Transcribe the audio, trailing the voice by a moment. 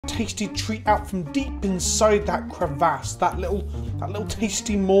tasty treat out from deep inside that crevasse, that little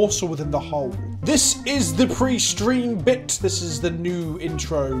tasty morsel within the hole. This is the pre-stream bit. This is the new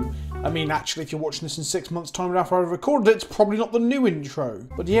intro. I mean, actually, if you're watching this in 6 months' time after I recorded it, it's probably not the new intro.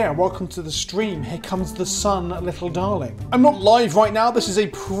 But yeah, welcome to the stream. Here comes the sun, little darling. I'm not live right now. This is a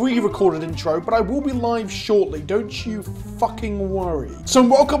pre-recorded intro, but I will be live shortly. Don't you fucking worry. So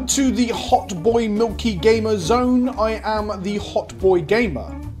welcome to the Hot Boy Milky Gamer Zone. I am the Hot Boy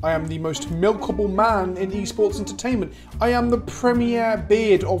Gamer. I am the most milkable man in esports entertainment. I am the premier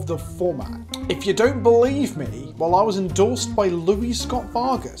beard of the format. If you don't believe me, well, I was endorsed by Louis Scott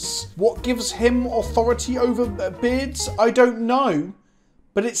Vargas. What gives him authority over beards? I don't know,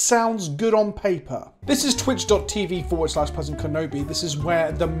 but it sounds good on paper. This is twitch.tv/PleasantKenobi. This is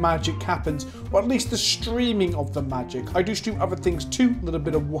where the magic happens, or at least the streaming of the magic. I do stream other things too, a little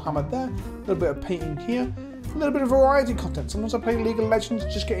bit of Warhammer there, a little bit of painting here, a little bit of variety content. Sometimes I play League of Legends,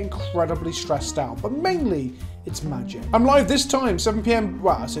 just get incredibly stressed out, but mainly it's magic. I'm live this time, 7 PM,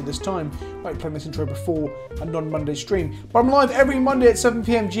 well, I say this time, I might play this intro before a non-Monday stream, but I'm live every Monday at 7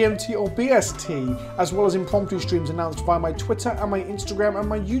 PM GMT or BST, as well as impromptu streams announced via my Twitter and my Instagram and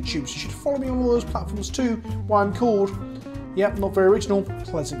my YouTube, so you should follow me on all those platforms too, where I'm called, yep, not very original,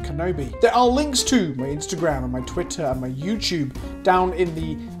 PleasantKenobi. There are links to my Instagram and my Twitter and my YouTube down in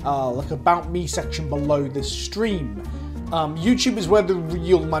the like About Me section below this stream. YouTube is where the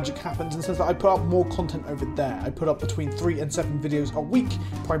real magic happens in the sense that I put up more content over there. I put up between 3 and 7 videos a week,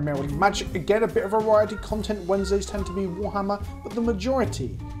 primarily magic. Again, a bit of variety content. Wednesdays tend to be Warhammer, but the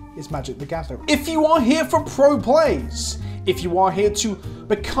majority is Magic the Gathering. If you are here for pro plays, if you are here to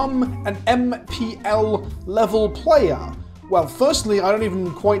become an MPL level player, well, firstly, I don't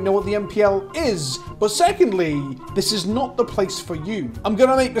even quite know what the MPL is, but secondly, this is not the place for you. I'm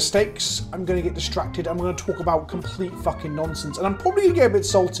gonna make mistakes, I'm gonna get distracted, I'm gonna talk about complete fucking nonsense, and I'm probably gonna get a bit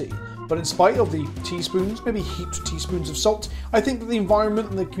salty. But in spite of the teaspoons, maybe heaped teaspoons of salt, I think that the environment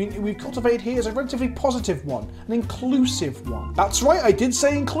and the community we've cultivated here is a relatively positive one, an inclusive one. That's right, I did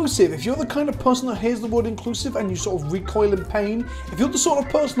say inclusive. If you're the kind of person that hears the word inclusive and you sort of recoil in pain, if you're the sort of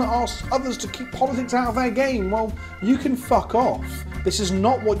person that asks others to keep politics out of their game, well, you can fuck off. This is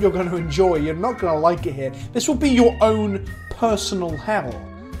not what you're going to enjoy. You're not going to like it here. This will be your own personal hell.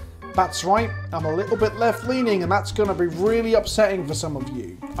 That's right, I'm a little bit left-leaning and that's going to be really upsetting for some of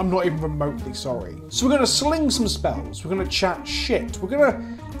you. I'm not even remotely sorry. So we're going to sling some spells, we're going to chat shit, we're going to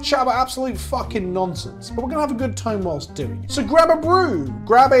chat about absolute fucking nonsense, but we're going to have a good time whilst doing it. So grab a brew,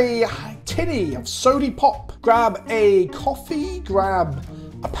 grab a tinny of sody pop, grab a coffee, grab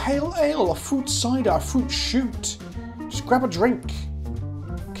a pale ale, a fruit cider, a fruit shoot. Just grab a drink,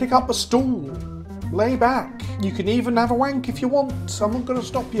 kick up a stool, lay back. You can even have a wank if you want. I'm not going to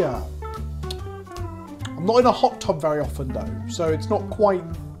stop you. I'm not in a hot tub very often though, so it's not quite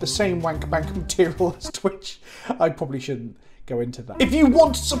the same wank bank material as Twitch. I probably shouldn't go into that. If you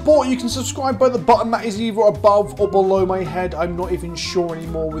want to support, you can subscribe by the button that is either above or below my head. I'm not even sure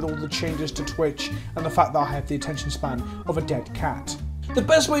anymore with all the changes to Twitch and the fact that I have the attention span of a dead cat. The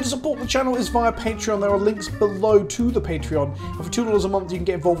best way to support the channel is via Patreon. There are links below to the Patreon. And for $2 a month, you can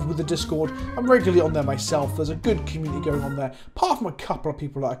get involved with the Discord. I'm regularly on there myself. There's a good community going on there. Apart from a couple of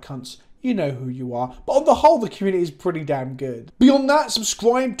people that are cunts. You know who you are. But on the whole, the community is pretty damn good. Beyond that,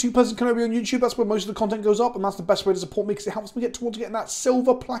 subscribe to PleasantKenobi on YouTube. That's where most of the content goes up. And that's the best way to support me because it helps me get towards getting that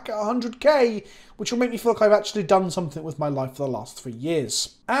silver plaque at 100k. Which will make me feel like I've actually done something with my life for the last 3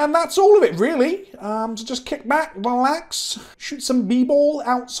 years. And that's all of it, really. So just kick back, relax, shoot some b-ball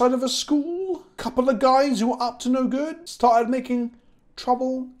outside of a school. Couple of guys who are up to no good started making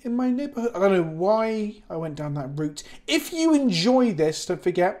trouble in my neighborhood. I don't know why I went down that route. If you enjoy this, don't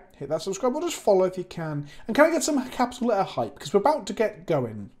forget, hit that subscribe or just follow if you can. And can I get some capital letter hype? Because we're about to get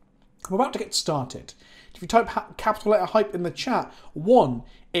going. We're about to get started. If you type capital letter hype in the chat, 1,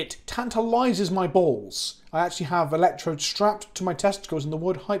 it tantalizes my balls. I actually have electrodes strapped to my testicles and the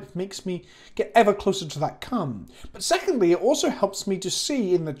word hype makes me get ever closer to that cum. But secondly, it also helps me to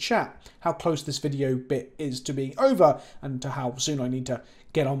see in the chat how close this video bit is to being over and to how soon I need to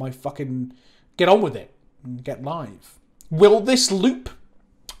get on with it and get live. Will this loop?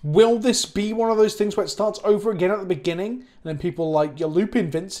 Will this be one of those things where it starts over again at the beginning and then people are like, you're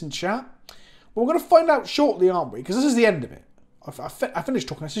looping, Vince, in chat? Well, we're going to find out shortly, aren't we? Because this is the end of it. I finished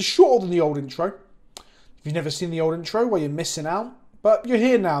talking. This is shorter than the old intro. If you've never seen the old intro, well, you're missing out. But you're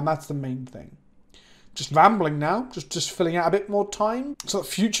here now, and that's the main thing. Just rambling now. Just filling out a bit more time. So that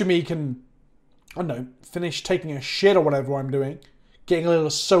future me can, I don't know, finish taking a shit or whatever I'm doing. Getting a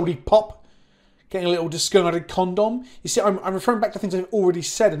little sody pop. Getting a little discarded condom. You see, I'm referring back to things I've already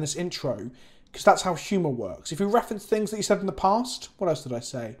said in this intro. Because that's how humour works. If you reference things that you said in the past, what else did I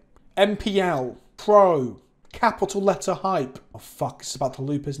say? MPL, Pro, capital letter hype. Oh fuck, it's about to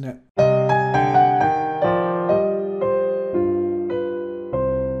loop, isn't it?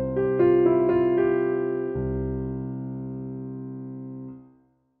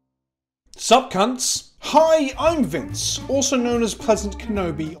 Sup cunts? Hi, I'm Vince, also known as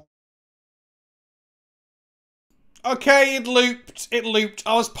PleasantKenobi. Okay, it looped.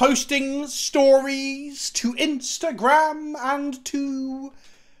 I was posting stories to Instagram and to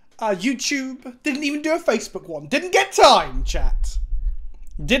YouTube. Didn't even do a Facebook one. Didn't get time, chat.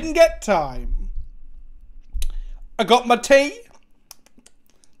 Didn't get time. I got my tea.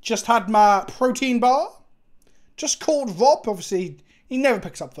 Just had my protein bar. Just called Rob. Obviously, he never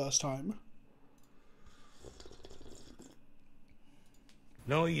picks up first time.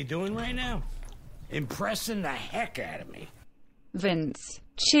 Know what you're doing right now? Impressing the heck out of me. Vince,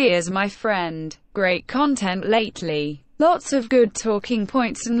 cheers my friend. Great content lately. Lots of good talking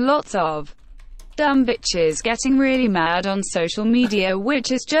points and lots of dumb bitches getting really mad on social media,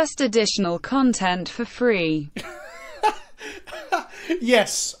 which is just additional content for free.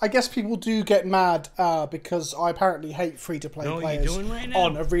 Yes, I guess people do get mad because I apparently hate free-to-play players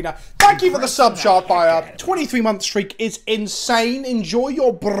on Arena. Thank you for the sub, Sharpfire. 23-month streak is insane. Enjoy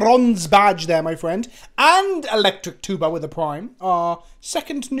your bronze badge there, my friend. And Electric Tuba with a prime. Our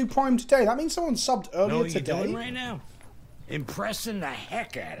second new prime today. That means someone subbed earlier today. Know what you're doing right now? Impressing the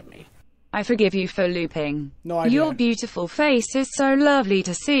heck out of me. I forgive you for looping. No idea. Your beautiful face is so lovely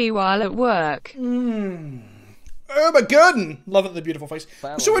to see while at work. Oh my god! Love it, the beautiful face.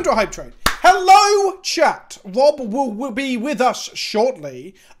 So into a hype train. Hello, chat. Rob will be with us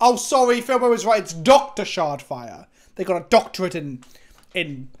shortly. Oh, sorry, Philbo was right. It's Dr. Shardfire. They got a doctorate in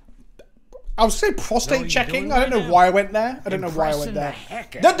I was saying prostate checking. I don't know why I went there.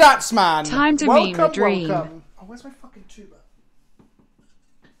 The Dats Man. Time to meet my dream. Welcome. Oh, where's my fucking tuba?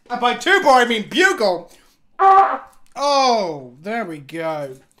 And by tuba, I mean bugle. Oh, there we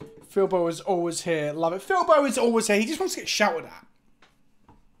go. Philbo is always here. Love it. Philbo is always here. He just wants to get shouted at.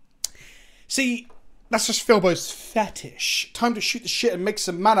 See, that's just Philbo's fetish. Time to shoot the shit and make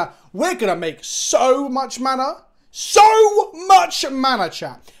some mana. We're going to make so much mana. So much mana,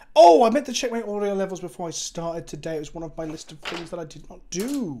 chat. Oh, I meant to check my audio levels before I started today. It was one of my list of things that I did not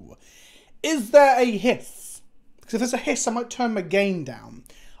do. Is there a hiss? Because if there's a hiss, I might turn my gain down.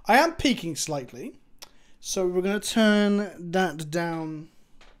 I am peaking slightly. So we're going to turn that down.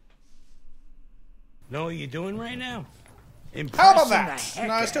 Know what you're doing right now? How about that?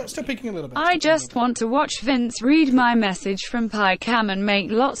 No, still peeking a little bit. I just want to watch Vince read my message from PyCam and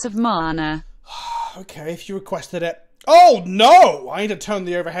make lots of mana. Okay, if you requested it. Oh no! I need to turn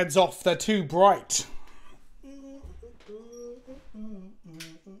the overheads off. They're too bright.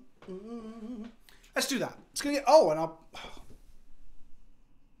 Let's do that. It's gonna get. Oh, and I'll.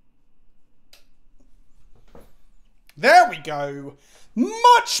 There we go.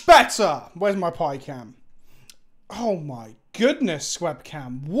 Much better! Where's my PyCam? Oh my goodness,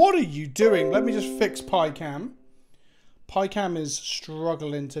 webcam. What are you doing? Let me just fix PyCam. PyCam is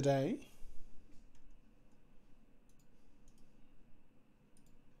struggling today.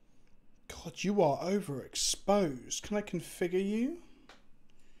 God, you are overexposed. Can I configure you?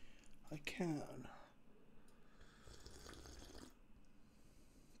 I can.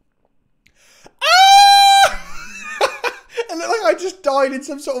 It looked like I just died in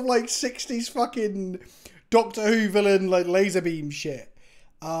some sort of like 60s fucking Doctor Who villain like laser beam shit.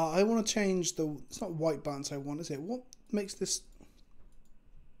 I want to change the... It's not white balance I want, is it? What makes this...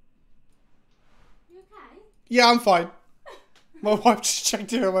 You okay? Yeah, I'm fine. My wife just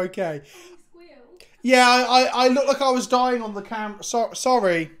checked if I'm okay. Yeah, I looked like I was dying on the camera.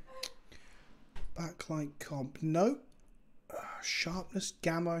 Sorry. Backlight comp. No. Sharpness,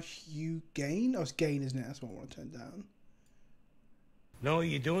 gamma, hue, gain. Oh, it's gain, isn't it? That's what I want to turn down. Know what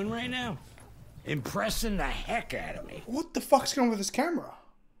you're doing right now? Impressing the heck out of me. What the fuck's going on with this camera?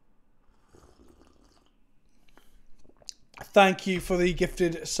 Thank you for the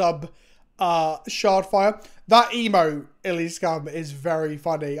gifted sub, Shardfire. That emo, Illy Scum, is very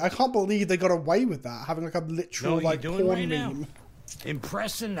funny. I can't believe they got away with that. Having like a literal like porn right meme.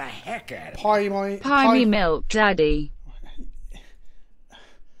 Impressing the heck out of me. Pie me milk, daddy.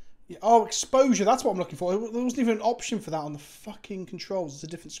 Oh, exposure. That's what I'm looking for. There wasn't even an option for that on the fucking controls. It's a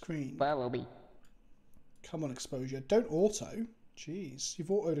different screen. Come on, exposure. Don't auto. Jeez. You've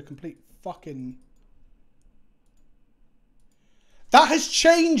autoed a complete fucking... That has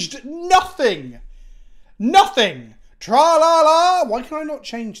changed nothing. Nothing. Tra-la-la. Why can I not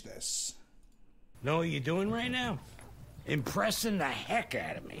change this? Know what you're doing right now? Impressing the heck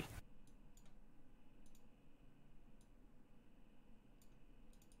out of me.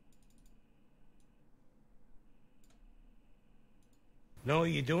 Know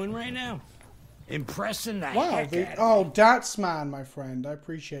what you're doing right now? Impressing the Wow. heck out of me. Oh, Datsman, my friend. I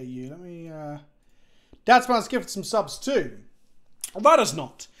appreciate you. Let me, Datsman's gifted some subs too. That is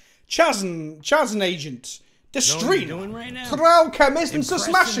not. Chaz Agent. Destrina. Doing right now? Trail Chemist and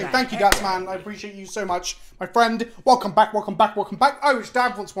Impressing Smashing. the Thank you, heck Datsman. I appreciate you so much, my friend. Welcome back, welcome back, welcome back. Irish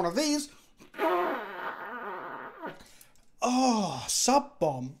Dad wants one of these. Oh, sub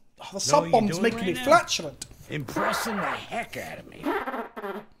bomb. Oh, the sub bomb's making me flatulent. Impressing the heck out of me.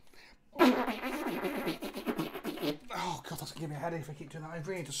 Oh god, that's gonna give me a headache if I keep doing that. I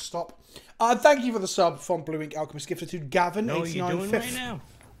really need to stop. Thank you for the sub from Blue Ink Alchemist gifted to Gavin. Know what you're doing 89 right now?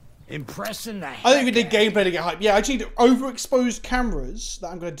 Impressing the heck I think we did gameplay to get hype. Yeah, I just need overexposed cameras that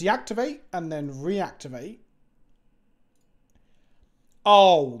I'm going to deactivate and then reactivate.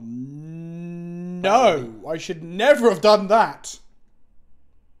 Oh no, I should never have done that.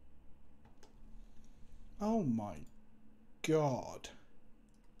 Oh my god.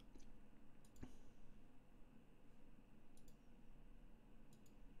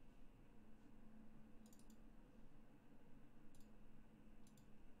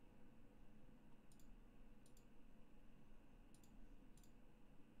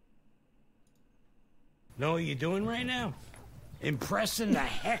 Know what you're doing right now? Impressing the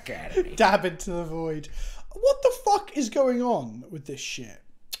heck out of me. Dab into the void. What the fuck is going on with this shit?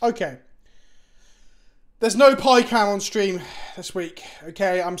 Okay. There's no PyCam on stream this week.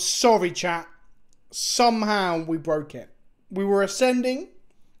 Okay, I'm sorry, chat. Somehow we broke it. We were ascending.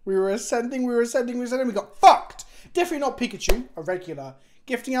 We got fucked. Definitely not Pikachu, a regular.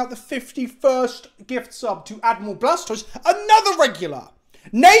 Gifting out the 51st gift sub to Admiral Blastoise, another regular.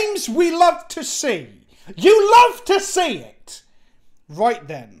 Names we love to see. You love to see it. Right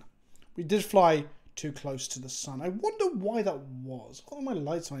then, we did fly too close to the sun. I wonder why that was. Why are my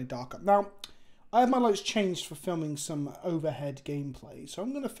lights any darker? Now, I have my lights changed for filming some overhead gameplay, so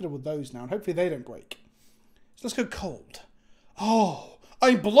I'm going to fiddle with those now, and hopefully they don't break. So let's go cold. Oh,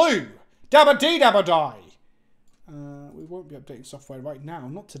 I'm blue. Dabba dee dabba die. We won't be updating software right now.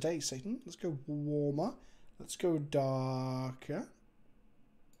 Not today, Satan. Let's go warmer. Let's go darker.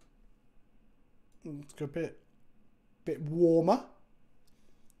 Let's go a bit warmer,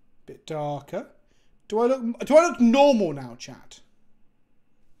 bit darker. Do I look normal now, chat?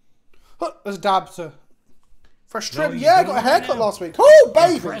 Oh, there's a dab to fresh trim. Yeah, I got a haircut last week. Oh,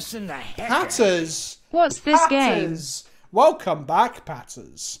 baby, Patters. What's this game? Welcome back,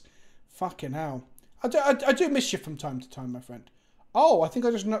 Patters. Fucking hell, I do miss you from time to time, my friend. Oh, I think I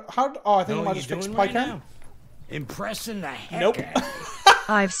just know how. Oh, I think I might just fix PyCam. Impressing the heck nope. out of me.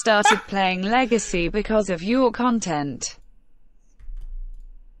 I've started playing Legacy because of your content.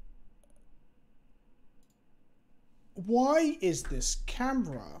 Why is this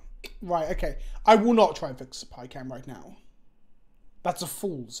camera? Right, okay. I will not try and fix the PyCam right now. That's a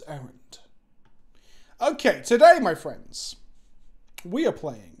fool's errand. Okay, today, my friends, we are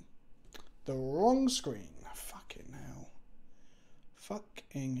playing the wrong screen. Fucking hell.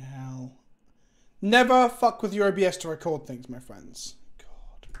 Fucking hell. Never fuck with your OBS to record things, my friends.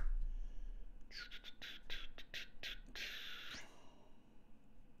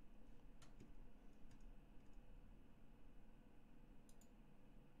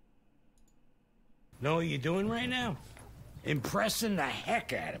 Know what you're doing right now? Impressing the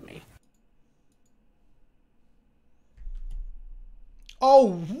heck out of me.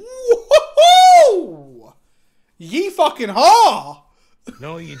 Oh, woohoo! Ye fucking ha!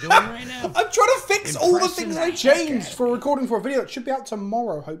 Know what you're doing right now? I'm trying to fix all the things I changed for recording for a video. It should be out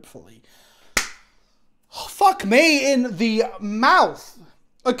tomorrow, hopefully. Oh, fuck me in the mouth.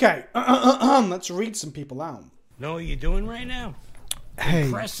 Okay, let's read some people out. Know what you're doing right now? Hey,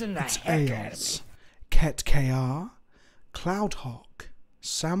 Impressing the heck out of me. Ket KR, Cloudhawk,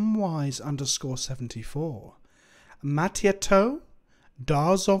 Samwise _74, Matiato,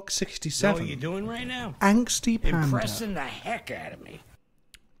 Darzog67. Know what you're doing right now? Angsty Panda. Impressing the heck out of me.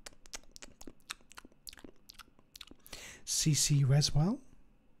 CC Reswell,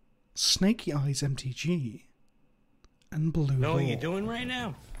 Snaky Eyes MTG, and Blue Know what Law. you're doing right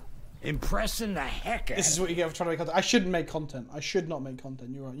now? Impressing the heck out of me. This is what you get for trying to make content. I shouldn't make content. I should not make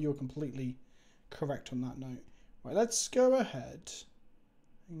content. You're right. You're completely correct on that note. Right, let's go ahead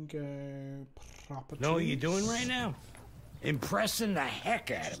and go properties. Know what you're doing right now? Impressing the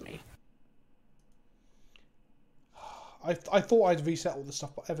heck out of me. I thought I'd reset all this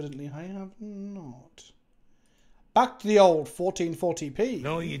stuff, but evidently I have not. Back to the old 1440p.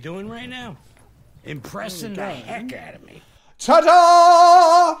 Know what you're doing right now? Impressing the heck out of me.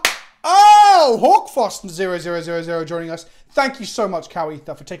 Ta-da! Oh, Hawkfrost0000 joining us. Thank you so much, Cow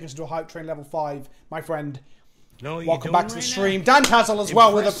Ether, for taking us to a hype train level 5, my friend. Know what Welcome you're back doing to the right stream. now? Dan Tazzle as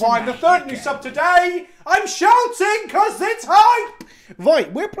well with a Impressing prime. The the third heck new out sub of me. today. I'm shouting because it's hype.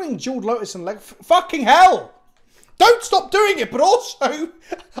 Right, we're playing Jeweled Lotus and fucking hell. Don't stop doing it, but also,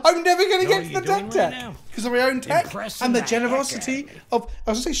 I'm never going to get to the deck deck because of my own tech and the generosity of,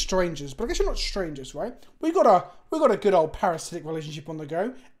 I was going to say strangers, but I guess you're not strangers, right? We got a good old parasitic relationship on the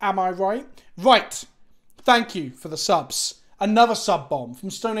go. Am I right? Right. Thank you for the subs. Another sub bomb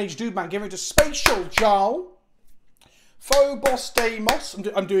from Stone Age Dude Man, giving it to Spatial Jarl. Phobos Deimos.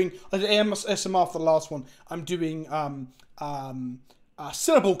 I'm doing ASMR for the last one. I'm doing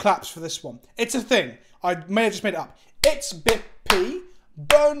syllable claps for this one. It's a thing. I may have just made it up. It's Bip P,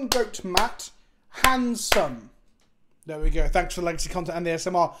 Bone Goat Matt, Handsome. There we go. Thanks for the legacy content and the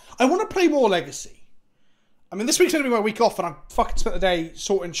ASMR. I want to play more Legacy. I mean, this week's going to be my week off, and I fucking spent the day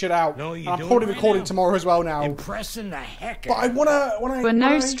sorting shit out. And I'm probably recording tomorrow as well now. Impressing the heck out. But I want to... We're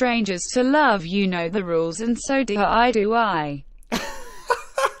no strangers to love, you know the rules, and so do I.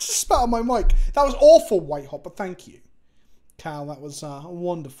 Just spat on my mic. That was awful, White Hot, but thank you. Cal, that was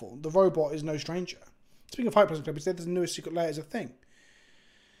wonderful. The robot is no stranger. Speaking of Hype Pleasant Club, he said there's a newest secret layer is a thing.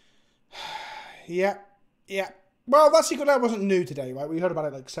 Yeah. Well, that secret layer wasn't new today, right? We heard about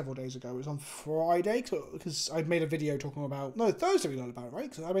it like several days ago. It was on Friday, because I'd made a video talking about... No, Thursday we learned about it, right?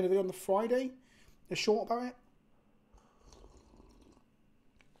 Because I made a video on the Friday, a short about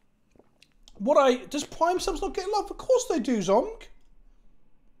it. Does Prime subs not get love? Of course they do, Zonk.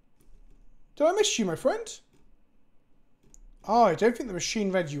 Did I miss you, my friend? Oh, I don't think the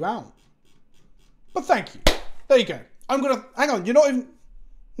machine read you out. But thank you. There you go. I'm going to... Hang on, you're not even...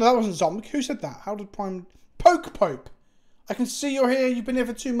 No, that wasn't Zonk. Who said that? How did Prime... Poke Pope. I can see you're here. You've been here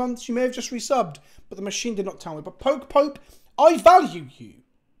for 2 months. You may have just resubbed, but the machine did not tell me. But Poke Pope, I value you.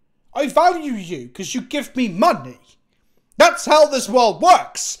 I value you because you give me money. That's how this world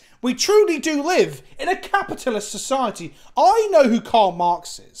works. We truly do live in a capitalist society. I know who Karl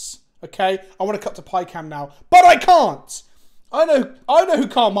Marx is. Okay? I want to cut to PyCam now, but I can't. I know who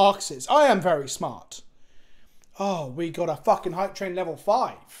Karl Marx is. I am very smart. Oh, we got a fucking hype train level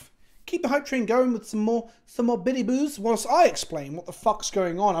 5. Keep the hype train going with some more biddy boos whilst I explain what the fuck's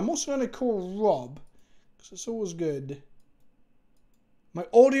going on. I'm also going to call Rob, because it's always good. My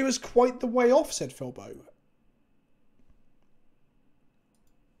audio is quite the way off, said Philbo.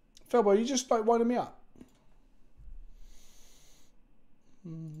 Philbo, you just like winding me up.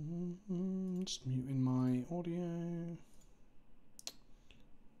 Just muting my audio.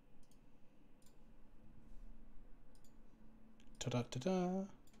 Ta-da-ta-da.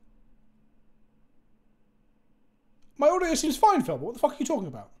 My audio seems fine, Phil, but what the fuck are you talking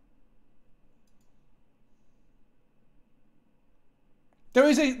about? There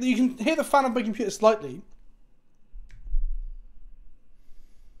is you can hear the fan of my computer slightly.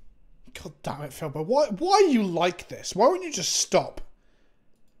 God damn it, Phil, but why are you like this? Why won't you just stop?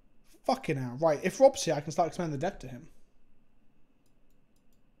 Fucking hell. Right, if Rob's here, I can start explaining the deck to him.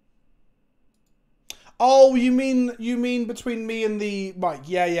 Oh, you mean between me and the mic?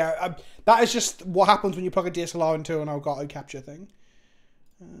 Yeah. That is just what happens when you plug a DSLR into an Elgato capture thing.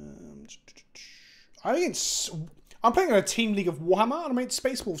 I'm playing in a team league of Warhammer, and I made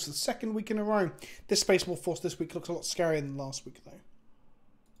Space Wolves the 2nd week in a row. This Space Wolf force this week looks a lot scarier than last week, though.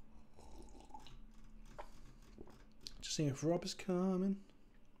 Just seeing if Rob is coming.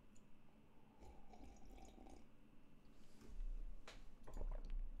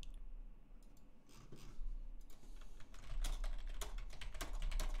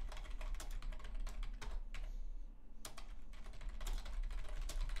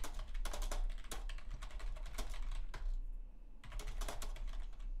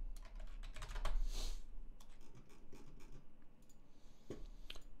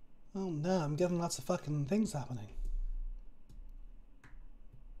 Oh no, I'm getting lots of fucking things happening.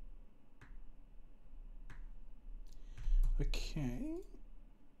 Okay.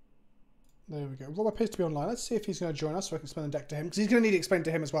 There we go. Rob appears to be online. Let's see if he's going to join us so I can explain the deck to him. Because he's going to need to explain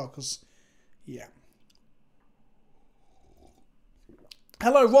to him as well. Because, yeah.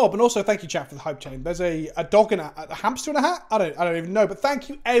 Hello, Rob. And also thank you, chat, for the hype chain. There's a dog and a hamster in a hat? I don't even know. But thank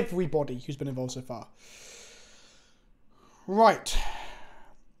you, everybody who's been involved so far. Right.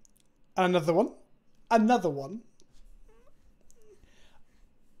 Another one.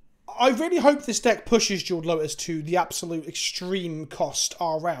 I really hope this deck pushes Jeweled Lotus to the absolute extreme cost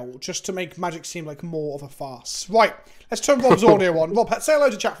RL, just to make Magic seem like more of a farce. Right, let's turn Rob's audio on. Rob, say hello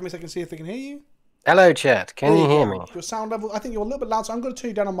to chat for me so I can see if they can hear you. Hello, chat. Can you hear me? Your sound level, I think you're a little bit loud, so I'm going to turn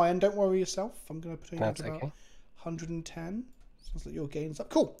you down on my end. Don't worry yourself. I'm going to put you down to about 110. Sounds like your gain's up.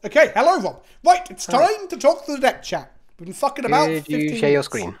 Cool. Okay, hello, Rob. Right, it's time to talk to the deck, chat. We've been fucking about 15 minutes. Could you share your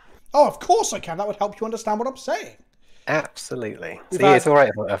screen? Oh, of course I can. That would help you understand what I'm saying. Absolutely. See, it's all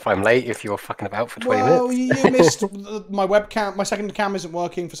right if I'm late if you're fucking about for 20 Well, minutes. you missed my webcam. My second cam isn't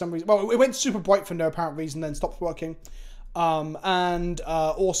working for some reason. Well, it went super bright for no apparent reason, then stopped working.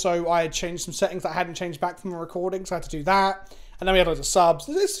 Also, I had changed some settings that I hadn't changed back from the recording, so I had to do that. And then we had loads of subs.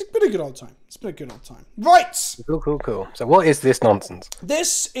 It's been a good old time. It's been a good old time. Right! Cool. So what is this nonsense?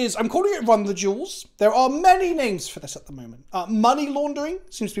 This is, I'm calling it Run the Jewels. There are many names for this at the moment. Money laundering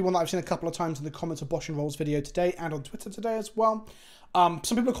seems to be one that I've seen a couple of times in the comments of Bosch and Roll's video today and on Twitter today as well. Some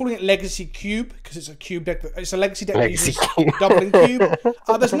people are calling it Legacy Cube because it's a cube deck. It's a Legacy deck that uses doubling cube.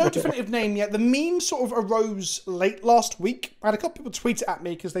 There's no definitive name yet. The meme sort of arose late last week. I had a couple people tweet it at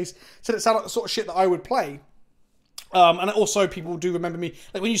me because they said it sounded like the sort of shit that I would play. And also, people do remember me.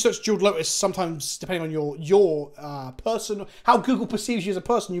 Like when you search Jeweled Lotus, sometimes depending on your person, how Google perceives you as a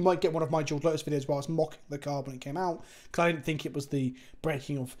person, you might get one of my Jeweled Lotus videos where I was mocking the card when it came out because I didn't think it was the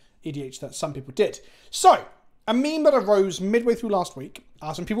breaking of EDH that some people did. So, a meme that arose midway through last week.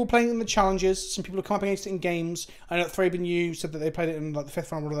 Some people playing in the challenges. Some people have come up against it in games. I know that Thraben U said that they played it in like the 5th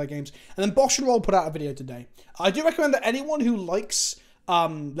round of one of their games. And then Bosch and Roll put out a video today. I do recommend that anyone who likes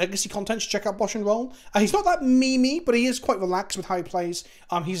legacy content should check out Bosch and Roll. He's not that memey, but he is quite relaxed with how he plays.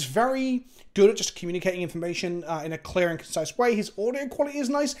 He's very good at just communicating information in a clear and concise way. His audio quality is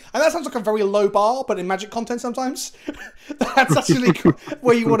nice. And that sounds like a very low bar, but in Magic content sometimes, that's actually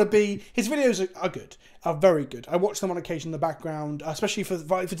where you want to be. His videos are good, are very good. I watch them on occasion in the background, especially for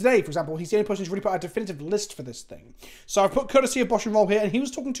today, for example. He's the only person who's really put out a definitive list for this thing. So I've put courtesy of Bosch and Roll here, and he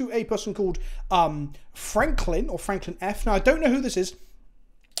was talking to a person called Franklin, or Franklin F. Now, I don't know who this is.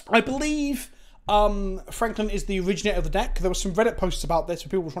 I believe Franklin is the originator of the deck. There were some Reddit posts about this where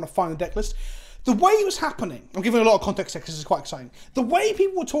people were trying to find the deck list. The way it was happening, I'm giving a lot of context here because this is quite exciting. The way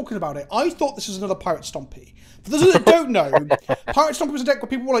people were talking about it, I thought this was another Pirate Stompy. For those that don't know, Pirate Stompy was a deck where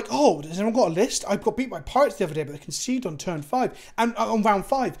people were like, oh, has anyone got a list? I got beat by Pirates the other day, but they conceded on turn 5, and on round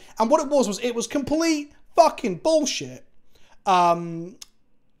 5. And what it was complete fucking bullshit.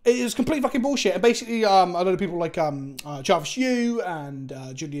 It was complete fucking bullshit. And basically, a lot of people like Jarvis Yu and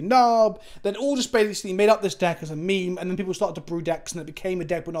Julian Nub, then all just basically made up this deck as a meme, and then people started to brew decks, and it became a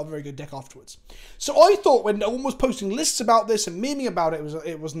deck, but not a very good deck afterwards. So I thought when no one was posting lists about this and memeing about it,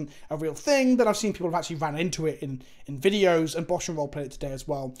 it wasn't a real thing. Then I've seen people have actually ran into it in videos, and Bosch and Roll played it today as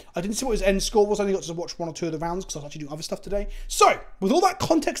well. I didn't see what his end score was. I only got to watch 1 or 2 of the rounds because I was actually doing other stuff today. So, with all that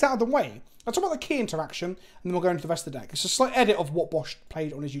context out of the way, let's talk about the key interaction, and then we'll go into the rest of the deck. It's a slight edit of what Bosch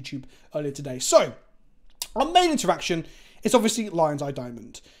played on his YouTube earlier today. So, our main interaction is obviously Lion's Eye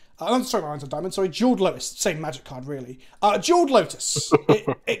Diamond. Jeweled Lotus. Same Magic card, really. Jeweled Lotus.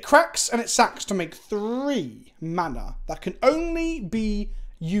 It cracks and it sacks to make 3 mana that can only be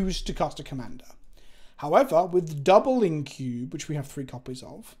used to cast a commander. However, with Doubling Cube, which we have 3 copies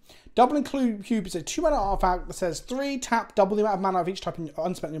of, Doubling Cube is a 2-mana artifact that says 3 tap, double the amount of mana of each type of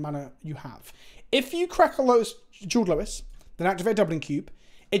unspent mana you have. If you crack a Jeweled Lotus, then activate Doubling Cube,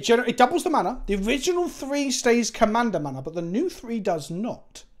 it doubles the mana. The original 3 stays commander mana, but the new 3 does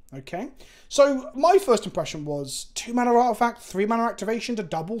not. Okay? So, my first impression was 2-mana artifact, 3-mana activation to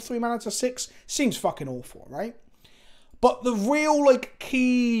double 3 mana to 6. Seems fucking awful, right? But the real,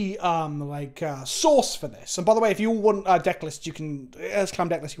 key, source for this, and by the way, if you all want a deck list, you can, as Clam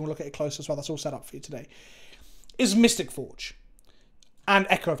deck list, you can look at it closer as well, that's all set up for you today, is Mystic Forge and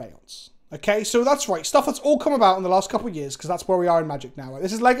Echo of Aeons. Okay, so that's right, stuff that's all come about in the last couple of years, because that's where we are in Magic now. Right?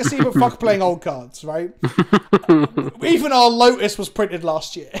 This is Legacy, but fuck playing old cards, right? Even our Lotus was printed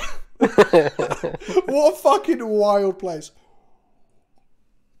last year. What a fucking wild place.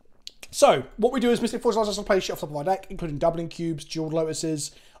 So, what we do is Mystic Forge allows us to play shit off the top of our deck, including Doubling Cubes, Jeweled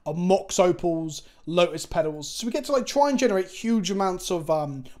Lotuses, Mox Opals, Lotus Petals. So we get to try and generate huge amounts of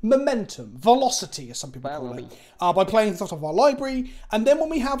momentum, velocity, as some people call it, by playing stuff off our library. And then when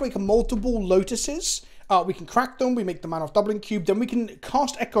we have multiple Lotuses, we can crack them, we make the mana of Doubling Cube, then we can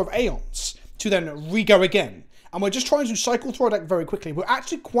cast Echo of Aeons to then re-go again. And we're just trying to cycle through our deck very quickly. We're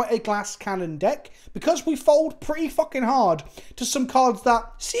actually quite a glass cannon deck because we fold pretty fucking hard to some cards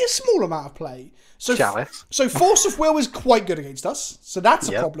that see a small amount of play. So, so Force of Will is quite good against us. So that's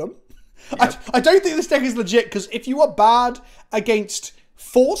a problem. Yep. I don't think this deck is legit because if you are bad against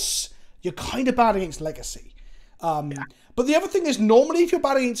Force, you're kind of bad against Legacy. But the other thing is, normally if you're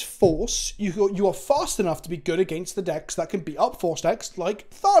bad against Force, you are fast enough to be good against the decks that can beat up Force decks, like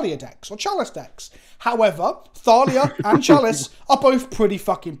Thalia decks or Chalice decks. However, Thalia and Chalice are both pretty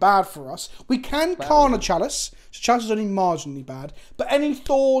fucking bad for us. We can Karn a Chalice, so Chalice is only marginally bad, but any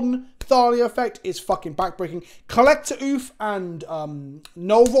Thorn Thalia effect is fucking backbreaking. Collector Oof and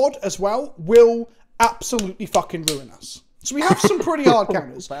Null Rod as well will absolutely fucking ruin us. So we have some pretty hard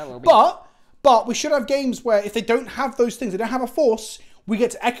counters. But we should have games where if they don't have those things, they don't have a force, we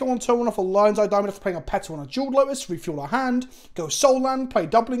get to echo on turn off a Lion's Eye Diamond after playing a Petal on a Jeweled Lotus, refuel our hand, go Soul Land, play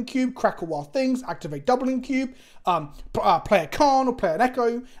Doubling Cube, crackle Wild Things, activate Doubling Cube, play a Khan or play an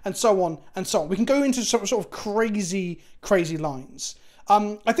Echo, and so on and so on. We can go into sort of crazy lines.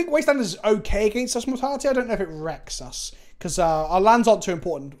 I think Wasteland is okay against us mortality. I don't know if it wrecks us, because our lands aren't too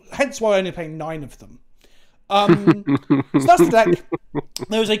important, hence why we're only playing 9 of them. So that's the deck.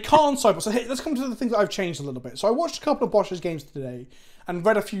 There was a Khan sideboard. So hey, let's come to the things that I've changed a little bit. So I watched a couple of Bosch's games today and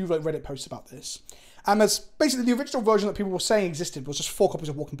read a few Reddit posts about this. And there's basically the original version that people were saying existed was just 4 copies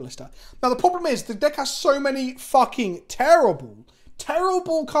of Walking Ballista. Now the problem is the deck has so many fucking terrible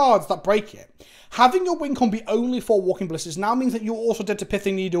cards that break it. Having your win con be only 4 Walking Ballistas now means that you're also dead to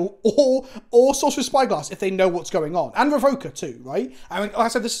Pithing Needle or Sorcerer's Spyglass if they know what's going on. And Revoker too, right? I mean, like I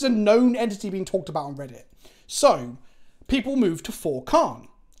said, this is a known entity being talked about on Reddit. So, people move to 4 Khan.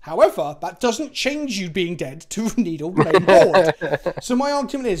 However, that doesn't change you being dead to Needle main board. So my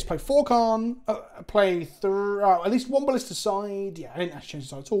argument is play 4 Khan, play at least 1 Ballista side. Yeah, I didn't actually change the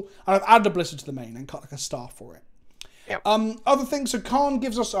side at all. And I've added a Ballista to the main and cut like a star for it. Yep. Other things, so Khan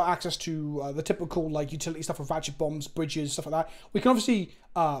gives us access to the typical like utility stuff of ratchet bombs, bridges, stuff like that. We can obviously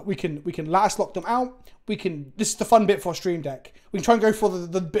we can last lock them out. This is the fun bit for our stream deck. We can try and go for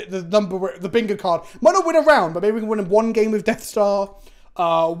the bingo card. Might not win a round, but maybe we can win in 1 game with Death Star,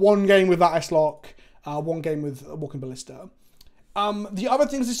 1 game with that S-Lock, 1 game with Walking Ballista. The other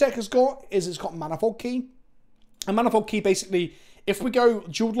things this deck has got is it's got Manifold Key. And Manifold Key basically, if we go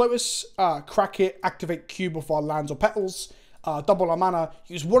Jeweled Lotus, crack it, activate Cube of our lands or petals, double our mana,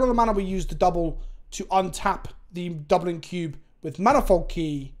 use 1 of the mana we use the double to untap the doubling cube with Manifold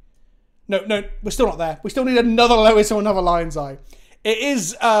Key. No, we're still not there. We still need another Lotus or another Lion's Eye. It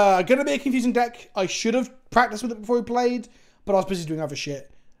is going to be a confusing deck. I should have practiced with it before we played, but I was busy doing other shit.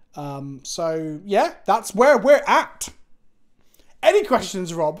 So, yeah, that's where we're at. Any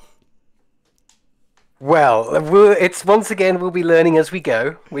questions, Rob? Well, it's once again, we'll be learning as we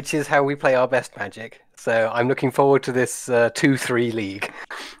go, which is how we play our best Magic. So I'm looking forward to this 2-3 league.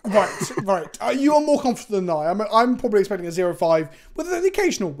 Right. You are more confident than I. I'm probably expecting a 0-5 with the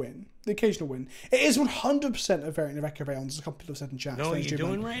occasional win. It is 100% a variant of Echo Rayon. There's a couple of said in chat. Know what you're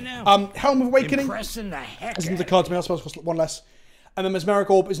doing right now? Helm of Awakening. Impressing the heck As in the cards may also cost 1 less. And then Mesmeric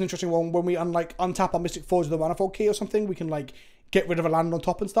Orb is an interesting one. When we untap our Mystic Forge with a Manifold Key or something, we can like get rid of a land on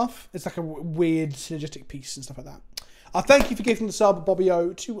top and stuff. It's like a weird synergistic piece and stuff like that. Thank you for giving the sub, Bobby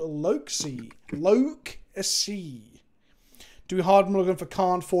O, to Loxy. Do we hard mulligan for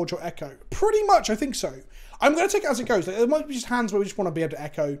Khan, Forge, or Echo? Pretty much, I think so. I'm going to take it as it goes. Like, there might be just hands where we just want to be able to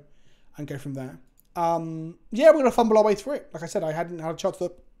Echo and go from there. Yeah, we're going to fumble our way through it. Like I said, I hadn't had a chance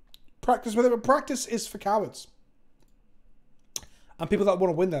to practice with it, but practice is for cowards. And people that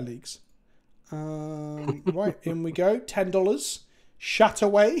want to win their leagues. Right, in we go. $10. Shat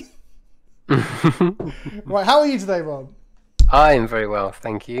away. Right, how are you today, Rob? I'm very well,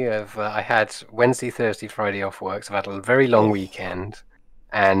 thank you. I had Wednesday, Thursday, Friday off work, so I've had a very long weekend.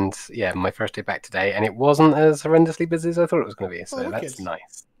 And yeah, my first day back today, and it wasn't as horrendously busy as I thought it was going to be. So that's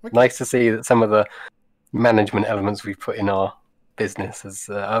nice. Nice to see that some of the management elements we've put in our business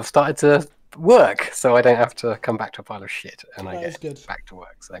have started to work, so I don't have to come back to a pile of shit and I get back to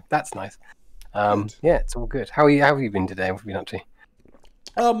work. So that's nice. Yeah, it's all good. How have you been today? What have you been up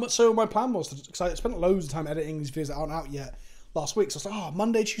to? So my plan was, because I spent loads of time editing these videos that aren't out yet last week, so I was like,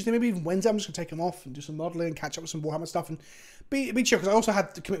 Monday, Tuesday, maybe even Wednesday, I'm just going to take them off and do some modelling and catch up with some Warhammer stuff and be chill, because I also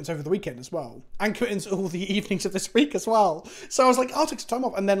had the commitments over the weekend as well, and commitments all the evenings of this week as well. So I was like, I'll take some time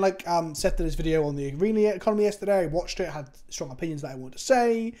off, and then Seth did his video on the arena economy yesterday. I watched it, had strong opinions that I wanted to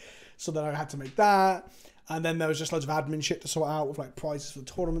say, so then I had to make that. And then there was just loads of admin shit to sort out with like prizes for the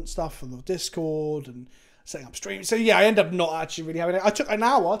tournament stuff and the Discord and setting up streams. So yeah, I ended up not actually really having it. I took an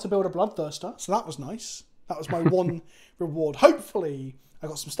hour to build a Bloodthirster, so that was nice. That was my one reward. Hopefully, I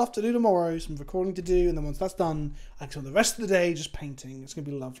got some stuff to do tomorrow, some recording to do, and then once that's done, I can spend the rest of the day just painting. It's going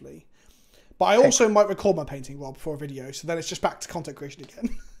to be lovely. But I also might record my painting while before a video, so then it's just back to content creation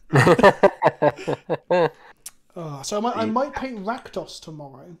again. So I might paint Rakdos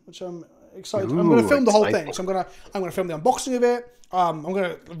tomorrow, which I'm excited. I'm going to film the whole thing. So I'm going to film the unboxing of it. I'm going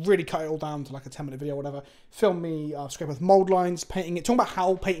to really cut it all down to like a 10-minute video or whatever. Film me scraping with mold lines, painting it, talking about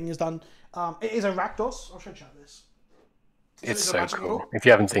how painting is done. It is a Rakdos. I'll show you this. It's so cool. Model. If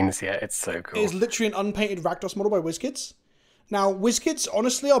you haven't seen this yet, it's so cool. It is literally an unpainted Rakdos model by WizKids. Now, WizKids,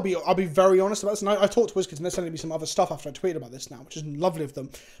 honestly, I'll be very honest about this. And I talked to WizKids and they're sending me some other stuff after I tweeted about this now, which is lovely of them.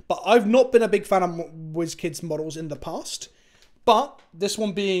 But I've not been a big fan of WizKids models in the past. But this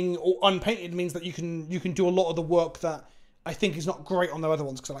one being unpainted means that you can do a lot of the work that I think is not great on the other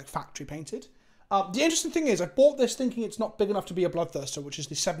ones because they're like factory painted. The interesting thing is, I bought this thinking it's not big enough to be a Bloodthirster, which is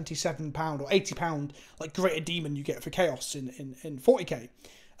the £77 or £80 like greater demon you get for Chaos in 40k.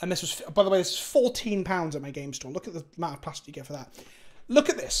 And this was, by the way, this is £14 at my game store. Look at the amount of plastic you get for that. Look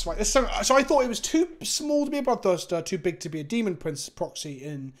at this, right? So I thought it was too small to be a Bloodthirster, too big to be a Demon Prince proxy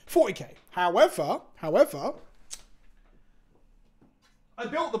in 40k. However, I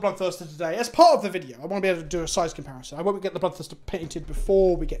built the Bloodthirster today as part of the video. I want to be able to do a size comparison. I won't get the Bloodthirster painted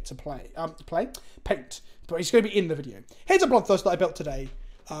before we get to paint, but it's going to be in the video. Here's a Bloodthirster that I built today.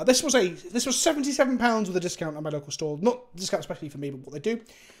 This was £77 with a discount at my local store. Not discount especially for me, but what they do.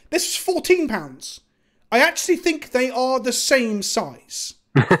 This was £14. I actually think they are the same size.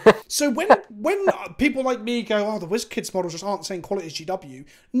 So when people like me go, oh, the WizKids models just aren't the same quality as GW.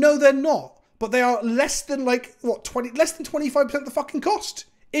 No, they're not. But they are less than less than 25% of the fucking cost.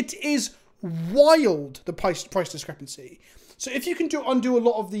 It is wild, the price discrepancy. So if you can undo a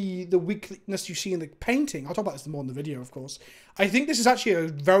lot of the weakness you see in the painting, I'll talk about this more in the video, of course. I think this is actually a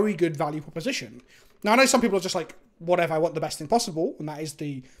very good value proposition. Now I know some people are just like, whatever, I want the best thing possible, and that is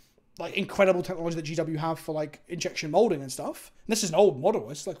the like incredible technology that GW have for like injection molding and stuff. And this is an old model.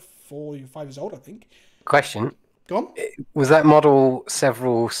 It's like 4 or 5 years old, I think. Question. Go on. Was that model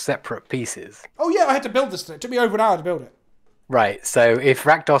several separate pieces? Oh yeah, I had to build this. It took me over an hour to build it. Right. So if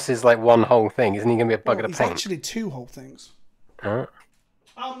Rakdos is like one whole thing, isn't he going to be a bugger to It's paint? actually 2 whole things. Huh?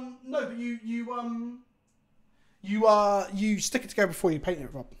 No, but you stick it together before you paint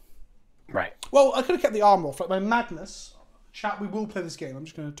it, Rob. Right. Well, I could have kept the armor off. Like my Magnus, chat, we will play this game. I'm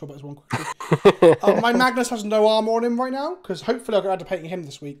just going to talk about this one quickly. My Magnus has no armor on him right now because hopefully I'll get around to painting him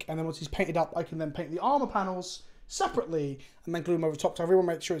this week. And then once he's painted up, I can then paint the armor panels separately and then glue them over the top. So I really want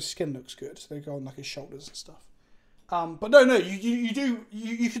to make sure his skin looks good. So they go on like his shoulders and stuff. But no,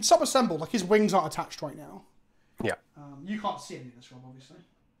 you can sub-assemble. Like his wings aren't attached right now. Yeah. You can't see any of this, Rob, obviously.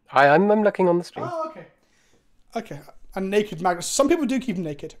 I'm looking on the stream. Oh, okay. Okay. And naked Magnus. Some people do keep him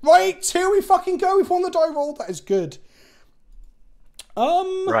naked. Right, here we fucking go. We've won the die roll. That is good.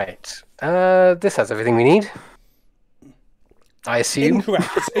 Right. This has everything we need. I assume. Incorrect.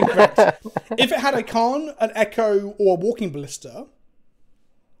 If it had a Khan, an Echo, or a walking ballista,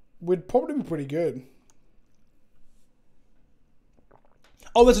 would probably be pretty good.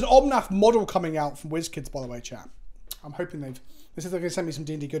 Oh, there's an Omnath model coming out from WizKids, by the way, chat. I'm hoping they said they're going to send me some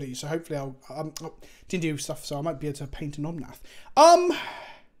D&D goodies, so hopefully I'll D&D stuff, so I might be able to paint an Omnath.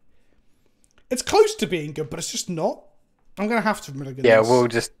 It's close to being good, but it's just not. I'm going to have to really good. Yeah, we'll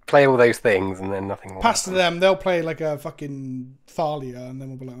just play all those things and then nothing will pass happen. to them, they'll play like a fucking Thalia, and then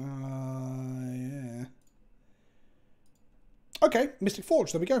we'll be like, yeah. Okay, Mystic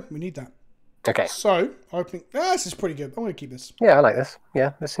Forge, there we go. We need that. Okay. So, opening. This is pretty good. I'm going to keep this. Yeah, I like this.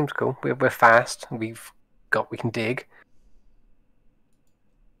 Yeah, this seems cool. We're fast. We can dig.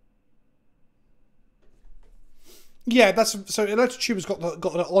 Yeah, that's so. Electrotuber's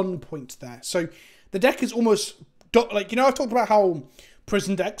got an on point there. So the deck is almost like, you know, I've talked about how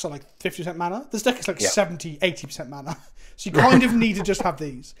prison decks are like 50% mana. This deck is like 70-80% mana. So you kind of need to just have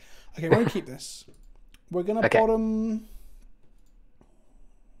these. Okay, we're gonna keep this. We're gonna bottom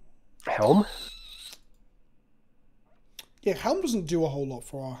Helm. Yeah, Helm doesn't do a whole lot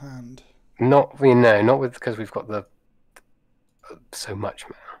for our hand. Not because we've got the so much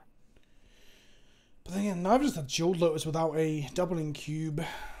mana. But then again, neither does the Jeweled Lotus without a doubling cube.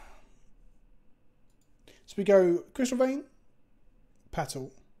 So we go Crystal Vein,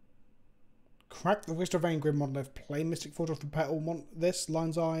 Petal. Crack the Crystal Vein Grid Monolith, play Mystic Forge off the Petal, this,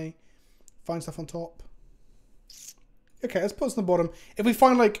 Lion's Eye, find stuff on top. Okay, let's put this on the bottom. If we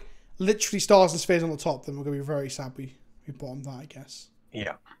find like literally stars and spheres on the top, then we're going to be very sad we bottom that, I guess.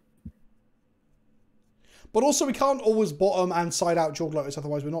 Yeah. But also we can't always bottom and side out Jeweled Lotus,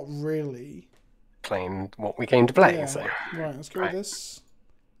 otherwise we're not really playing what we came to play. Yeah. So. Right, let's go with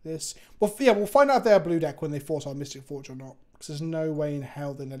this. Well, yeah, we'll find out if they're a blue deck when they force our Mystic Forge or not. Because there's no way in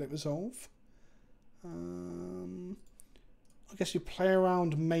hell they let it resolve. I guess you play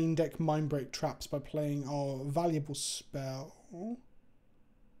around main deck Mindbreak traps by playing our valuable spell.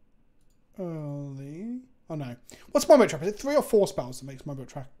 Early. Oh no. What's Mindbreak trap? Is it 3 or 4 spells that makes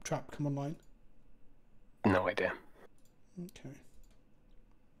Mindbreak trap come online? No idea. Okay.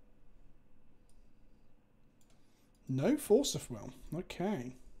 No Force of Will.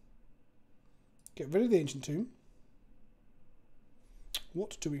 Okay. Get rid of the Ancient Tomb.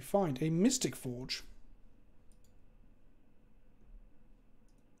 What do we find? A Mystic Forge.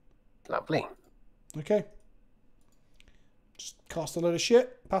 Lovely. Okay. Just cast a load of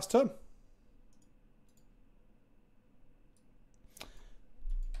shit. Pass turn.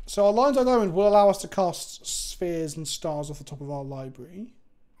 So our Lion's Eye Diamond will allow us to cast spheres and stars off the top of our library.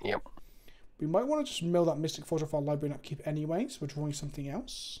 Yep. We might want to just mill that Mystic Forge off our library and upkeep anyway, so we're drawing something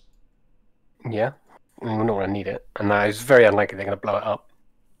else. Yeah. I mean, we're not going to need it. And that is very unlikely they're going to blow it up.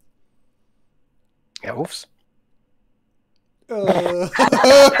 Elves? Okay,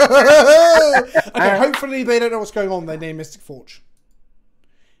 hopefully they don't know what's going on. They name Mystic Forge.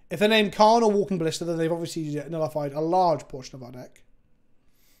 If they name Khan or Walking Ballista, then they've obviously nullified a large portion of our deck.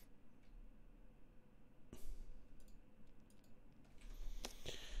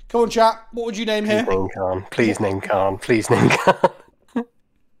 Come on, chat. What would you name here? Please name Khan. Please name Khan. Please name Khan.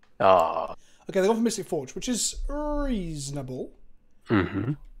 Ah. Okay, they go for Mystic Forge, which is reasonable.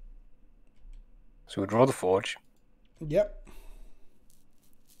 Mm-hmm. So we'll draw the Forge. Yep.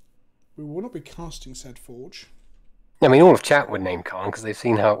 We will not be casting said Forge. I mean, all of chat would name Khan because they've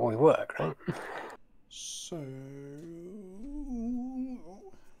seen how we work, right? So...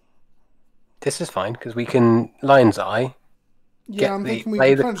 This is fine because we can Lion's Eye. Yeah, I'm thinking we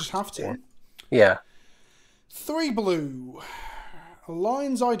kind of just have to. Yeah. 3 blue. A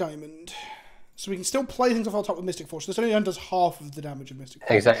Lion's Eye Diamond. So we can still play things off our top with Mystic Forge. This only undoes half of the damage of Mystic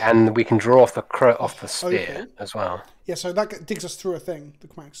Forge. Exactly, and we can draw off the spear as well. Yeah, so that digs us through a thing. The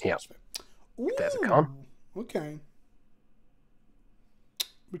Chromatic Yeah. Sphere. There's a Khan. Okay.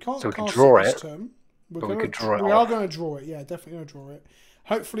 We can't So we can cast draw this it, turn. but we could draw it We off. are going to draw it. Yeah, definitely going to draw it.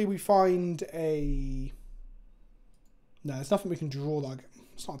 Hopefully we find a... No, there's nothing we can draw that.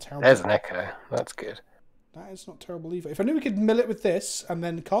 It's not terrible. There's an Echo. That's good. That is not terrible either. If I knew we could mill it with this and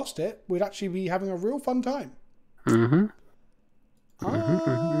then cast it, we'd actually be having a real fun time. Mm-hmm.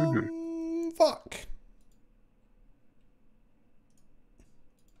 Fuck.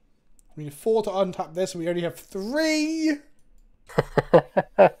 We need 4 to untap this, and we only have 3.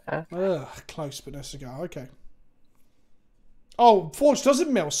 Ugh, close, but no cigar. Okay. Oh, Forge doesn't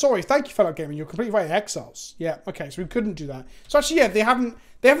mill. Sorry, thank you, fellow gaming. You're completely right. Exiles. Yeah. Okay, so we couldn't do that. So actually, yeah, they haven't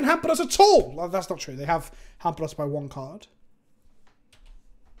hampered us at all. Well, that's not true. They have hampered us by 1 card.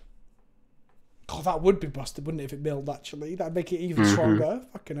 God, that would be busted, wouldn't it? If it milled, actually, that'd make it even stronger.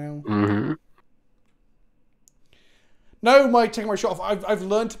 Fucking hell. Mm-hmm. No, Mike, taking my shot off. I've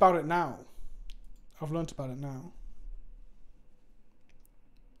learnt about it now. I've learnt about it now.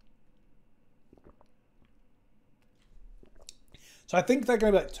 So I think they're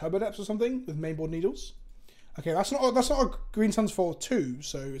going to be like Turbo Depths or something with mainboard needles. Okay, that's not a Green Suns for 2,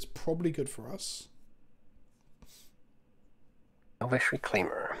 so it's probably good for us. Elvish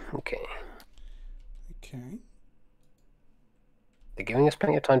Reclaimer. Okay. Okay. They're giving us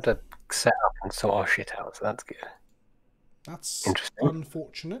plenty of time to set up and sort our shit out, so that's good. That's interesting.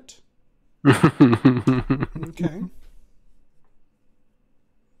 Unfortunate. Okay.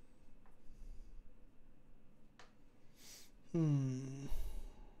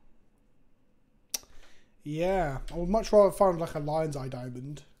 Yeah, I would much rather find like a Lion's Eye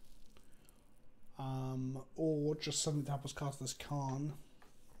Diamond. Or just something to help us cast this Khan.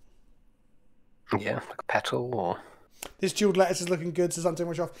 Yeah, like a petal or... This Jeweled Lettuce is looking good, says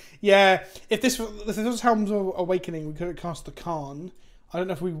Antonio Much. Yeah, if this was Helm's Awakening, we could have cast the Khan. I don't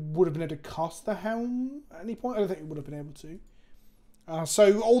know if we would have been able to cast the Helm at any point. I don't think we would have been able to.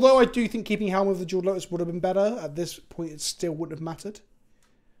 So, although I do think keeping Helm of the Jeweled Lotus would have been better, at this point it still wouldn't have mattered.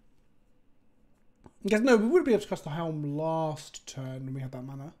 Because, no, we would be able to cast the Helm last turn when we had that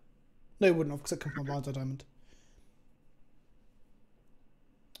mana. No, we wouldn't have, because it comes from Lion's Eye Diamond.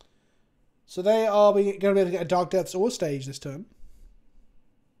 So they are going to be able to get a Dark Depths or stage this turn.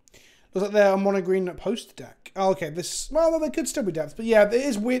 Looks like they're a mono green post deck. Oh, okay, this... Well, they could still be Depths, but yeah, it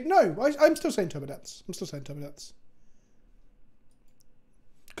is weird. No, I'm still saying Turbo Depths. I'm still saying Turbo Depths.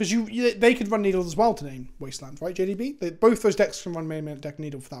 Because they could run Needle as well to name Wasteland, right, JDB? Both those decks can run main deck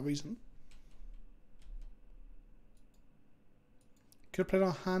Needle for that reason. Could have played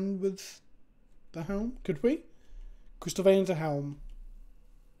our hand with the Helm, could we? Crystal Vein into Helm.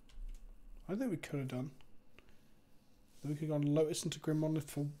 I think we could have done. Then we could have gone Lotus into Grim Monolith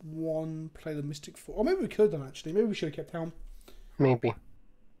for 1, play the Mystic Forge. Or maybe we could have done, actually. Maybe we should have kept Helm. Maybe.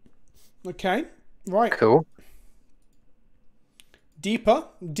 Okay, right. Cool. Deeper.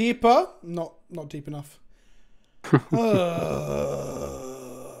 Not deep enough.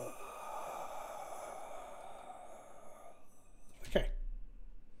 Okay.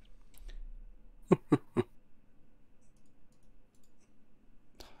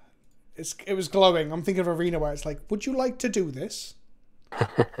 It was glowing. I'm thinking of Arena where it's like, would you like to do this?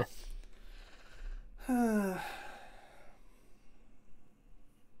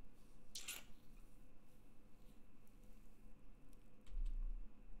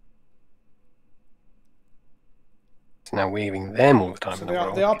 It's now waving them all the time. So in the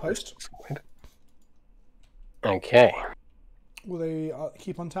world. they are post. That's weird. Okay. Will they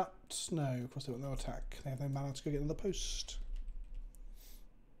keep on tapped? No, of course they won't. They'll attack. They have no mana to go get another post.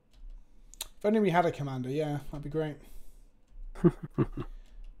 If only we had a commander, yeah, that'd be great.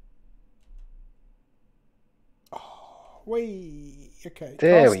 Oh, wait. Okay.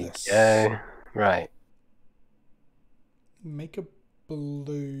 There cast we this. go. Right. Make a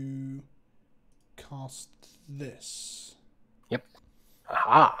blue. Cast this. Yep.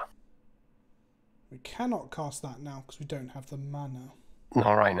 Aha. We cannot cast that now because we don't have the mana.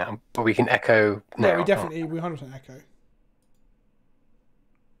 Not right now, but we can echo now. Yeah, we definitely, we 100% echo.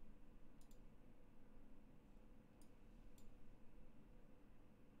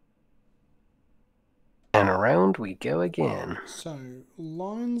 And around we go again. So,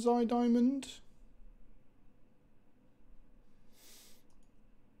 Lion's Eye Diamond.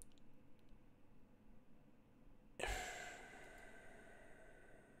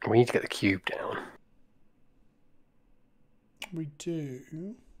 We need to get the cube down. We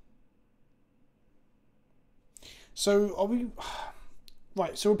do. So are we?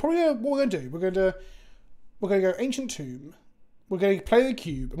 Right. So we're probably what we're going to do. We're going to go Ancient Tomb. We're going to play the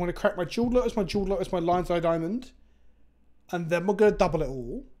cube. I'm going to crack my Jeweled Lotus, my Lion's Eye Diamond, and then we're going to double it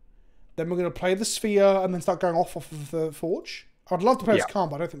all. Then we're going to play the sphere and then start going off of the forge. I'd love to play this card,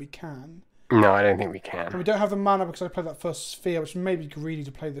 but I don't think we can. No, I don't think we And can. we don't have the mana because I played that first sphere, which may be greedy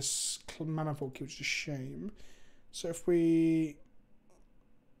to play this mana for cube, which is a shame. So if we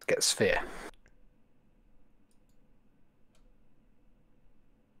Get sphere.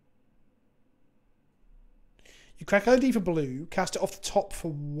 You crack LED for blue, cast it off the top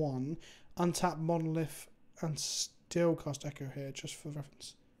for 1, untap Monolith, and still cast Echo here, just for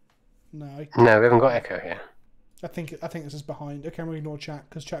reference. No, No, we haven't got echo here. I think this is behind. Okay, I'm going to ignore chat,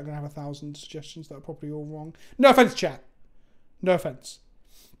 because chat are going to have 1,000 suggestions that are probably all wrong. No offense, chat. No offense.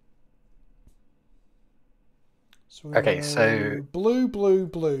 So Okay, so... blue, blue,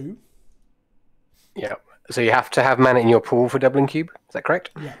 blue. Yeah. So you have to have mana in your pool for doubling cube? Is that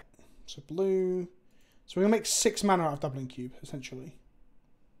correct? Yeah. So blue... So we're going to make 6 mana out of doubling cube, essentially.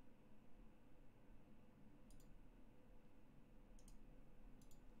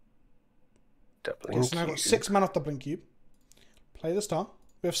 Doubling Okay, so now I've got 6 mana off doubling cube. Play the star.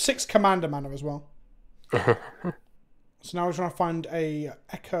 We have 6 commander mana as well. So now we're trying to find a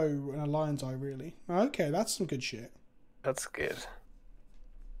Echo and a Lion's Eye, really. Okay, that's some good shit. That's good.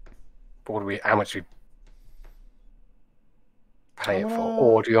 But what do we... How much do we play it for?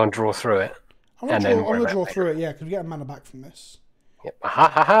 Or do you want to draw through it? I'm going to draw through it, yeah, because we get a mana back from this. Yep. Ha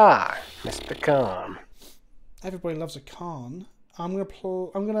ha ha! Mr. Khan. Everybody loves a Khan. I'm going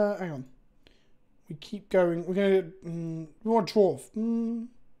to hang on. We keep going. We're going to... we want to draw.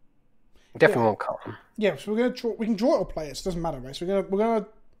 Definitely want Khan. Yeah, so we're going to draw. We can draw it or play it, so it doesn't matter, right? So we're going to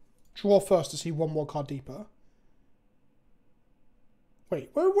draw first to see one more card deeper.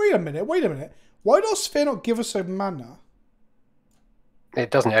 Wait a minute. Why does Sphere not give us a mana? It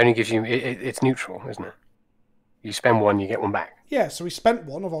doesn't. It only gives you... it's neutral, isn't it? You spend 1, you get 1 back. Yeah, so we spent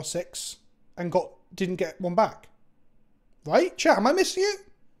 1 of our 6 and didn't get 1 back. Right? Chat, am I missing it?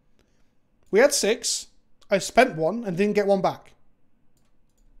 We had 6. I spent 1 and didn't get 1 back.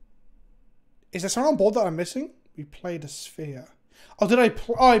 Is there something on board that I'm missing? We played a sphere. Oh, did I?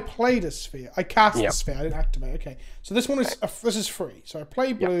 I played a sphere. I cast the sphere. I didn't activate. Okay, so this one is this is free. So I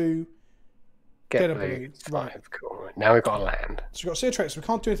play blue. Get a blue. blue. 5. Right. Cool. Right. Now we've got a land. So we've got Seer Traders. So we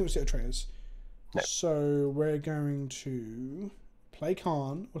can't do anything with Seer Traders. No. So we're going to play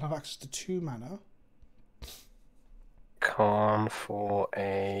Khan. We'll have access to 2 mana. Khan for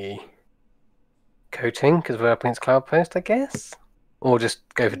a coating because we're up against Cloud Post, I guess, or just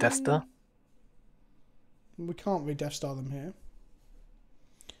go for Death Star. We can't really Death Star them here.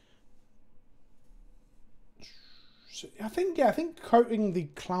 So I think coating the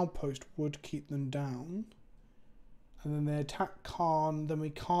Cloud Post would keep them down. And then they attack Khan, then we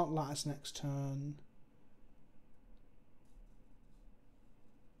can't Lattice next turn.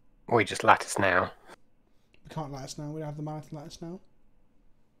 We just Lattice now. We can't Lattice now, we don't have the mana to Lattice now.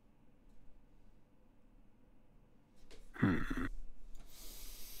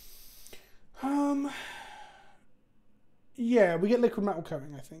 Yeah, we get Liquid Metal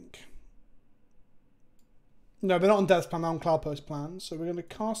Coating, I think. No, they're not on Death's plan, they're on Cloud Post plan. So we're going to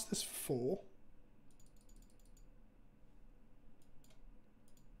cast this for 4.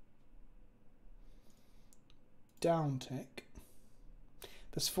 Down tick.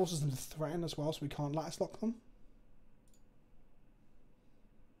 This forces them to threaten as well, so we can't Lattice lock them.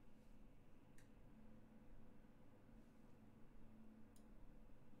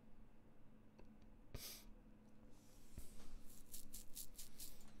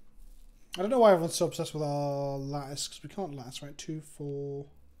 I don't know why everyone's so obsessed with our lattice, because we can't lattice, right? 2, 4...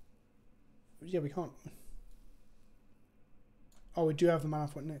 Yeah, we can't. Oh, we do have the mana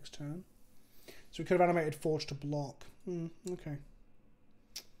for it next turn. So we could have animated Forge to block. Okay.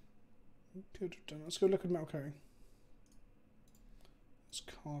 Could have done. Let's go look at Metal Curry. Let's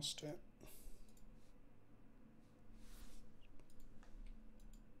cast it.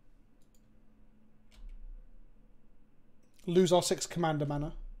 Lose our 6 commander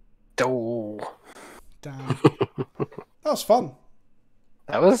mana. Oh. Damn. That was fun.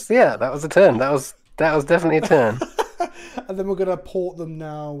 That was a turn. That was definitely a turn. And then we're gonna port them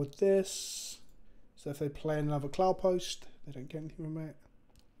now with this. So if they play another cloud post, they don't get anything from it.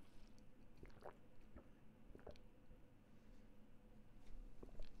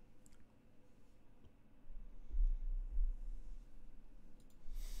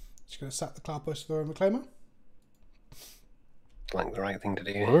 Just gonna sack the cloud post for the reclaimer. Like the right thing to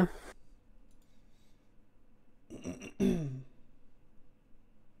do here.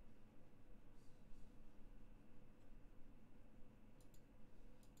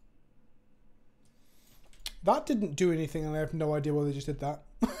 That didn't do anything, and I have no idea why they just did that.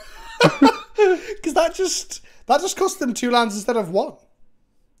 Because that just cost them 2 lands instead of 1.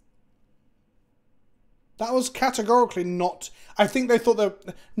 That was categorically not. I think they thought they're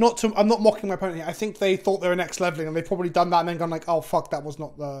not. I'm not mocking my opponent here. I think they thought they were next leveling, and they've probably done that and then gone like, "Oh fuck, that was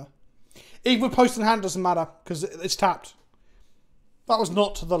not the." Even with post in hand doesn't matter because it's tapped. That was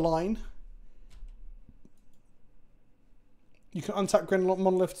not the line. You can untap Grand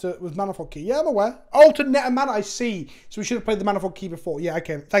Monolith with Manifold Key. Yeah, I'm aware. Oh, to net a mana, I see. So we should have played the Manifold Key before. Yeah,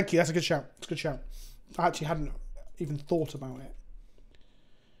 okay. Thank you. That's a good shout. That's a good shout. I actually hadn't even thought about it.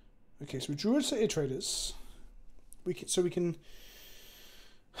 Okay, so we drew a City of Traders. We can. So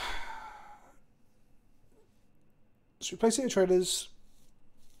we play City of Traders.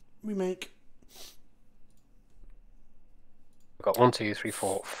 We make. We've got 1, 2, 3,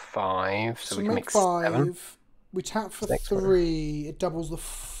 4, 5. So we can make 5. 7. We tap for 6, 3. It doubles the.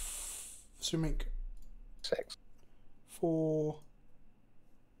 So we make 6. 4,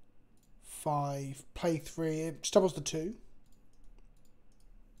 5. Play 3. It just doubles the 2.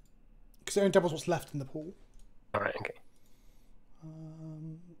 Because it only doubles what's left in the pool. Alright, okay.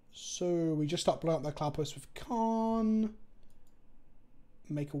 So we just start blowing up their cloud post with Khan.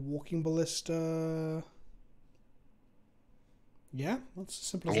 Make a walking ballista. Yeah, that's as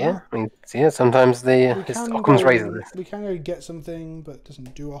simple as that. Yeah, I mean, yeah, sometimes it's Occam's razor. We can go get something, but it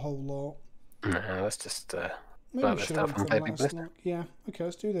doesn't do a whole lot. No, let's just Maybe blow we this should stuff have and play Big Blister. Yeah, okay,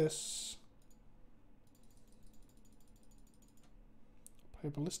 let's do this. Play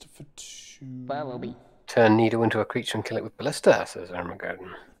ballista for 2. Turn Needle into a creature and kill it with Ballista, says Armageddon.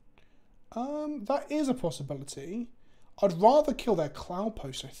 That is a possibility. I'd rather kill their cloud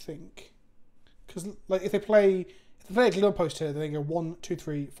post, I think. Because like if they play a Glimmer post here, then they go 1, 2,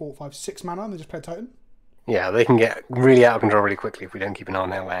 3, 4, 5, 6 mana and they just play a Titan. Yeah, they can get really out of control really quickly if we don't keep an eye on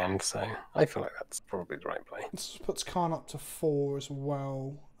their land, so I feel like that's probably the right play. This puts Khan up to 4 as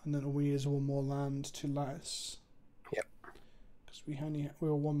well, and then all we need is 1 more land to lattice. Yep. Because we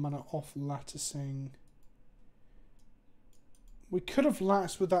were 1 mana off latticing. We could have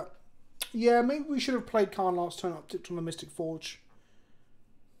latticed with that. Yeah, maybe we should have played Khan last turn up, tipped on the Mystic Forge.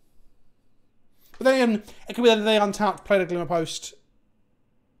 But then it could be that they untapped, played a Glimmer Post.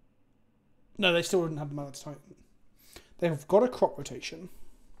 No, they still didn't have the mana to Titan. They've got a crop rotation.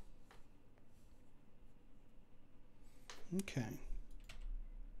 Okay.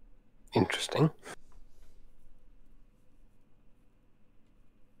 Interesting.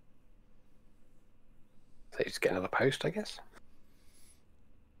 So you just get another post, I guess?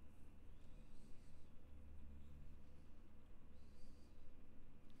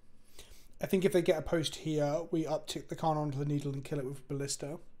 I think if they get a post here, we uptick the Khan onto the needle and kill it with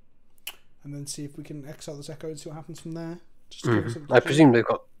Ballista. And then see if we can exile this Echo and see what happens from there. Just to give us I presume they've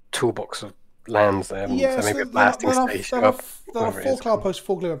got toolbox of lands there. Yeah, so maybe so a blasting stage. they'll have 4 cloud posts,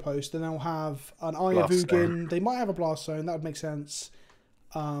 4 glimmer posts, then they'll have an Eye of Ugin. They might have a blast zone, that would make sense.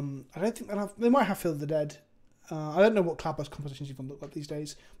 I don't think they'll have. They might have Field of the Dead. I don't know what cloud post compositions even look like these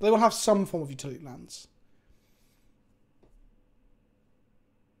days, but they will have some form of utility lands.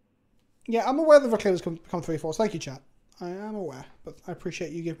 Yeah, I'm aware the Reclaimers become 3/4. Thank you, chat. I am aware, but I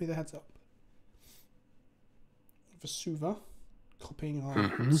appreciate you giving me the heads up. Vesuva, copying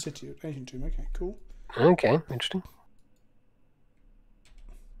our City of Ancient Tomb. Okay, cool. Okay, interesting.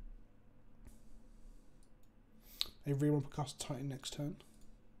 They really want to cast Titan next turn.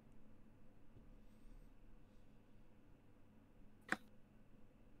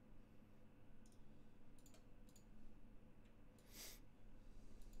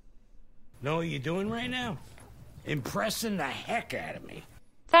 Know what you're doing right now? Impressing the heck out of me.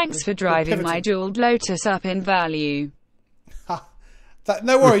 Thanks for driving my jeweled Lotus up in value. Ha.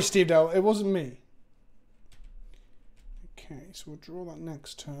 No worries, Steve Dale. It wasn't me. Okay, so we'll draw that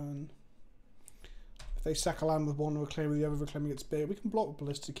next turn. If they sack a land with one, we're clear with the other, we're claiming it's big. We can block with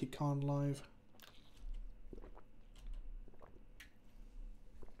Ballista to keep Khan alive.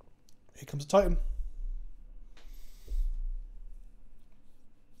 Here comes a Titan.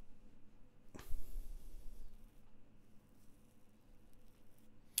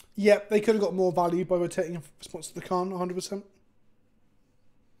 Yep, they could have got more value by rotating in response to the Khan, 100%.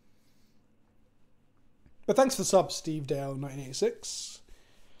 But thanks for the sub, Steve Dale 1986.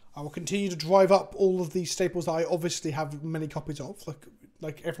 I will continue to drive up all of these staples that I obviously have many copies of,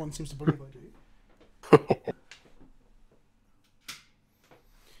 like everyone seems to believe I do.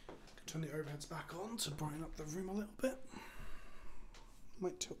 Turn the overheads back on to brighten up the room a little bit.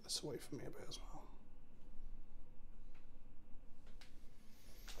 Might tilt this away from me a bit as well.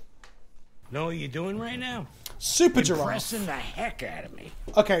 Know what you're doing right now? Super Giraffe. Impressing the heck out of me.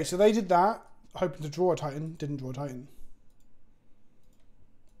 Okay, so they did that, hoping to draw a Titan. Didn't draw a Titan.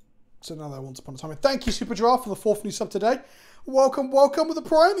 So now they're Once Upon a Time. Thank you, Super Giraffe, for the 4th new sub today. Welcome, welcome with the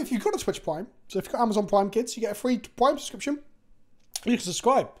Prime. If you've got a Twitch Prime, so if you've got Amazon Prime, kids, you get a free Prime subscription. You can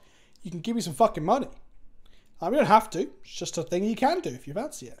subscribe. You can give me some fucking money. You don't have to. It's just a thing you can do if you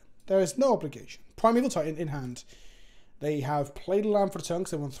fancy it. There is no obligation. Primeval Titan in hand. They have played a land for the turn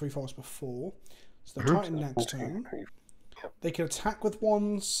because they won 3 forests before. So they're Titan next turn. They can attack with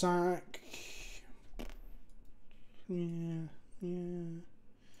 1 sack. Yeah.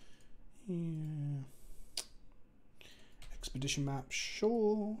 Expedition map,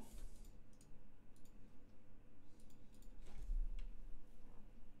 sure.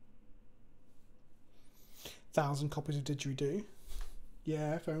 Thousand copies of Didgeridoo.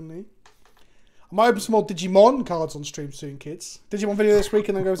 Yeah, if only. I might open some more Digimon cards on stream soon, kids. Digimon video this week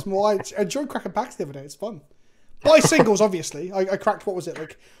and then go some more. I enjoyed cracking packs the other day. It's fun. Buy singles, obviously. I cracked, what was it,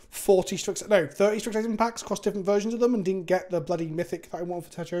 like 30 Strixhaven packs across different versions of them and didn't get the bloody mythic that I wanted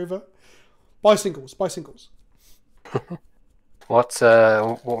for Touch Over. Buy singles. Buy singles. What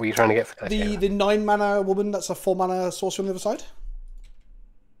were you trying to get for Touch The 9 mana woman that's a 4 mana sorcerer on the other side.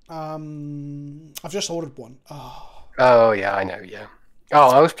 I've just ordered one. Oh yeah, I know. Yeah. Oh,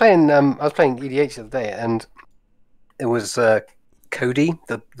 I was playing EDH the other day, and it was Cody,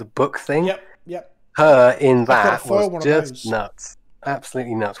 the book thing. Yep. Her in that was just nuts.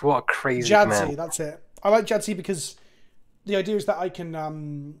 Absolutely nuts. What a crazy Jadzi, man. that's it. I like Jadzi because the idea is that I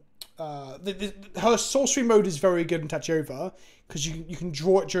can her sorcery mode is very good in Touch Over because you can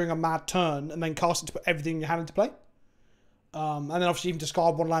draw it during a mad turn and then cast it to put everything in your hand into play. And then obviously you can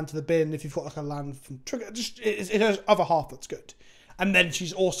discard 1 land to the bin if you've got like a land from trigger. Just it has other half that's good. And then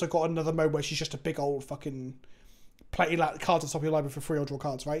she's also got another mode where she's just a big old fucking play cards at the top of your library for free or draw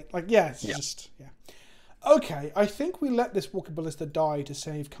cards, right? Like, yeah, it's just, yeah. Okay, I think we let this Walking Ballista die to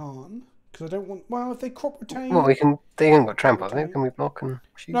save Khan. Because I don't want, well, if they crop retain... Well, they haven't got trample, have they? Can we block and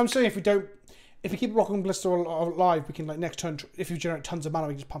shoot? No, I'm saying if we keep Walking Ballista alive, we can, like, next turn, if you generate tons of mana,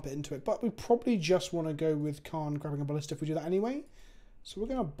 we can just pump it into it. But we probably just want to go with Khan grabbing a Ballista if we do that anyway. So we're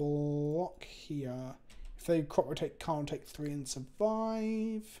going to block here. If they crop rotate, Khan take 3 and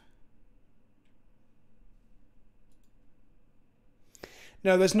survive.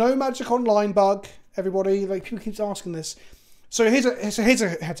 No, there's no Magic Online bug, everybody. Like, people keep asking this. So here's a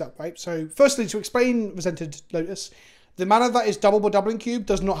heads up, right? So firstly, to explain Resented Lotus, the mana that is double by doubling cube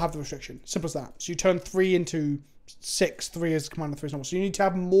does not have the restriction. Simple as that. So you turn 3 into 6, 3 is commander, 3 is normal. So you need to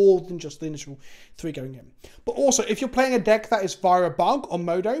have more than just the initial 3 going in. But also, if you're playing a deck that is via a bug on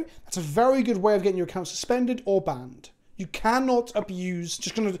Modo, that's a very good way of getting your account suspended or banned. You cannot abuse,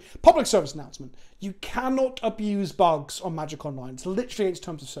 just going to, public service announcement, you cannot abuse bugs on Magic Online. It's literally against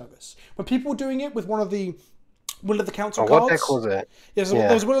terms of service. When people were doing it with one of the Will of the Council cards. What deck was it? Yeah,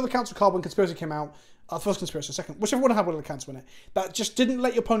 there was Will of the Council card when Conspiracy came out. First Conspiracy, second, whichever one had Will of the Council in it. That just didn't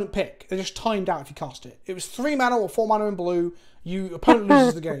let your opponent pick. They just timed out if you cast it. It was 3 mana or 4 mana in blue. Your opponent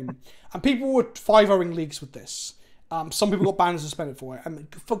loses the game. And people were 5-0ing leagues with this. Some people got banned and suspended for it. And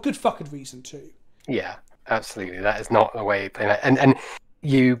for good fucking reason too. Yeah, absolutely. That is not the way you play that. And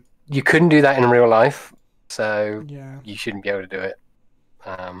you couldn't do that in real life. So you shouldn't be able to do it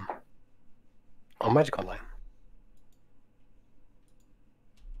on Magic Online.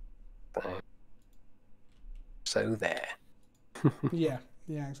 So there. yeah,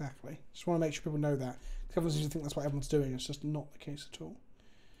 exactly. Just want to make sure people know that. Because everyone seems to think that's what everyone's doing. It's just not the case at all.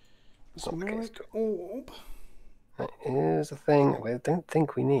 Mesmeric Orb. That is a thing I don't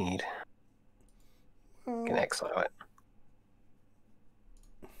think we need. We can exile it.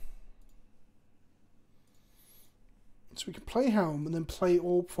 So we can play Helm and then play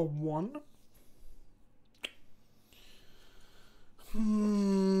Orb for 1.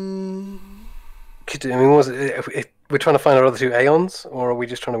 Could, I mean, if we're trying to find our other 2 Aeons, or are we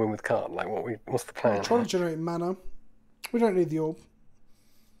just trying to win with card? Like, what's the plan? We're trying to generate mana. We don't need the Orb.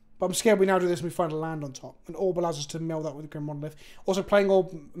 But I'm scared we now do this and we find a land on top. And Orb allows us to mill that with the Grim Monolith. Also, playing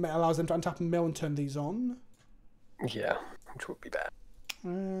Orb allows them to untap and mill and turn these on. Yeah, which would be bad.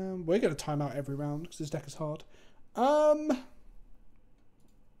 We're going to time out every round because this deck is hard.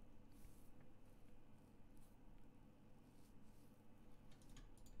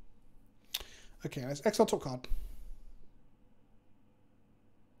 Okay, let's exile top card.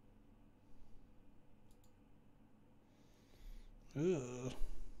 Ugh.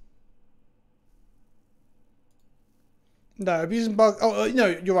 No, abusing bugs. Oh, no,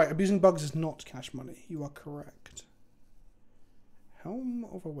 you're right. Abusing bugs is not cash money. You are correct. Helm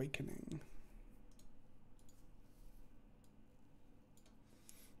of Awakening.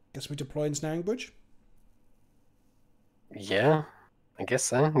 Guess we deploy Ensnaring Bridge. Yeah, I guess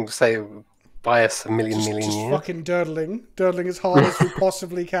so. We'll say buy us a million Just years. fucking durdling. Durdling as hard as we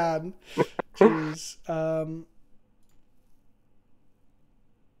possibly can. Jeez.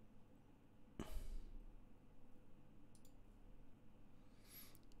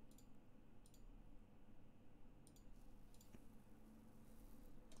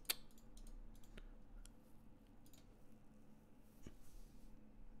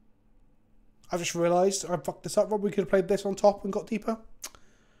 I've just realised I fucked this up, Rob. We could have played this on top and got deeper.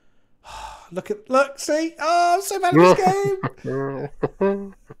 Look, see? Oh, I'm so bad at this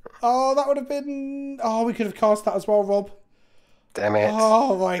game. Oh, that would have been... Oh, we could have cast that as well, Rob. Damn it.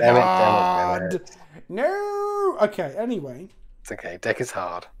 Oh my god. Damn it. No. Okay, anyway. It's okay. Deck is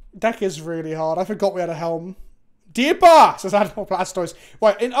hard. Deck is really hard. I forgot we had a Helm. Deeper! Says Animal Blastoise.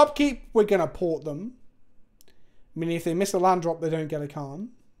 Right, in upkeep, we're going to port them. Meaning if they miss a land drop, they don't get a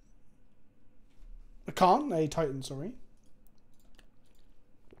Khan. A Titan, sorry.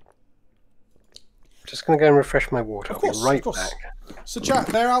 Just going to go and refresh my water. Of course, I'll be right of course. back. So chat,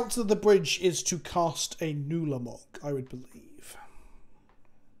 their out to the bridge is to cast a Nulamog, I would believe.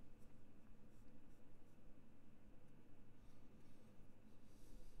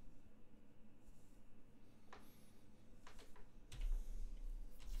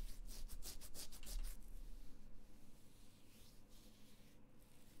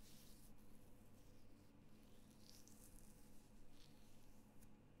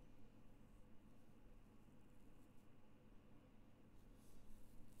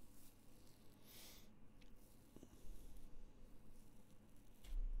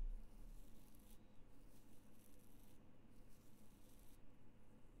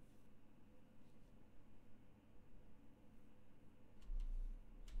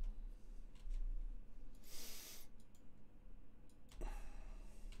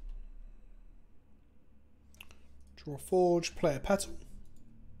 Draw a Forge, play a Petal.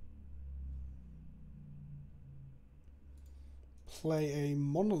 Play a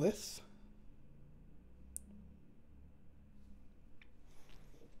Monolith.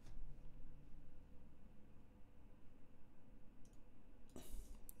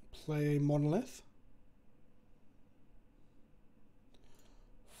 Play a Monolith.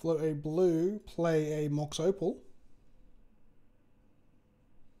 Float a blue, play a Mox Opal.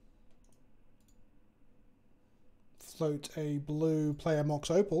 Float a blue, play a Mox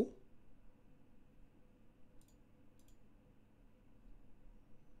Opal.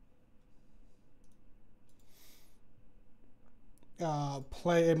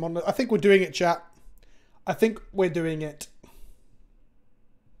 Play a Monolith. I think we're doing it, chat. I think we're doing it.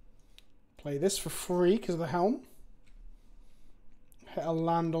 Play this for free because of the Helm. Hit a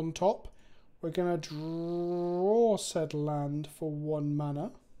land on top. We're going to draw said land for 1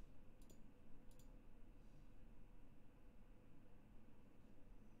 mana.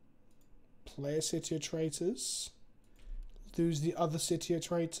 Play a City of Traitors. Lose the other City of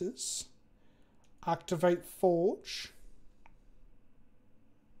Traitors. Activate Forge.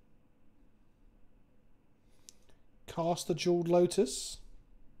 Cast the Jeweled Lotus.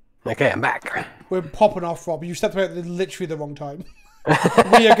 Okay, I'm back. We're popping off, Rob. You stepped away at literally the wrong time.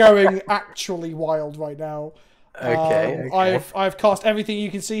 We are going actually wild right now. Okay. I've cast everything you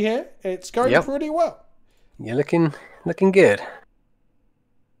can see here. It's going pretty well. You're looking good.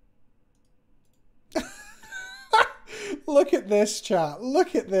 Look at this, chat.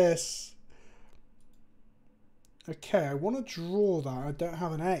 Look at this. Okay, I want to draw that. I don't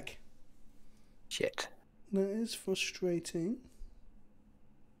have an egg. Shit. That is frustrating.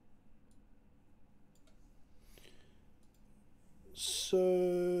 So,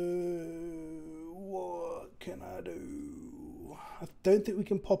 what can I do? I don't think we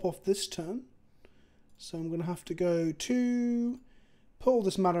can pop off this turn. So I'm going to have to go to... Put all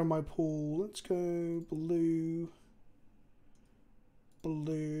this mana in my pool. Let's go blue.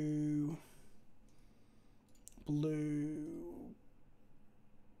 Blue. Blue.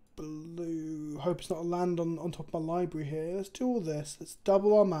 Blue. Hope it's not a land on top of my library here. Let's do all this. Let's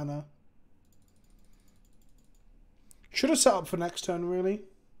double our mana. Should have set up for next turn, really.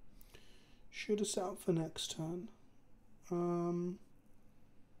 Should have set up for next turn. Oh,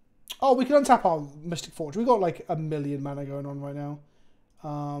 we can untap our Mystic Forge. We've got like 1 million mana going on right now.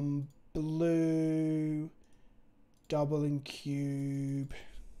 Blue. Doubling cube.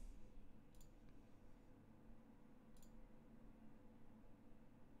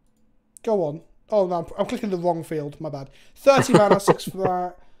 Go on. Oh, no, I'm clicking the wrong field. My bad. 30 mana, 6 for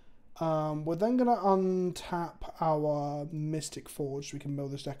that. We're then going to untap our Mystic Forge so we can mill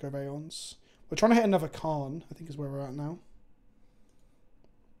this deck of Aeons. We're trying to hit another Khan, I think is where we're at now.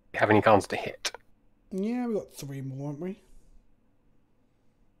 Have any cards to hit? Yeah, we got 3 more, haven't we?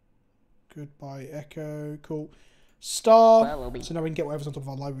 Goodbye, Echo. Cool. Star. So now we can get whatever's on top of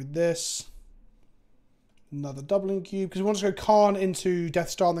our library with this. Another doubling cube. Because we want to go Khan into Death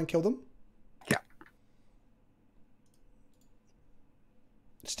Star and then kill them. Yeah.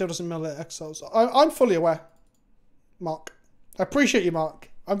 Still doesn't mill it, Exiles. I'm fully aware, Mark. I appreciate you, Mark.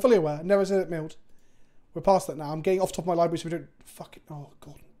 I'm fully aware. Never said it milled. We're past that now. I'm getting off top of my library so we don't... Fucking... Oh,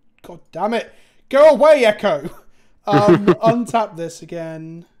 God. God damn it. Go away, Echo. Untap this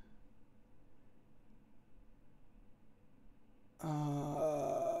again.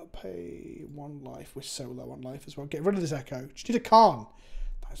 Pay 1 life. We're so low on life as well. Get rid of this Echo. Just need a Khan.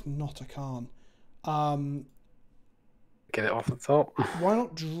 That's not a Khan. Get it off the top. Why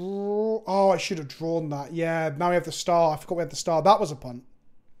not draw? Oh, I should have drawn that. Yeah, now we have the star. I forgot we had the star. That was a punt.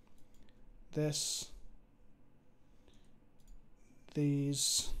 This.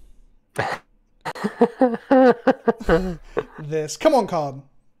 These. This. Come on, card.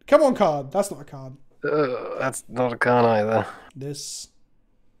 Come on, card. That's not a card. That's not a card either. This.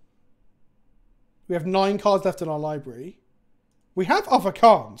 We have 9 cards left in our library. We have other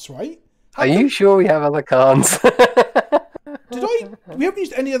cards, right? Are you sure we have other cards? We haven't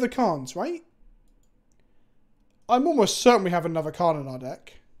used any other cards, right? I'm almost certain we have another card in our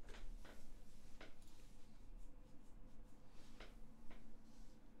deck.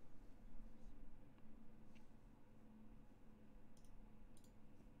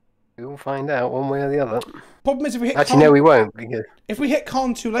 We'll find out one way or the other. Problem is, if we hit Actually, no, we won't. Because... If we hit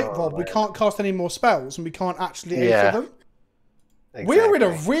Khan too late, Rob, we can't cast any more spells, and we can't actually aim for them. Exactly. We're in a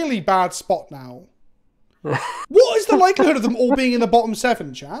really bad spot now. What is the likelihood of them all being in the bottom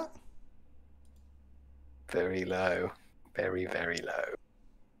 7, chat? Very low. Very, very low.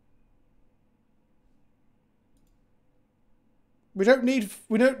 We don't need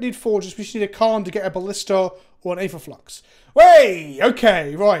forges. We just need a Khan to get a ballista or an Aetherflux. Way!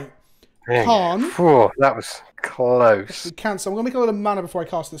 Okay, right. Khan. That was close. We cancel. I'm going to make a lot of mana before I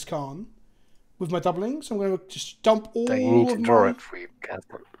cast this Khan. With my doubling, so I'm going to just dump all so you need to draw my... it before you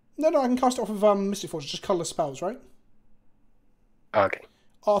cancel it. No, I can cast it off of Mystic Force. Just colourless spells, right? Okay.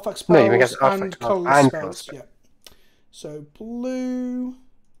 Artifact spells no, you can cast and colourless spells. Yeah. So blue,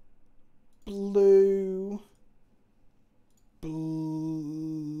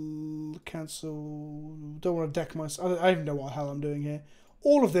 cancel. Don't want to deck myself. I don't even know what the hell I'm doing here.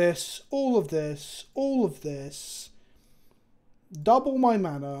 All of this, all of this, all of this. Double my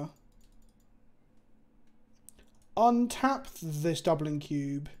mana. Untap this doubling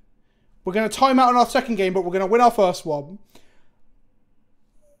cube. We're going to time out in our second game, but we're going to win our first one.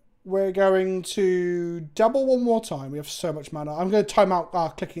 We're going to double one more time. We have so much mana. I'm going to time out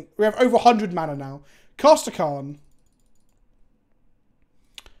clicking. We have over 100 mana now. Cast a Khan.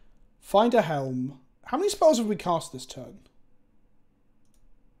 Find a Helm. How many spells have we cast this turn?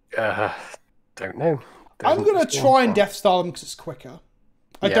 Don't know. I'm going to try and Death Star them because it's quicker.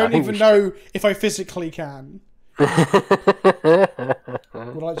 I don't even know if I physically can. Would I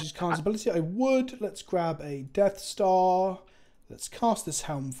like to use Khan's ability? I would. Let's grab a Death Star. Let's cast this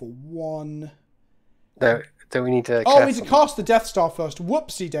Helm for 1. No, do we need to... Oh, we need to cast the Death Star first.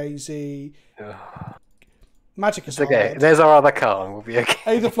 Whoopsie daisy. Magic is okay. There's our other Khan. We'll be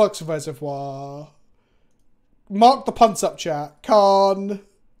okay. Aetherflux Reservoir. Mark the punts up, chat. Khan.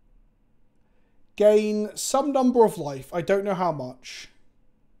 Gain some number of life. I don't know how much.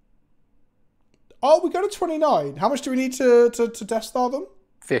 Oh, we go to 29. How much do we need to Death Star them?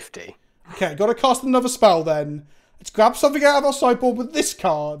 50. Okay, got to cast another spell then. Let's grab something out of our sideboard with this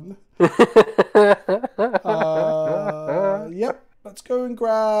card. Yep. Let's go and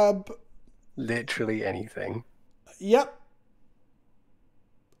grab... Literally anything. Yep.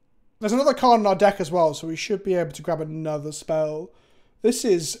 There's another card in our deck as well, so we should be able to grab another spell. This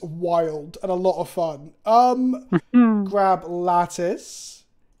is wild and a lot of fun. Grab Lattice.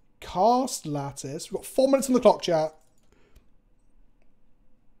 Cast Lattice. We've got 4 minutes on the clock, chat.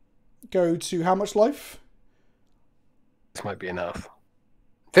 Go to how much life? This might be enough.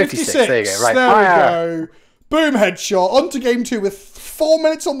 56. There you go. Right. There we go. Boom, headshot. On to game 2 with 4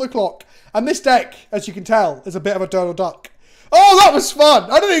 minutes on the clock. And this deck, as you can tell, is a bit of a Donald Duck. Oh, that was fun.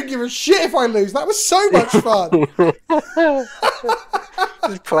 I don't even give a shit if I lose. That was so much fun.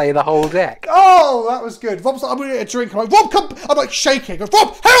 Just play the whole deck. Oh, that was good. Rob's like, I'm going to get a drink. I'm like, Rob, come. I'm like shaking. Rob,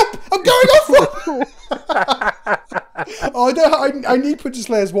 help. I'm going off, Rob. Oh, I need Princess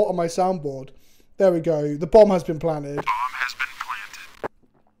Leia's what on my soundboard. There we go. The bomb has been planted. Bomb has been planted.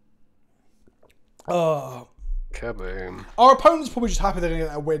 Oh. Kaboom. Our opponent's probably just happy they're going to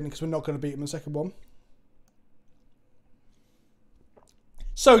get a win because we're not going to beat them in the second one.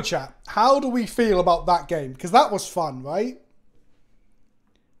 So, chat, how do we feel about that game? Because that was fun, right?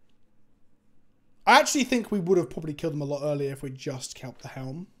 I actually think we would have probably killed them a lot earlier if we just kept the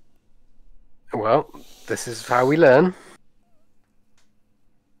helm. Well, this is how we learn.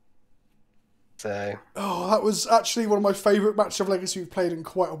 So. Oh, that was actually one of my favourite matches of Legacy we've played in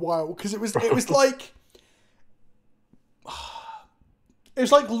quite a while. Because it was like... It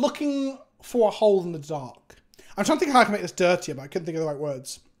was like looking for a hole in the dark. I'm trying to think how I can make this dirtier, but I couldn't think of the right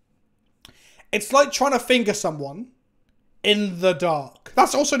words. It's like trying to finger someone in the dark.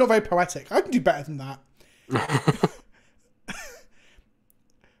 That's also not very poetic. I can do better than that.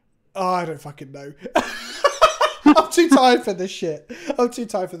 Oh, I don't fucking know. I'm too tired for this shit.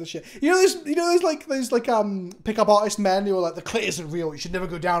 You know those pickup artist men who are like, the clit isn't real. You should never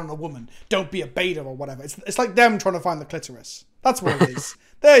go down on a woman. Don't be a beta or whatever. It's like them trying to find the clitoris. That's what it is.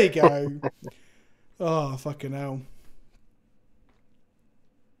 There you go. Oh, fucking hell.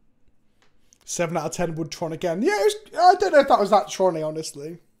 7 out of 10 would Tron again. Yeah, I don't know if that was that Tron-y,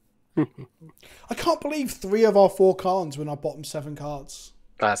 honestly. I can't believe 3 of our 4 cards were in our bottom 7 cards.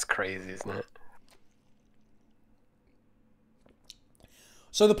 That's crazy, isn't it?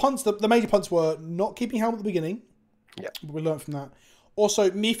 So the punts, the major punts were not keeping helm at the beginning. Yeah. We learned from that.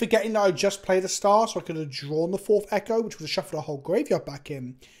 Also, me forgetting that I just played a star, so I could have drawn the 4th Echo, which would have shuffled our whole graveyard back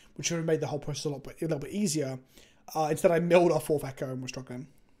in, which would have made the whole process a little bit easier. Instead, I milled our 4th Echo and we're struggling.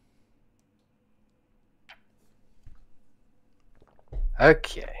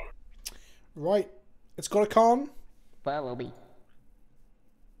 Okay. Right. It's got a Khan. Follow me.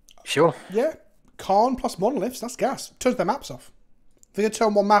 Sure. Yeah. Khan plus monoliths. That's gas. Turns their maps off. If they go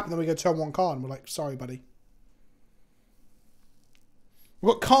turn 1 map and then we go turn 1 Khan, we're like, sorry, buddy.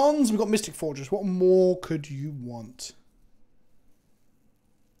 We've got Khans, we've got Mystic Forgers. What more could you want?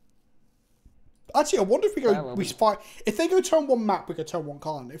 Actually, I wonder if we go... If they go turn 1 map, we go turn 1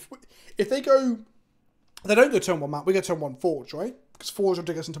 Khan. If they don't go turn 1 map, we go turn 1 Forge, right? Because Forge will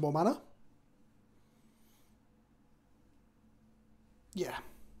dig us into more mana. Yeah.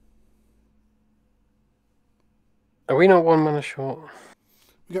 Are we not 1 mana short?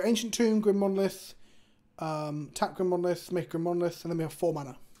 We go Ancient Tomb, Grim Monolith, tap Grim Monolith, make Grim Monolith, and then we have 4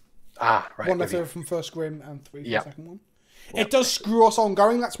 mana. Ah, right. 1 left over from first Grim and 3 from the second one. Yep. It does screw us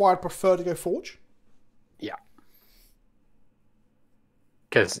ongoing, that's why I'd prefer to go Forge. Yeah.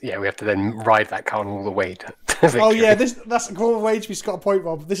 Because, yeah, we have to then ride that card all the way to victory. Oh, yeah, that's a cool way to be got a point,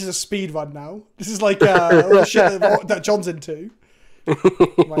 Rob. This is a speed run now. This is like all the shit that John's into.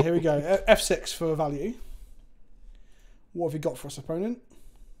 Right, here we go. F6 for value. What have you got for us, opponent?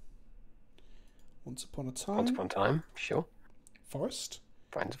 Once Upon a Time. Once Upon a Time, sure. Forest.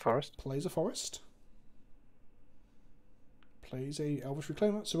 Finds a forest. Plays a forest. Plays a Elvish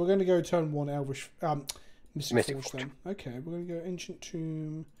Reclaimer. So we're going to go turn 1 Elvish... Mystic Forge then. Okay, we're going to go Ancient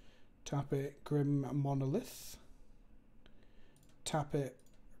Tomb, tap it, Grim Monolith. Tap it,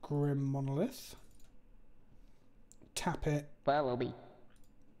 Grim Monolith. Tap it. Follow me.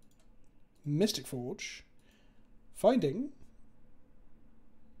 Mystic Forge. Finding.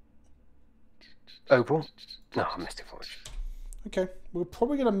 Opal? No, Mystic Forge. Okay, we're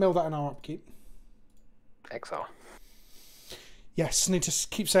probably going to mill that in our upkeep. Exile. Yes, need to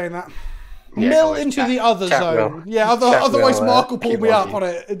keep saying that. Yeah, mill into the other zone. Will. Yeah, otherwise Mark will pull me up on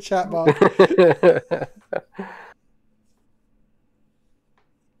it in chat, Mark.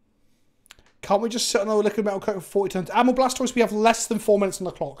 Can't we just sit on our liquid metal coat for 40 turns? Ammo Blastoise, we have less than 4 minutes on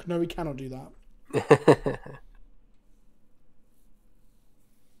the clock. No, we cannot do that.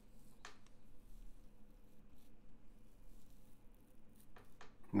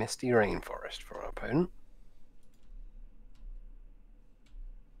 Misty Rainforest for our opponent.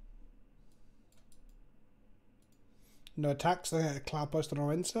 No attacks, they had a cloud burst on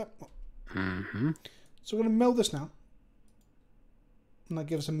our end set. Mm-hmm. So we're going to mill this now. And that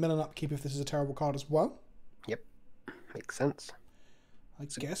gives us a mill and upkeep if this is a terrible card as well. Yep. Makes sense. I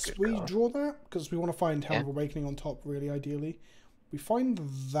guess we draw that, because we want to find Herald Yeah. of Awakening on top, really, ideally. We find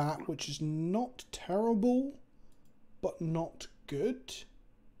that, which is not terrible, but not good.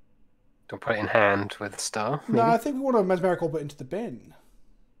 Don't put it in hand with star. No, I think we want to Mesmeric Orbit into the bin.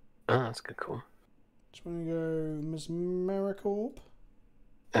 Oh, that's a good call. Just want to go Mesmeric Orb.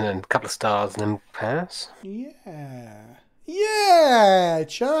 And then a couple of stars and then pass. Yeah. Yeah,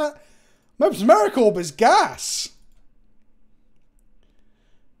 chat. Mesmeric Orb is gas.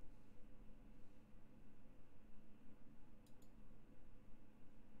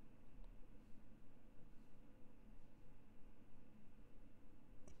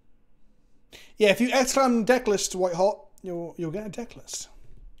 Yeah, if you exclaim deck list white hot, you'll get a deck list.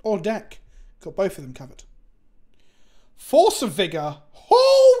 Or deck. Got both of them covered. Force of Vigor.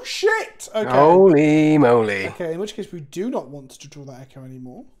 Oh shit! Okay. Holy moly. Okay, in which case we do not want to draw that Echo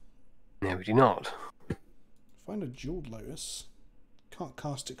anymore. No, we do not. Find a Jeweled Lotus. Can't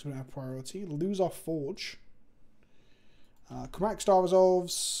cast it because we don't have priority. Lose our Forge. Chromatic Star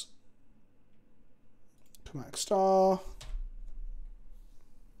resolves. Chromatic Star.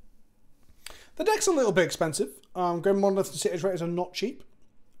 The deck's a little bit expensive. Grim Monolith and City Raiders are not cheap.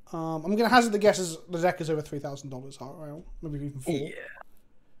 I'm going to hazard the guesses the deck is over $3,000 RL. Maybe even 4. Yeah.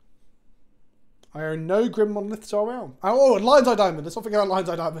 I own no Grim Monoliths RL. Oh, and Lion's Eye Diamond. Let's not forget about Lion's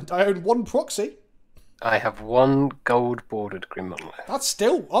Eye Diamond. I own 1 Proxy. I have 1 gold bordered Grim Monolith. That's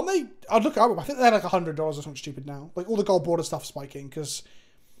still, aren't they? I think they're like $100 or something stupid now. Like all the gold border stuff spiking because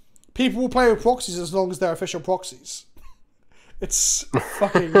people will play with proxies as long as they're official proxies. It's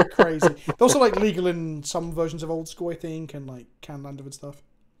fucking crazy. They're also like legal in some versions of Old School, I think, and like Canlander and stuff.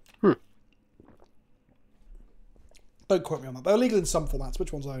 Don't quote me on that. They're legal in some formats.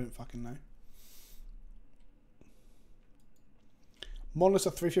 Which ones I don't fucking know. Monoliths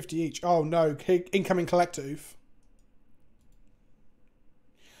are $350 each. Oh no, incoming collector oof.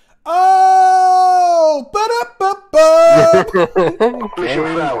 Oh!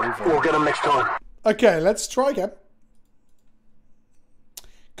 We'll get him next time. Okay, let's try again.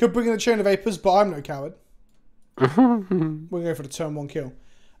 Could bring in a Chain of Vapors, but I'm no coward. We're going to go for the turn 1 kill.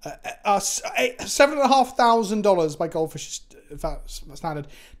 $7,500 by Goldfish standard.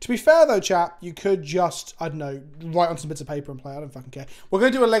 To be fair though, chap, you could just, I don't know, write on some bits of paper and play. I don't fucking care. We're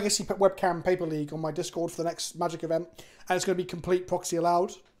going to do a Legacy Webcam Paper League on my Discord for the next Magic event, and it's going to be complete proxy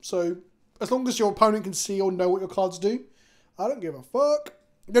allowed. So as long as your opponent can see or know what your cards do, I don't give a fuck.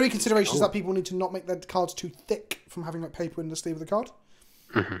 The only consideration is that people need to not make their cards too thick from having like paper in the sleeve of the card.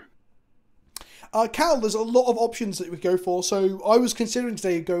 Cal, there's a lot of options that we go for. So I was considering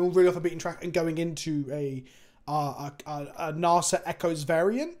today going really off the beaten track and going into a Narset Echoes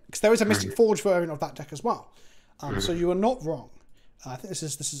variant, because there is a Mystic Forge variant of that deck as well. So you are not wrong. I think this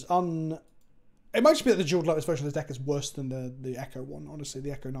is it might just be that the Jeweled Lotus version of the deck is worse than the Echo one, honestly,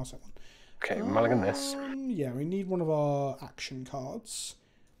 the Echo Narset one. Okay, mulligan this. Yeah, we need one of our action cards.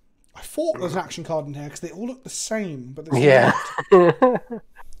 I thought there was an action card in here because they all look the same, but yeah.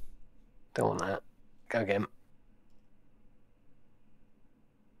 Don't want that. Go again.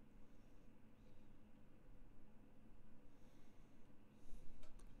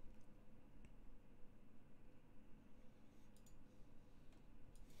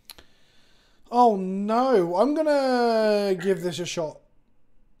 Oh no! I'm gonna give this a shot.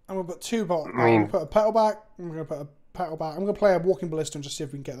 I'm gonna put 2 bot. I'm gonna put a petal back. I'm gonna put a petal back. I'm gonna play a Walking Ballista and just see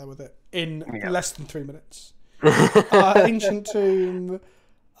if we can get there with it in less than 3 minutes. Ancient Tomb.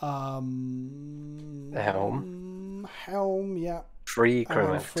 Helm, yeah. Free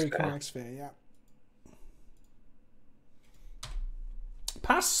Chromatic Free Chromatic Sphere, yeah.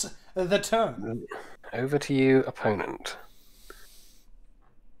 Pass the turn. Over to you, opponent.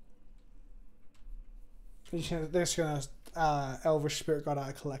 They're just gonna Elvish Spirit Guide out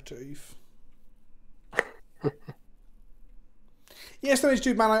of Collector Eve. Yes, there is,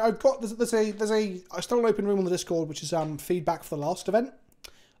 dude, man. I've got there's a I still an open room on the Discord, which is feedback for the last event.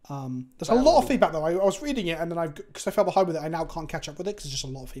 There's a lot of feedback though. I was reading it and then because I fell behind with it, I now can't catch up with it because it's just a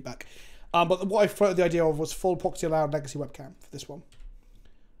lot of feedback. But what I floated the idea of was full proxy allowed legacy webcam for this one.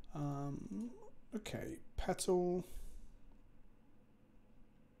 Okay, petal.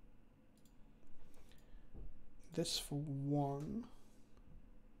 This for 1,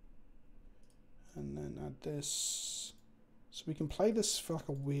 and then add this. So we can play this for like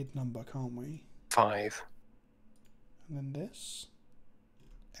a weird number, can't we? 5. And then this.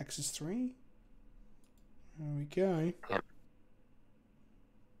 X is 3. There we go. Yep.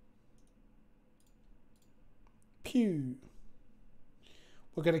 Pew.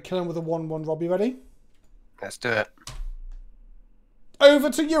 We're going to kill him with a 1-1. Rob, you ready? Let's do it. Over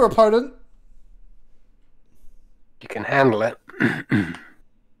to your opponent. You can handle it.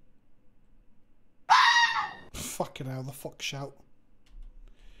 Fucking hell, the fuck shout.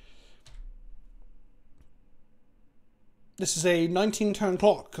 This is a 19-turn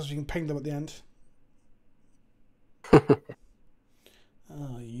clock because we can ping them at the end.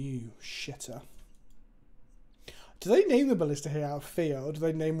 Oh, you shitter. Do they name the ballista here out of fear, or do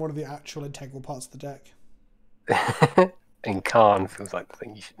they name one of the actual integral parts of the deck? And Khan feels like the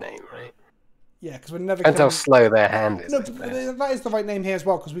thing you should name, right? Yeah, because we're never. Depends how slow their hand is. No, that is the right name here as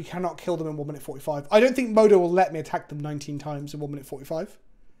well, because we cannot kill them in 1 minute 45. I don't think Modo will let me attack them 19 times in 1 minute 45.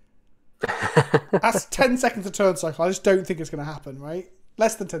 That's 10 seconds a turn cycle. I just don't think it's going to happen, right?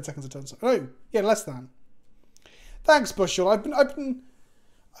 Less than 10 seconds a turn cycle. No, yeah, less than. Thanks, Bushel. I've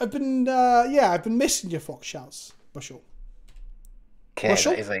been missing your fox shouts, Bushel. Okay,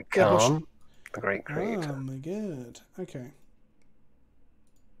 Bushel? that is a Khan, the great Oh creator. my god. Okay.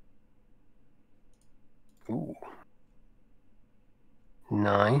 Ooh.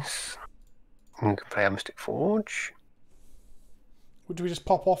 Nice. You can play a Mystic Forge. Do we just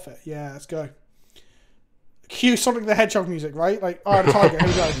pop off it? Yeah, let's go. Cue Sonic the Hedgehog music, right? Like, Iron Tiger, here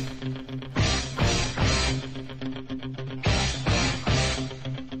we go.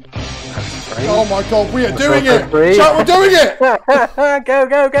 Oh my god, we are doing it! Chat, we're doing it! Go,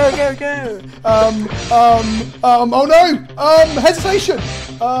 go, go, go, go! Oh no! Hesitation!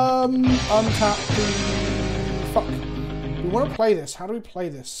 Untap the... Fuck. We want to play this. How do we play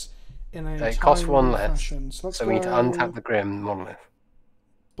this? In a It costs one timely less. fashion? So, let's So we need to go untap the Grim Monolith.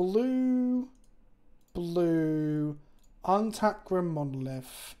 Blue, untap Grim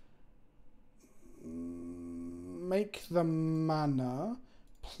Monolith, make the mana,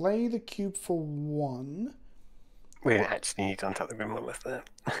 play the cube for 1. We didn't actually need to untap the Grim Monolith there.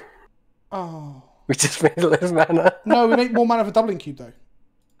 Oh. We just made a load of mana. No, we make more mana for doubling cube though.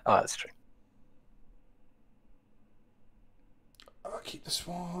 Oh, that's true. I'll keep this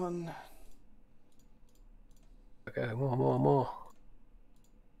one. Okay, more.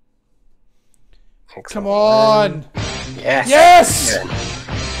 Excellent. Come on! Yes! Yes!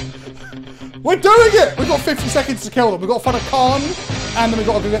 Good. We're doing it! We've got 50 seconds to kill them. We've got to find a Khan, and then we've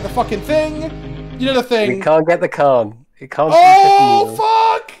got to go get the fucking thing. You know the thing. We can't get the Khan. It can't. Oh,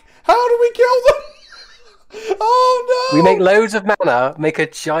 fuck! How do we kill them? Oh, no! We make loads of mana, make a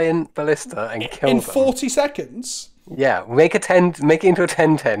giant ballista, and kill them. In 40 seconds? Yeah, make it into a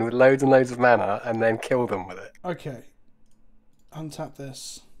 10-10 with loads and loads of mana, and then kill them with it. Okay. Untap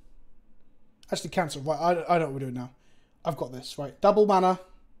this. Actually, cancel. Right, I know what we're doing now. I've got this. Right, double mana.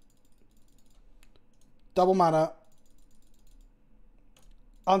 Double mana.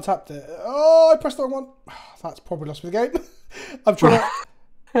 Untap it. Oh, I pressed the wrong one. That's probably lost me the game. I'm trying to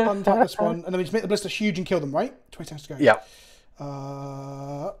untap this one, and then we just make the ballista huge and kill them, right? 20 seconds to go. Yeah.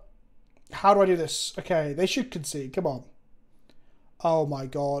 How do I do this? Okay, they should concede. Come on. Oh my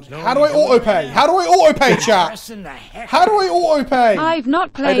god. No, How do I auto-pay? How do I auto-pay, chat? Pressing the heck How do I auto-pay? I've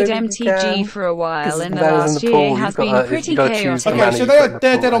not played MTG for a while, and the last year has been pretty chaotic. Okay, so they're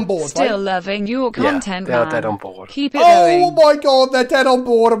dead on board, Still right? loving your content, they are man. dead on board. Keep it Oh going. my god, they're dead on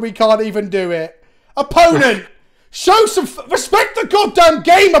board and we can't even do it. Opponent! Show some... respect the goddamn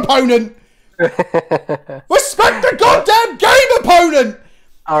game, opponent! Respect the goddamn game, opponent!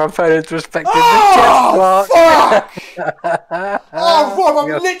 Our opponents respected Oh, the chest fuck! Oh, Rob,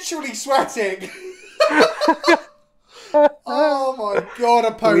 I'm literally sweating. Oh my god,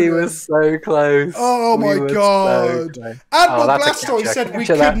 opponent. We were so close. Oh my We were god. so close. Admiral that's a Blastoise capture. said we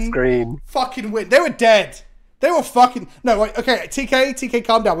Capture that couldn't screen. fucking win. They were dead. They were fucking... No, right, okay, TK,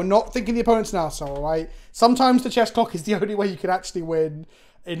 calm down. We're not thinking the opponent's an arsehole, alright? Sometimes the chess clock is the only way you can actually win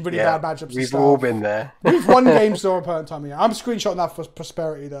in really bad matchups and We've stuff. all been there. We've won games to our opponent time, yeah. I'm screenshotting that for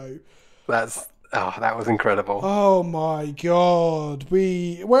prosperity, though. That was incredible. Oh my god.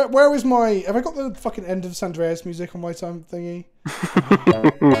 Where is my... Have I got the fucking end of San Andreas music on my time thingy?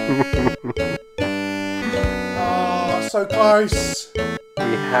 Oh, so close. We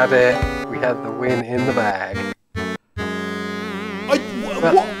had it. We had the win in the bag.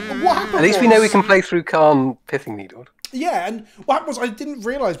 What happened? At least we know we can play through Khan Pithing Needle. Yeah, and what happened was I didn't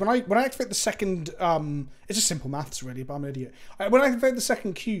realise when I activate the second it's just simple maths really, but I'm an idiot. When I activated the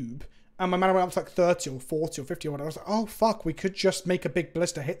second cube and my mana went up to like 30 or 40 or 50 or whatever, I was like, oh fuck, we could just make a big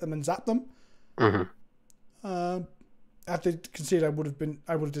ballista, hit them and zap them. If they conceded, I would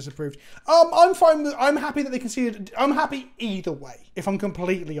have disapproved. I'm fine with, I'm happy that they conceded. I'm happy either way, if I'm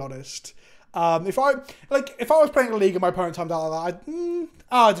completely honest. If I was playing a league and my opponent timed out like that,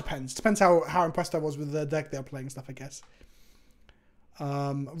 it depends. Depends how impressed I was with the deck they were playing and stuff, I guess.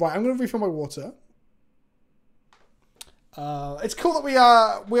 Right, I'm going to refill my water. It's cool that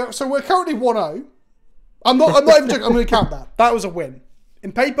we're currently 1-0. I'm not even joking. I'm going to count that. That was a win.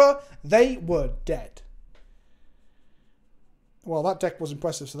 In paper, they were dead. Well, that deck was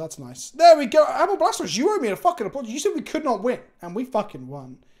impressive, so that's nice. There we go. Ammo Blasters, you owe me a fucking apology. You said we could not win, and we fucking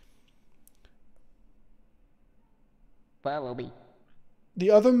won. Follow me. The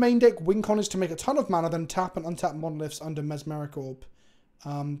other main deck win con is to make a ton of mana, then tap and untap monoliths under Mesmeric Orb.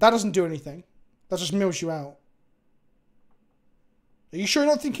 That doesn't do anything. That just mills you out. Are you sure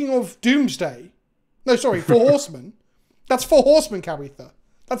you're not thinking of Doomsday? No, sorry, Four Horsemen. That's Four Horsemen, Caritha.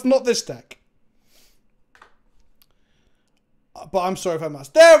 That's not this deck. But I'm sorry if I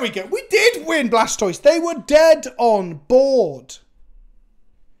must. There we go. We did win, Blastoise. They were dead on board.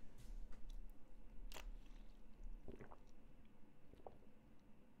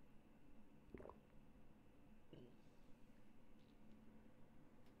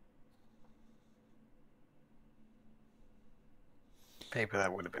 Paper,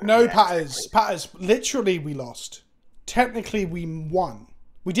 that would have been... No, Patters. Literally, we lost. Technically, we won.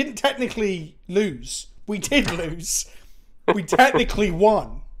 We didn't technically lose. We did lose. We technically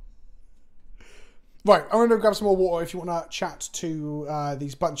won. Right, I'm going to grab some more water if you want to chat to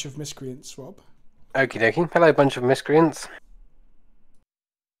these bunch of miscreants, Rob. Okie dokie. Hello, bunch of miscreants.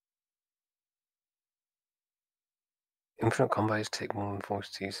 Infinite combos take more than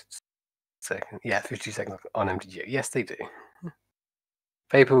 42 seconds. Yeah, 52 seconds on MTG. Yes, they do.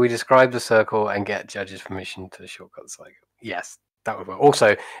 Paper, we describe the circle and get judges' permission to shortcut the cycle. Yes, that would work.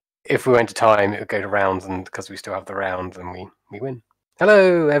 Also, if we went to time, it would go to rounds, and because we still have the rounds, and we win.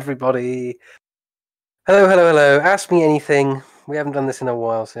 Hello, everybody. Hello. Ask me anything. We haven't done this in a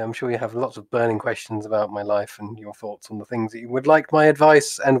while, so I'm sure you have lots of burning questions about my life and your thoughts on the things that you would like my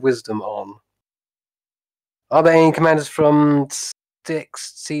advice and wisdom on. Are there any commanders from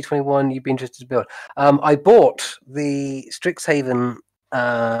Styx C21 you'd be interested to build? I bought the Strixhaven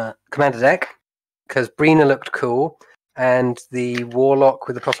commander deck because Brina looked cool and the Warlock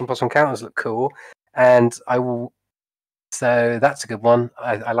with the Possum counters looked cool, and I will. So that's a good one.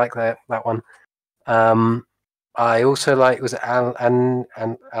 I like that one. I also like, was it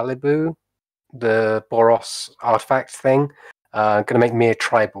Alibu, the Boros artifact thing. I'm going to make Mir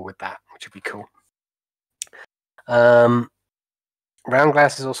tribal with that, which would be cool. Round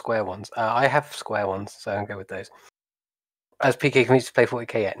glasses or square ones? I have square ones, so I'll go with those. As PK commits to play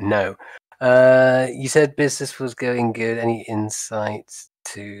 40k yet? No. You said business was going good. Any insights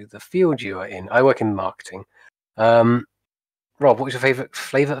to the field you are in? I work in marketing. Rob, what's your favourite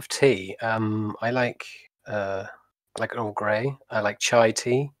flavour of tea? I like Earl Grey. I like chai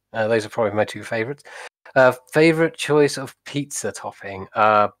tea. Those are probably my two favourites. Favourite choice of pizza topping?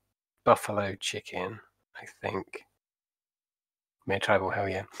 Buffalo chicken, I think. May tribal, hell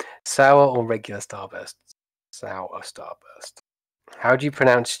yeah. Sour or regular Starburst? Sour Starburst. How do you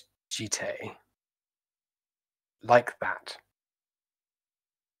pronounce Jite? Like that.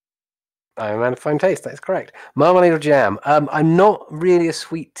 I'm a man of fine taste, that is correct. Marmalade or jam? I'm not really a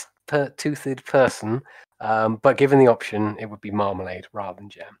sweet-toothed person, but given the option, it would be marmalade rather than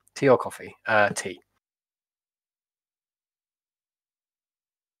jam. Tea or coffee? Tea.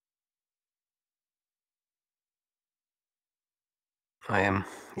 I am,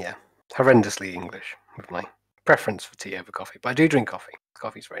 yeah, horrendously English with my preference for tea over coffee, but I do drink coffee.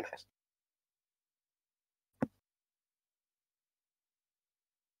 Coffee's very nice.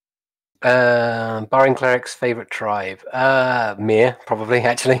 Barring Cleric's favourite tribe? Mir, probably,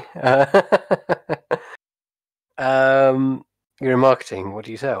 actually. You're in marketing. What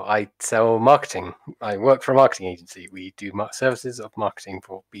do you sell? I sell marketing. I work for a marketing agency. We do services of marketing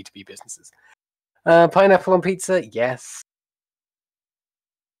for B2B businesses. Pineapple on pizza? Yes.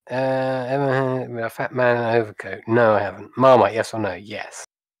 A fat man in an overcoat? No, I haven't. Marmite, yes or no? Yes.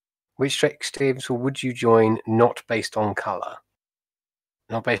 Which Strix teams would you join not based on colour?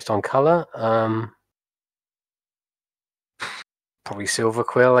 Not based on colour? Probably Silver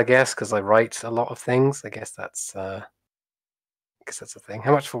Quill, I guess, because I write a lot of things. I guess that's a thing.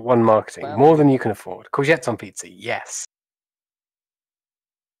 How much for one marketing? More than you can afford. Courgettes on pizza? Yes.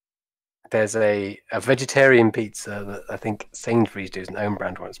 There's a vegetarian pizza that I think Sainsbury's does, an own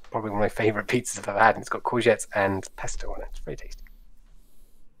brand one. It's probably one of my favourite pizzas I've ever had, and it's got courgettes and pesto on it. It's very tasty.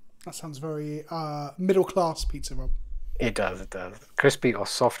 That sounds very middle class pizza, Rob. It does. Crispy or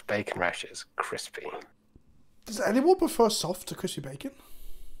soft bacon rashers? Crispy. Does anyone prefer soft to crispy bacon?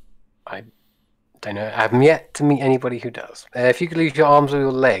 I don't know. I haven't yet to meet anybody who does. If you could lose your arms or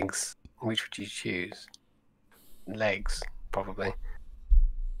your legs, which would you choose? Legs, probably.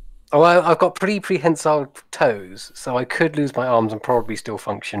 Oh, I've got pretty prehensile toes, so I could lose my arms and probably still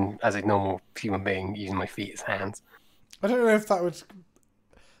function as a normal human being using my feet as hands. I don't know if that would...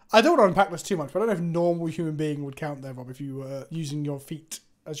 I don't want to unpack this too much, but I don't know if normal human being would count there, Rob, if you were using your feet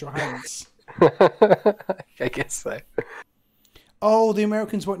as your hands. I guess so. Oh, the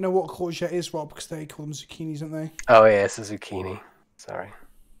Americans won't know what courgette is, Rob, because they call them zucchinis, don't they? Oh, yeah, it's a zucchini. Sorry.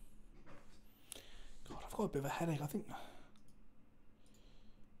 God, I've got a bit of a headache, I think.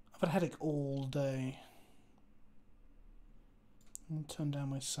 I've had a headache all day. I'm going to turn down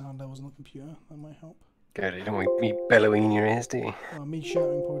my sound levels on the computer. That might help. Good, you don't want me bellowing in your ears, do you? Well, me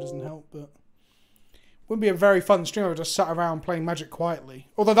shouting probably doesn't help, but... Wouldn't be a very fun stream if I just sat around playing Magic quietly.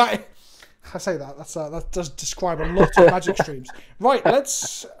 Although that... I say that, that does describe a lot of Magic streams. Right,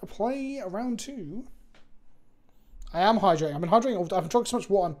 let's play round 2. I am hydrating. I've been hydrating. I've drunk so much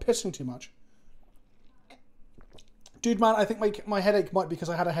water, I'm pissing too much. Dude, man, I think my headache might be because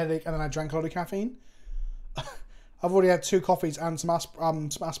I had a headache and then I drank a lot of caffeine. I've already had 2 coffees and some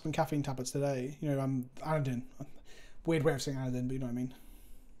aspirin caffeine tablets today. You know, Anodin. Weird way of saying Anodin, but you know what I mean.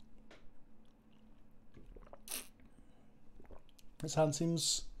 This hand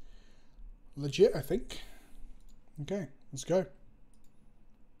seems legit, I think. Okay, let's go.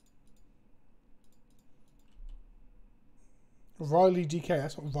 Riley DK,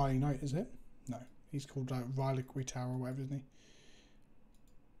 that's not Riley Knight, is it? No, he's called Riley Tower or whatever, isn't he?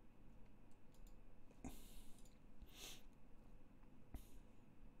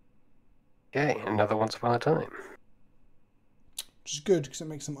 Okay, another Once Upon a Time. Which is good, because it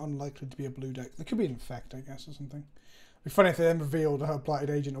makes them unlikely to be a blue deck. There could be an effect, I guess, or something. It'd be funny if they then revealed her Blighted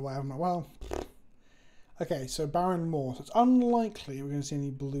Agent or whatever. I'm like, well... Okay, so Baron Moore. So it's unlikely we're going to see any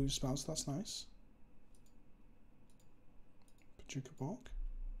blue spells. So that's nice. Pachuca Bark.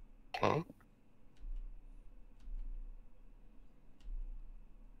 Okay.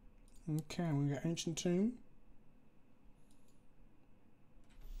 Okay, we got Ancient Tomb.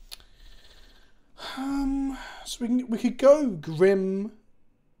 So we could go Grim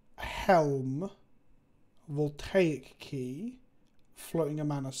Helm, Voltaic Key, floating a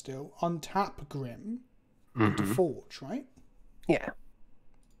mana still, untap Grim, into Forge, right? Yeah.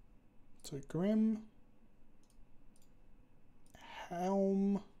 So Grim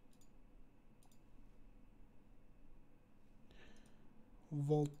Helm,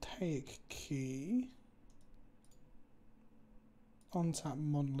 Voltaic Key, untap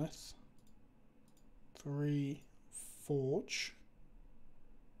Monolith, 3 Forge.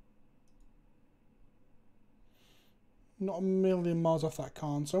 Not a million miles off that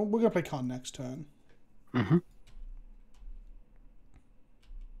Khan, so we're going to play Khan next turn. Mm-hmm.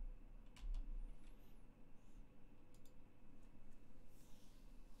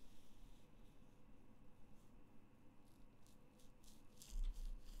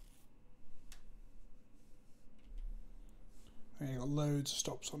 Okay, got loads of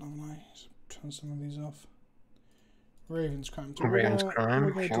stops on, haven't I? Turn some of these off. Raven's Crime. So Raven's Crime,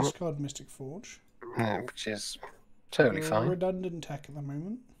 we're going to sure. discard Mystic Forge. Which is totally fine. Redundant tech at the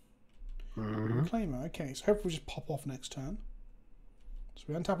moment. Reclaimer. Okay, so hopefully we just pop off next turn. So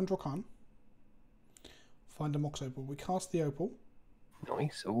we untap and draw Khan. Find a Mox Opal. We cast the Opal.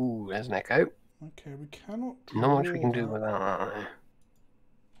 Nice. Ooh, there's an Echo. Okay, we cannot draw Not much we can do that. without that.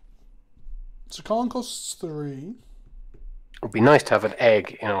 So Khan costs 3. It would be nice to have an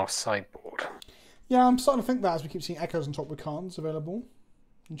egg in our sideboard. Yeah, I'm starting to think that as we keep seeing Echoes on top with Khans available.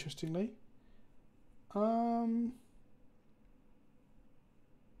 Interestingly. What's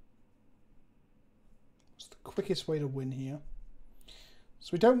the quickest way to win here? So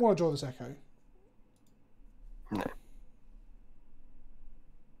we don't want to draw this Echo. No.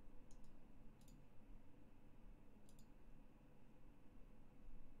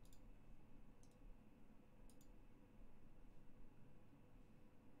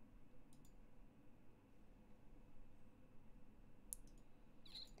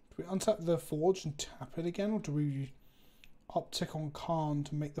 Do we untap the Forge and tap it again, or do we uptick on Khan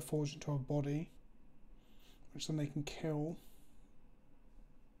to make the Forge into a body, which then they can kill?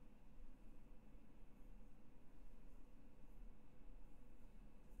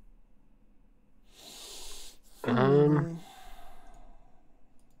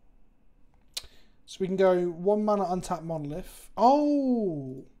 So we can go 1 mana untap Monolith.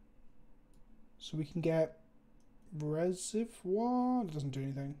 Oh! So we can get Reservoir. It doesn't do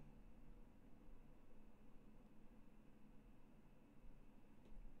anything.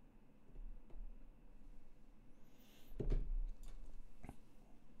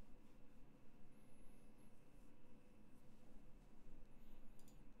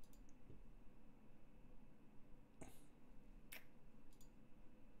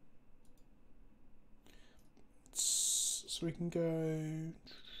 So we can go...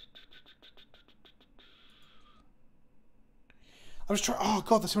 I was trying... Oh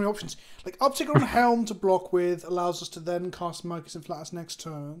god, there's so many options. Like, uptick on Helm to block with allows us to then cast Marcus and Flatus next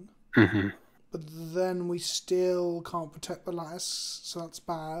turn. Mm-hmm. But then we still can't protect the Lattice, so that's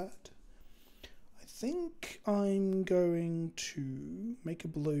bad. I think I'm going to make a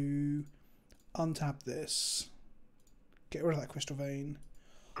blue, untap this, get rid of that Crystal Vein.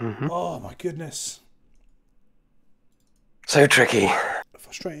 Mm-hmm. Oh my goodness. So tricky.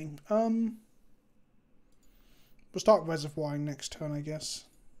 Frustrating. We'll start reservoiring next turn, I guess.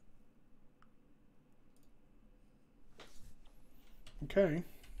 Okay.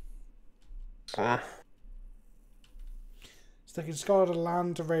 So they could discard a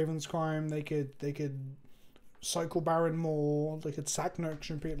land to Raven's Crime. They could cycle Baron more. They could sack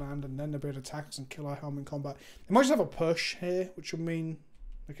Nurture and repeat land, and then they'll be able to attack us and kill our Helm in combat. They might just have a push here, which will mean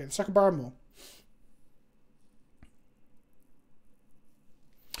okay, cycle Baron more.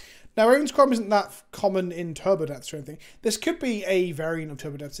 Now, Raven's Crime isn't that common in Turbo Deaths or anything. This could be a variant of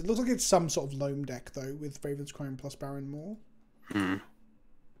Turbo Deaths. It looks like it's some sort of Loam deck, though, with Raven's Crime plus Baron Moor. Hmm.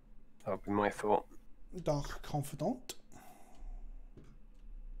 That would be my thought. Dark Confidant.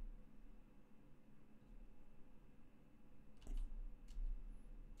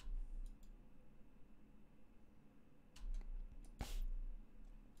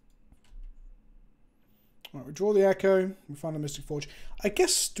 Right, we draw the Echo, we find a Mystic Forge. I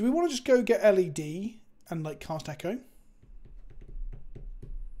guess, do we want to just go get LED and like cast Echo?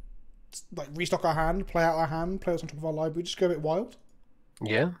 Like restock our hand, play out our hand, play us on top of our library, just go a bit wild?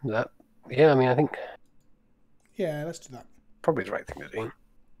 Yeah, I mean, I think... Yeah, let's do that. Probably the right thing to do.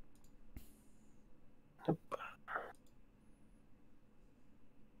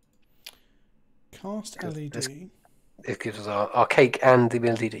 Cast LED. It gives us our cake and the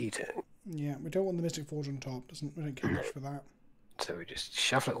ability to eat it. Yeah, we don't want the Mystic Forge on top. We don't care much for that. So we just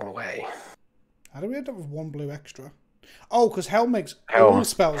shuffle it all away. How do we end up with one blue extra? Oh, because Helm makes all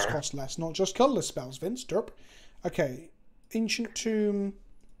spells cost less, not just colourless spells, Vince. Derp. Okay. Ancient Tomb,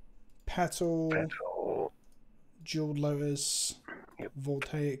 Petal, Jeweled Lotus,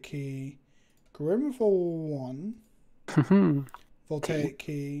 Voltaic Key, Grim for 1, Voltaic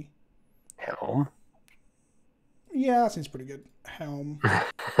Key, Helm. Yeah, that seems pretty good. Helm,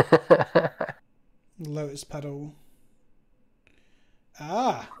 Lotus Petal.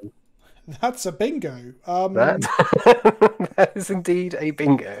 Ah, that's a bingo. That is indeed a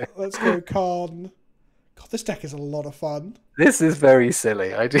bingo. Let's go Karn. God, this deck is a lot of fun. This is very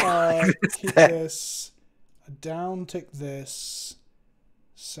silly. I do like this keep deck. this. Down tick this.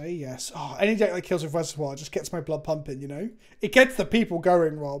 Say yes. Oh, any deck that kills with Reservoir just gets my blood pumping, you know? It gets the people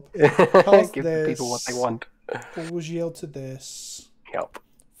going, Rob. Give the people what they want. Always yield to this. Yep.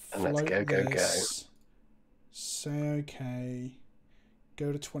 And let's go, go, go. Say okay.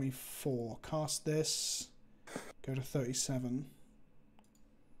 Go to 24. Cast this. Go to 37.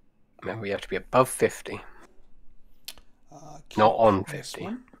 Remember, we have to be above 50. Not on 50.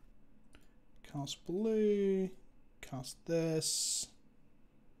 Cast blue. Cast this.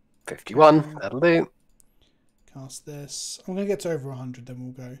 51. That'll do. Cast this. I'm going to get to over 100, then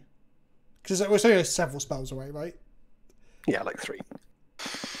we'll go. Because we're still several spells away, right? Yeah, like 3.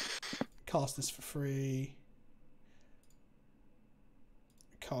 Cast this for free.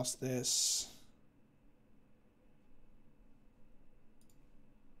 Cast this.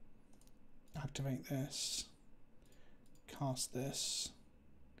 Activate this. Cast this.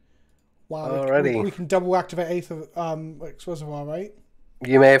 Wow, already. We can double activate 8th of Reservoir, right?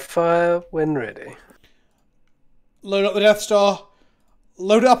 You may fire when ready. Load up the Death Star.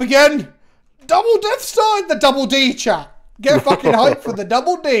 Load it up again. Double Death Star in the double D, chat. Get fucking hype for the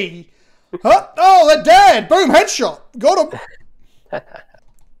double D. Huh? Oh, they're dead. Boom, headshot. Got them.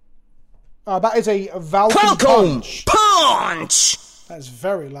 That is a Valkyrie punch. That is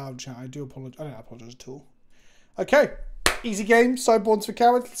very loud, chat. I do apologize. I don't apologize at all. Okay. Easy game. Sideboards for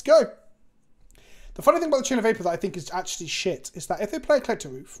cowards. Let's go. The funny thing about the Chain of Vapor that I think is actually shit is that if they play a Collector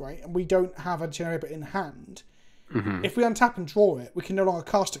Roof, right, and we don't have a Chain of Vapor in hand, if we untap and draw it, we can no longer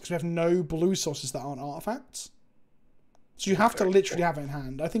cast it because we have no blue sources that aren't artifacts. So you have to literally have it in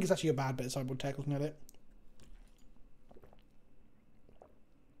hand. I think it's actually a bad bit of sideboard tech looking at it.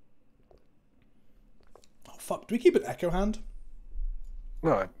 Oh, fuck. Do we keep an Echo hand?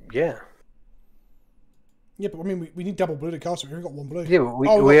 Well, yeah. Yeah, but I mean, we need double blue to cast it. We've only got one blue. Yeah,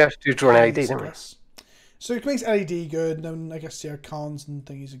 but we have to draw an LED, don't we? So it makes LED good, and then I guess, yeah, Khans and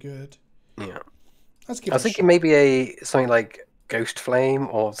thingies are good. Yeah. Let's give I was thinking maybe something like Ghost Flame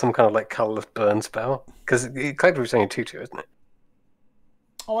or some kind of like colourless burn spell. Because Collector is only 2/2, isn't it?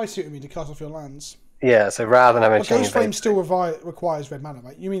 Oh, I see what you mean, to cast off your lands. Yeah, so rather than having But to change Ghost Flame still requires red mana,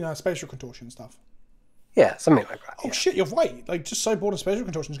 right? You mean spatial contortion stuff? Yeah, something like that. Oh Yeah. shit, you're right. Like, just so bored of spatial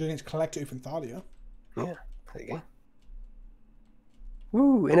contortion is going against Collective and Thalia. Yeah, there you go.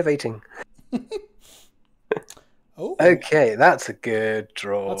 Woo, innovating. Oh. Okay, that's a good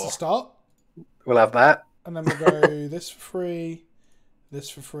draw. That's a start. We'll have that. And then we'll go this for free, this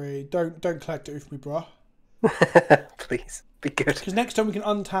for free. Don't collect it with me, bruh. Please, be good. Because next time we can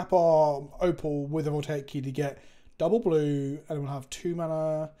untap our Opal with a Voltaic Key to get double blue, and we'll have 2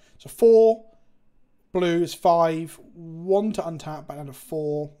 mana. So 4 blue is 5, 1 to untap, but another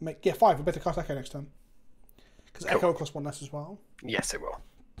 4. 5. We better cast Echo next time. Because Echo will cost 1 less as well. Yes, it will.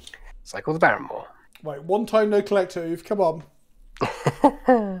 Cycle the Barrymore. Right, 1 time no collective. Come on.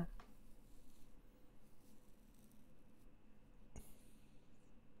 Would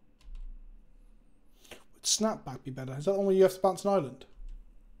Snapback be better? Is that the one where you have to bounce an island?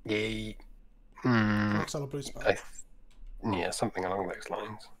 Yeah. Exile a blue spell. Yeah, something along those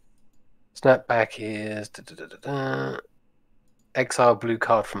lines. Snapback is exile blue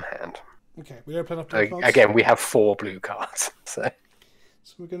card from hand. Okay, we don't play enough blue cards. Again, we have 4 blue cards.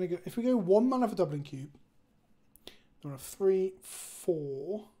 So we're gonna go. If we go 1 mana for doubling cube, then we have 3,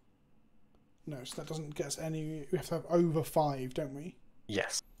 4. No, so that doesn't get us any. We have to have over 5, don't we?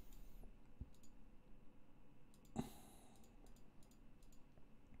 yes.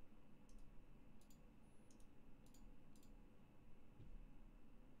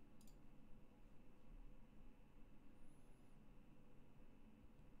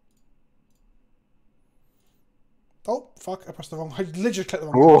 Oh fuck! I pressed the wrong. I literally clicked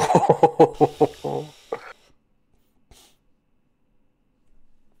the wrong. Whoa.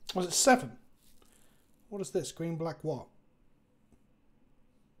 Was it 7? What is this? Green, black, what?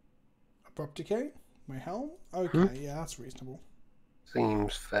 Abrupt decay? My helm? Okay, yeah, that's reasonable.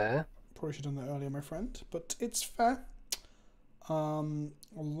 Seems fair. Probably should have done that earlier, my friend, but it's fair.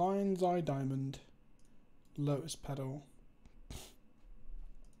 Lion's Eye Diamond, Lotus Petal.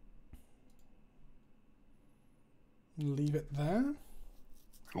 Leave it there.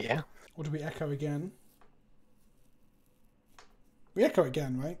 Yeah. Or do we echo again? We echo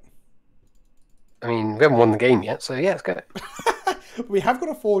again, right? I mean, we haven't won the game yet, so yeah, let's go. We have got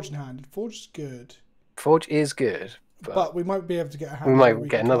a Forge in hand. Forge is good. Forge is good, But we might be able to get a hand. we might where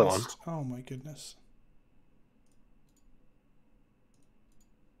get can another cast- Oh my goodness.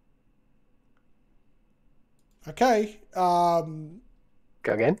 Okay. Go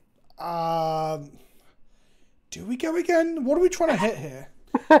again. Do we go again? What are we trying to hit here?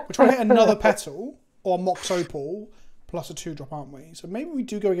 We're trying to hit another petal or Mox Opal plus a 2-drop, aren't we? So maybe we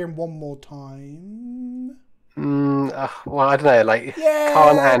do go again one more time. Well, I don't know. Like, Yeah,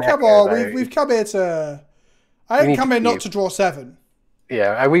 Khan and come Echo, on. though. We've come here to. I didn't come here not to draw 7.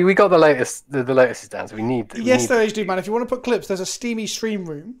 Yeah, we got the Lotus. The Lotus is down, so we need. Yes, there is, dude, man. If you want to put clips, there's a steamy stream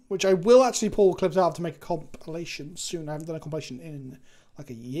room, which I will actually pull clips out to make a compilation soon. I haven't done a compilation in like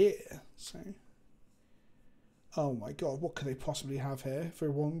a year, so. Oh my god, what could they possibly have here for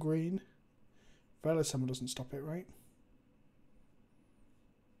 1 green? Vela Summer doesn't stop it, right?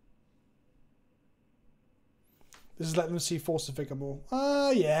 This is letting them see Force of Vigor more.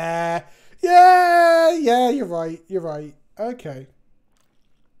 Yeah. Yeah, you're right. You're right. Okay.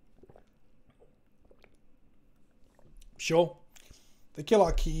 Sure. They kill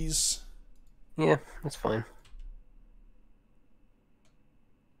our keys. Yeah, that's fine.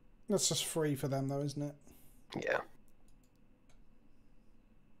 That's just free for them, though, isn't it? Yeah.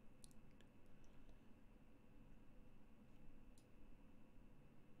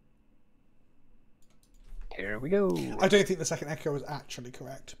 Here we go. I don't think the second echo is actually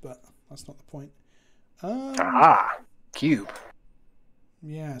correct, but that's not the point. Aha! Cube.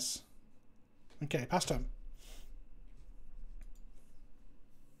 Yes. Okay, pass turn.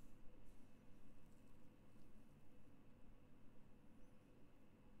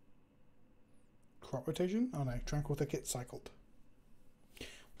 Crop rotation? Oh no, Tranquil Thicket cycled.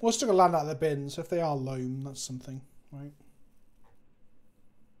 We're still going to land out of the bin, so if they are loam, that's something, right?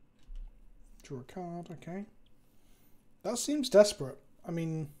 Draw a card, okay. That seems desperate. I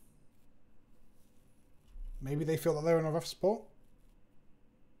mean, maybe they feel that they're in a rough spot.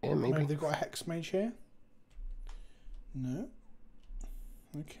 Yeah, maybe. They've got a Hex Mage here. No.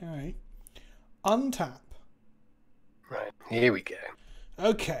 Okay. Untap. Right, here we go.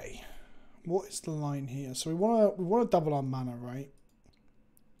 Okay. What is the line here? So we want to double our mana, right?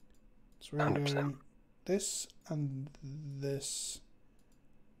 So we're going to go 100%. this and this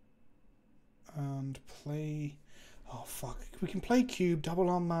and play. Oh fuck! We can play cube,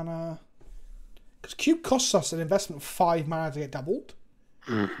 double our mana. Because cube costs us an investment of 5 mana to get doubled.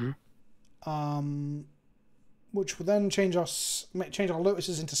 Mm-hmm. which will then change our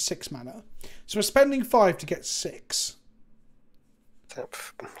lotuses into 6 mana. So we're spending 5 to get 6. Is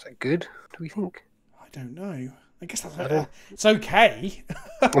that good, do we think? I don't know. I guess that's it's okay.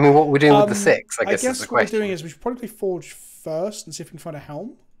 I mean, what we're doing with the 6, I guess is the what question. we're doing is we should probably forge first and see if we can find a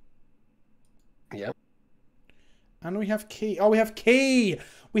helm. Yep. And we have key. Oh, we have key!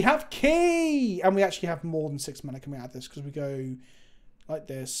 We have key! And we actually have more than 6 mana coming out of this because we go like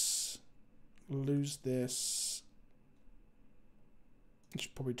this, lose this. I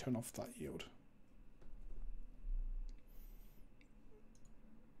should probably turn off that yield.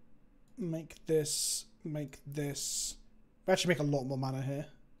 Make this. We actually make a lot more mana here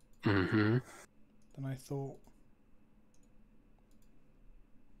than I thought.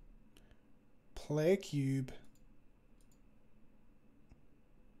 Play a cube.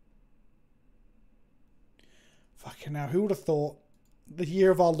 Fucking hell, who would have thought the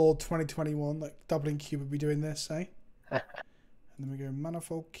year of our Lord 2021, like doubling cube would be doing this, eh? And then we go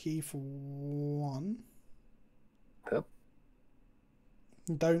manifold key for 1. Yep.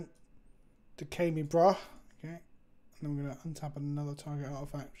 Don't decay me, bruh. Okay. And then we're going to untap another target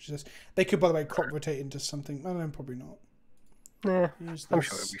artifact, which is this. They could, by the way, crop rotate into something. No, probably not. Yeah, Use I'm this,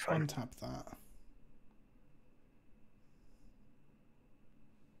 sure it'll be fine. Untap that.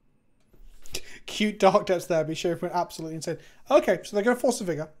 Cute dark depths there. Be sure if we're absolutely insane. Okay, so they're going to force a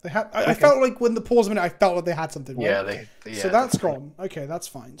vigor. They had. I felt like when the pause a minute, I felt like they had something. Right? Yeah, so that's gone. Okay, that's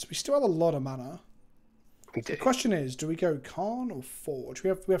fine. So we still have a lot of mana. We do. The question is, do we go Khan or Forge? We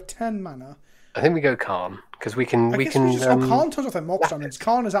have 10 mana. I think we go Khan because we can. Khan turns off their Mox Diamonds.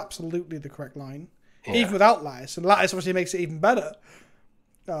 Khan is absolutely the correct line, even without Lattice, and Lattice obviously makes it even better.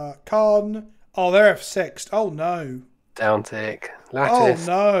 Khan. Oh, they're F6. Oh no. Down tick. Lattice.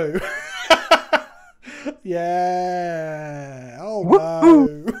 Oh no. Yeah. Oh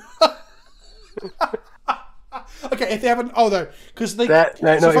no. Okay, if they haven't. Oh no, because they.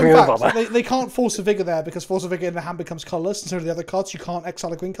 They can't force a vigor there because force a vigor in the hand becomes colourless, and so do the other cards. You can't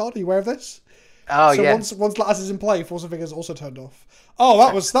exile a green card. Are you aware of this? Oh so yeah. Once Lattice is in play, force of vigor is also turned off. Oh,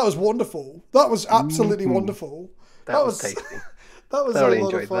 that was wonderful. That was absolutely wonderful. That was tasty. That was thoroughly a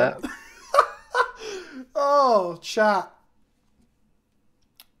lot enjoyed of fun. that. Oh, chat.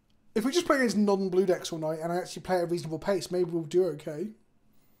 If we just play against non-blue decks all night and I actually play at a reasonable pace, maybe we'll do okay.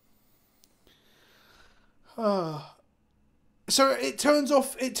 So it turns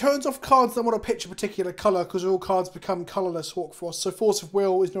off cards that want to pitch a particular colour because all cards become colourless Hawk Frost. So Force of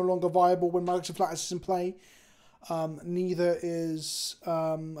Will is no longer viable when Magic of Lattice is in play. Neither is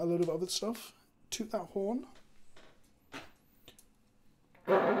a load of other stuff. Toot that horn.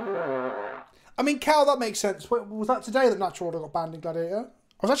 I mean, Cal, that makes sense. Was that today that Natural Order got banned in Gladiator?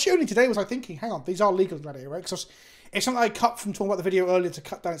 I was actually only today was I thinking, hang on, these are legal in Gladiator, right? Because it's something I cut from talking about the video earlier to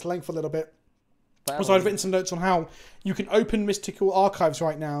cut down its length a little bit. So I'd written some notes on how you can open mystical archives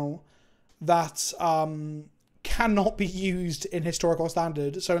right now that cannot be used in historical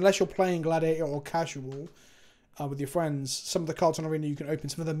standard. So unless you're playing Gladiator or casual with your friends, some of the cards on Arena you can open,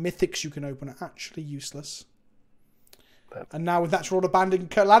 some of the mythics you can open are actually useless. And now with Natural Order banned in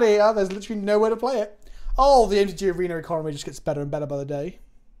Gladiator, there's literally nowhere to play it. Oh, the MTG Arena economy just gets better and better by the day.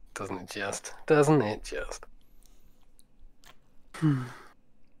 Doesn't it just? Doesn't it just?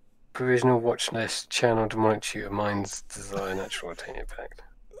 Provisional watch list, channel demonic tutor, minds desire, natural attain impact.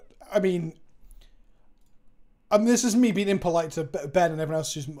 I mean, this is me being impolite to Ben and everyone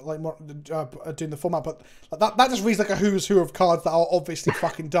else who's like doing the format, but that just reads like a who's who of cards that are obviously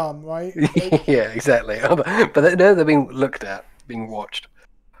fucking dumb, right? Like, yeah, exactly. But they're being looked at, being watched.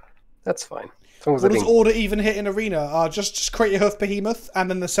 That's fine. As long as what does Order even hit in Arena? Just create a Hoof Behemoth,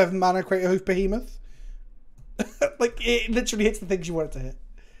 and then the 7 mana create a Hoof Behemoth. Like, it literally hits the things you want it to hit.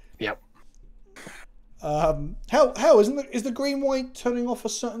 Yep. Hell, is the green-white turning off a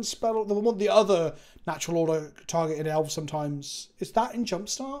certain spell? The other Natural Order target in Elves sometimes. Is that in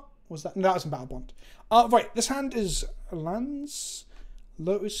Jumpstart? Was that? No, that was in Battle Bond. Right, this hand is lands,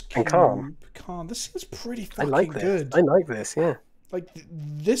 Lotus, Cube, Calm. This seems pretty fucking good. I like this, yeah. Like,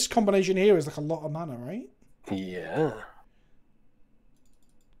 this combination here is like a lot of mana, right? Yeah.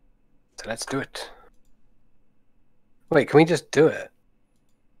 So let's do it. Wait, can we just do it?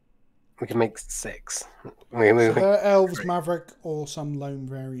 We can make 6. So they're Elves, Maverick, or some lone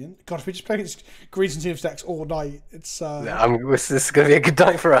variant. God, if we just play against Greens and Teams decks all night, it's... this is going to be a good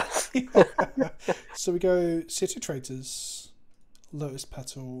night for us. So we go City Traitors, Lotus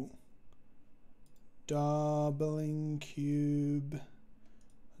Petal, Doubling Cube,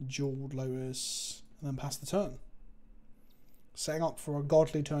 Jeweled Lotus, and then pass the turn. Setting up for a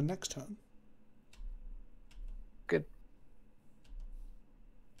godly turn next turn. Good.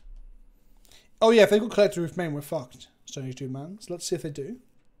 Oh yeah, if they've got collector roof main, we're fucked. Stone Age 2 man. So let's see if they do.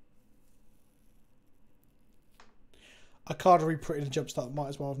 A card reprinted in Jumpstart might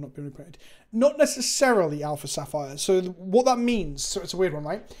as well have not been reprinted. Not necessarily Alpha Sapphire. So what that means, so it's a weird one,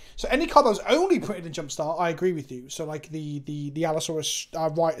 right? So any card that was only printed in Jumpstart, I agree with you. So like the Allosaurus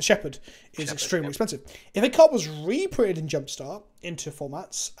Shepherd is extremely expensive. If a card was reprinted in Jumpstart into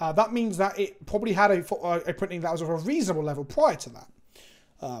formats, that means that it probably had a printing that was of a reasonable level prior to that.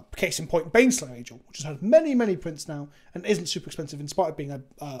 Case in point, Baneslayer Angel, which has had many, many prints now and isn't super expensive in spite of being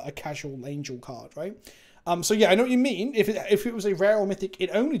a casual Angel card, right? So yeah, I know what you mean. If it was a rare or mythic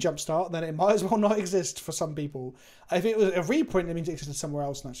in only Jumpstart, then it might as well not exist for some people. If it was a reprint, it means it existed somewhere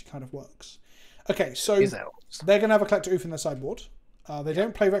else and actually kind of works. Okay, so they're going to have a collector roof in their sideboard. They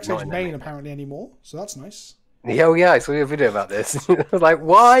don't play Rex Age main apparently anymore, so that's nice. Yeah, oh yeah, I saw your video about this. I was like,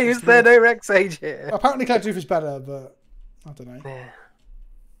 why is there no Rex Age here? Apparently collector roof is better, but I don't know. Yeah.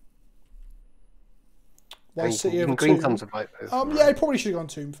 Why City you over can green Tomb? thumbs about both. Yeah, I probably should have gone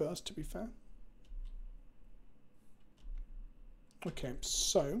Tomb first, to be fair. Okay,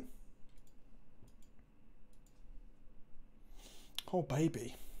 so. Oh,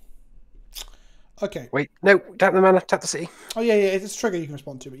 baby. Okay. Wait, no, tap the mana, tap the city. Oh, yeah, it's a trigger you can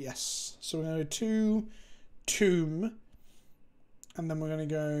respond to, but yes. So we're going to go to Tomb. And then we're going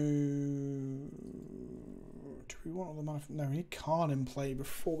to go. Do we want all the mana? No, we need Khan in play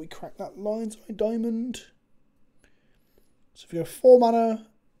before we crack that Lion's Eye Diamond. So if we go 4 mana,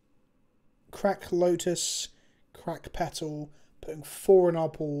 crack Lotus, crack Petal. Putting 4 in our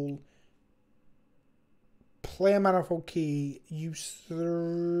pool. Play a manifold key. Use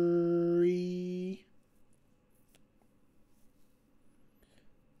 3.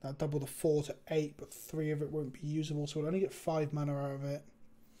 That'll double the 4 to 8, but 3 of it won't be usable, so we'll only get 5 mana out of it.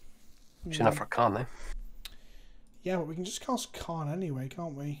 It's enough for Khan, though. Yeah, but we can just cast Khan anyway,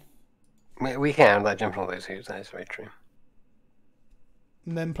 can't we? We can, like jumping all those hoops, that is very true.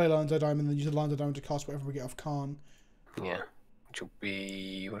 And then play Lion's Eye Diamond, and then use the Lion's Eye Diamond to cast whatever we get off Khan. Yeah. Which will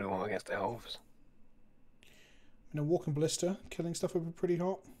be what do I want against the elves? You know, Walking Ballista, killing stuff would be pretty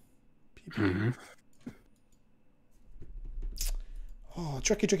hot. Oh,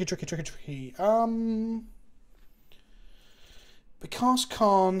 tricky. We cast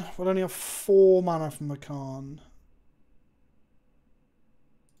Khan. We'll only have 4 mana from the Khan.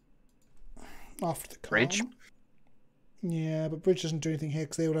 After the Khan. Bridge? Yeah, but Bridge doesn't do anything here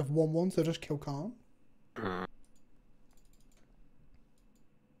because they would have 1/1, so they'll just kill Khan.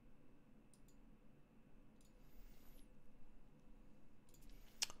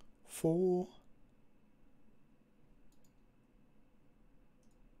 4.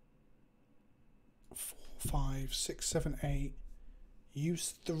 4, 5, 6, 7, 8.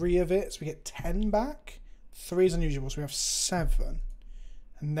 Use 3 of it, so we get 10 back. 3 is unusual, so we have 7.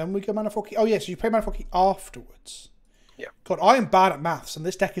 And then we go Manifold Key. Oh yeah, so you play Manifold Key afterwards. Yeah. God, I am bad at maths, and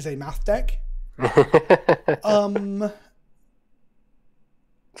this deck is a math deck. It's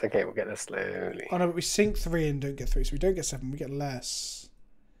okay, we'll get there slowly. Oh no, but we sink 3 and don't get 3, so we don't get 7, we get less.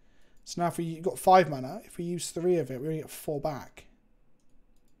 So now if we got 5 mana, if we use 3 of it, we only get 4 back.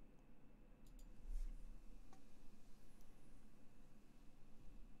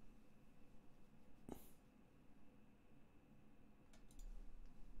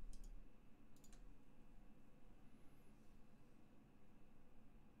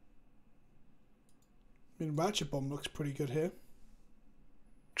 I mean, Ratchet Bomb looks pretty good here.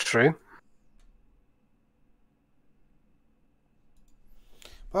 True.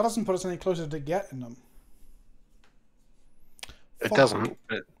 But that doesn't put us any closer to getting them. It doesn't,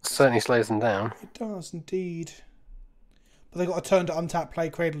 but it certainly slows them down. It does, indeed. But they got to turn to untap, play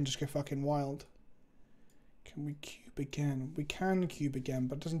Cradle, and just go fucking wild. Can we cube again? We can cube again,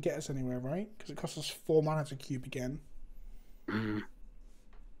 but it doesn't get us anywhere, right? Because it costs us 4 mana to cube again.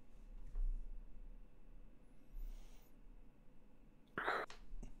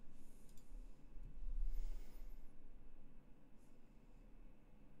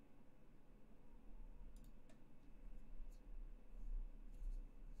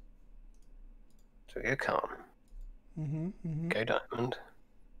 So we go Khan. Go Diamond.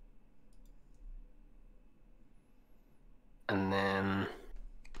 And then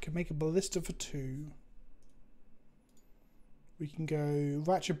We can make a Ballista for 2. We can go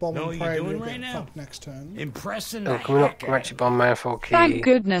Ratchet Bomb Know and what pray you're we'll doing get right now? fucked next turn. Impressing oh, the can we not heck out Ratchet Bomb Manifold Key? Thank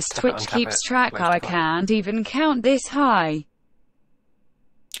goodness tap it, Twitch untap keeps it, track close how I to play. can't even count this high.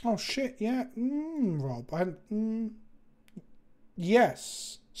 Oh shit, yeah. Rob.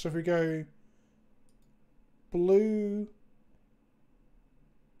 Yes. So if we go blue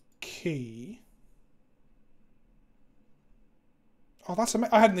key. Oh, that's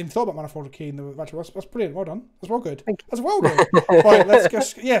amazing. I hadn't even thought about manifold key in the battery. That's brilliant. Well done. That's well good. Thank you. That's well good. Right, let's go.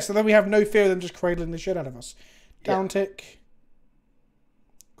 Yeah, so then we have no fear of them just cradling the shit out of us. Down tick.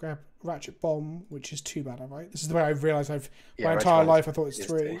 Grab ratchet bomb, which is 2 mana, right? This is the way I've realised my entire life I thought it's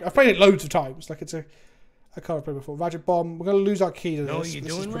 3. I've played it loads of times. Like it's a card I've played before. Ratchet bomb. We're going to lose our key to this. Know what you're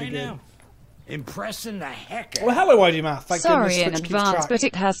this doing right good. now? Impressing the heck out. Well, hello, ID Math. Thank Sorry in goodness Twitch keeps advance, track. but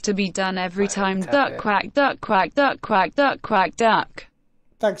it has to be done every time. tap Duck it. quack, duck quack, duck quack, duck quack, duck.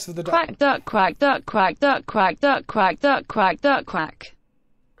 Thanks for the duck. Quack, duck quack, duck quack, duck quack, duck quack, duck quack, duck quack.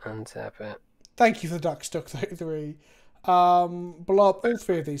 Untap it. Thank you for the duck stuck 33. Blow up all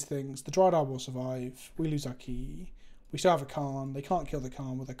 3 of these things. The Dryad will survive. We lose our key. We still have a Khan. They can't kill the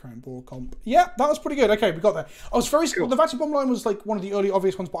Khan with their current board comp. Yeah, that was pretty good. Okay, we got there. I was very cool. The Ratchet Bomb line was like one of the early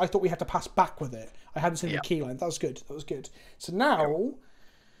obvious ones, but I thought we had to pass back with it. I hadn't seen the key line. That was good. That was good. So now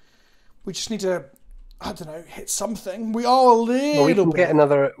we just need to, I don't know, hit something. We are a little Well, we can bit. get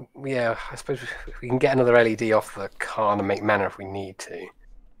another. Yeah, I suppose we can get another LED off the Khan and make mana if we need to.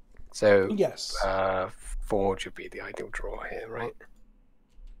 So Yes. Forge would be the ideal draw here, right?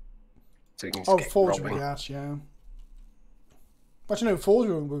 So we can just get Forge rolling. would be gas, yeah. Actually, no, Forge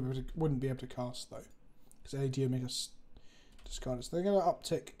wouldn't be able to cast, though. Because AD would make us discard it. So they're going to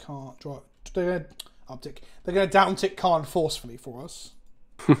uptick Khan. They're going to uptick. They're going to downtick Khan forcefully for us.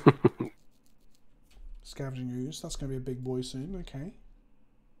 Scavenging Ooze. That's going to be a big boy soon. Okay.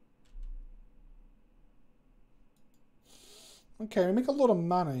 Okay, we make a lot of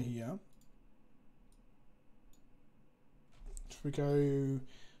mana here. Should we go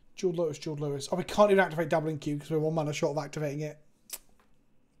Jeweled Lotus, Jeweled Lotus? Oh, we can't even activate Doubling Q because we're 1 mana short of activating it.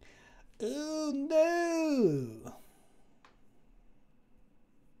 Oh no!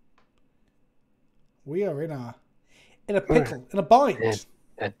 We are in a pickle, in a bind.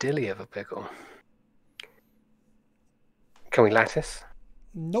 A dilly of a pickle. Can we lattice?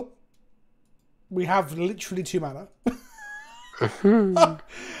 Nope. We have literally 2 mana.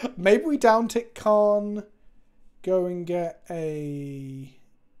 Maybe we downtick Khan, go and get a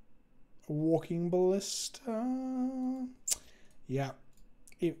walking ballista. Yeah.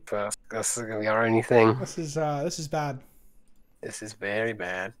 That's going to be our only thing. This is bad. This is very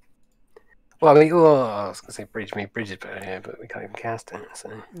bad. Well, I was going to say bridge is better here, but we can't even cast it.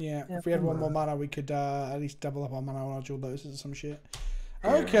 So. Yeah, if we had 1 more mana, we could at least double up our mana on our Jeweled Lotuses or some shit.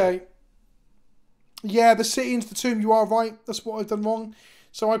 Okay. Yeah, the City into the Tomb, you are right. That's what I've done wrong.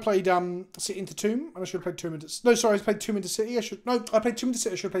 So I played City into Tomb, and I should have played Tomb into... No, sorry, I played Tomb into City. I played Tomb into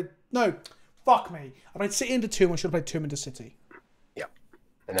City. I should have played... No, fuck me. I played City into Tomb. I should have played Tomb into City. Yep.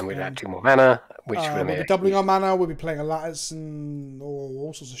 And then we'd add 2 more mana, which would have We'll made be doubling our mana. We'll be playing a Lattice and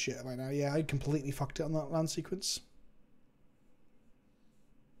all sorts of shit right now. Yeah, I completely fucked it on that land sequence.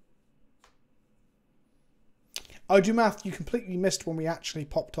 I do math. You completely missed when we actually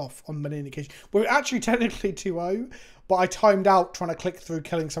popped off on many occasions. We're actually technically 2-0, but I timed out trying to click through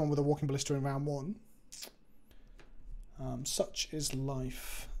killing someone with a walking ballista in round 1. Such is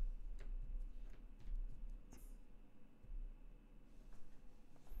life.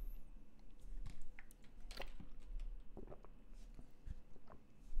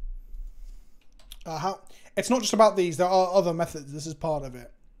 It's not just about these. There are other methods. This is part of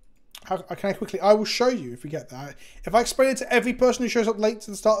it. I will show you if we get that. If I explain it to every person who shows up late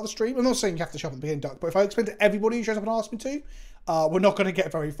to the start of the stream, I'm not saying you have to show up at the beginning, Duck, but if I explain to everybody who shows up and asks me to, we're not going to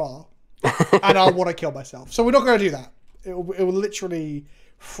get very far. And I'll want to kill myself. So we're not going to do that. It will literally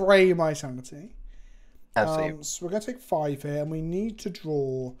fray my sanity. Absolutely. So we're going to take 5 here, and we need to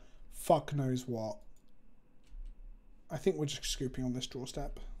draw fuck knows what. I think we're just scooping on this draw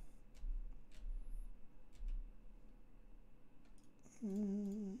step.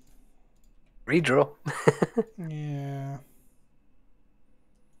 Redraw. Yeah.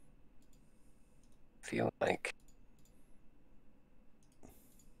 Feel like.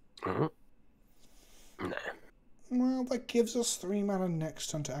 Nah. Well, that gives us 3 mana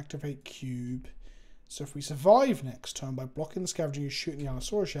next turn to activate Cube. So if we survive next turn by blocking the Scavenging and shooting the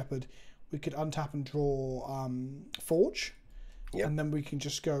Allosaurus Shepherd, we could untap and draw Forge. Yep. And then we can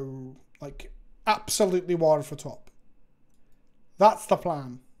just go, like, absolutely wild for top. That's the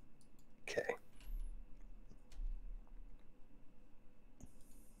plan. Okay.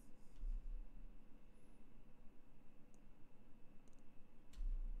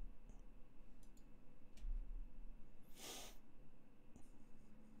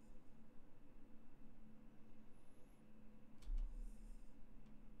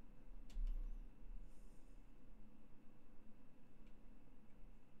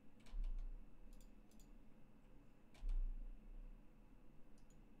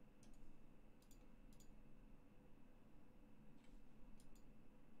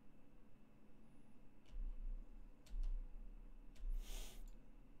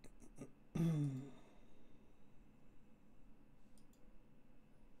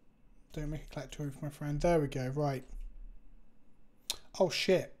 Don't make a collector roof, my friend. There we go. Right. Oh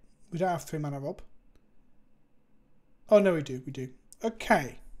shit. We don't have 3 mana, Rob. Oh no, we do. We do.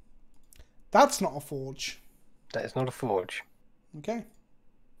 Okay. That's not a forge. That is not a forge. Okay.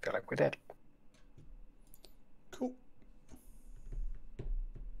 Feel like we're dead. Cool.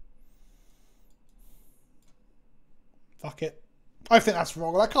 Fuck it. I think that's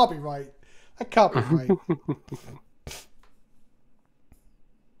wrong. That can't be right. That can't be right.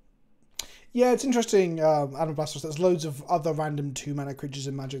 Yeah, it's interesting, Adam Blastos. There's loads of other random 2 mana creatures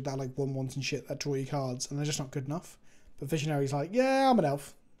in Magic that are like 1/1s and shit that draw you cards, and they're just not good enough. But Visionary's like, yeah, I'm an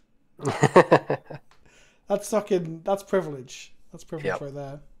elf. That's fucking. That's privilege. That's privilege right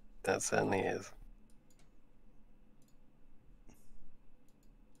there. That certainly is.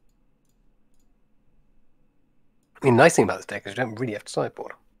 I mean, the nice thing about this deck is you don't really have to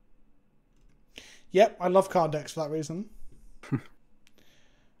sideboard. Yep, I love card decks for that reason.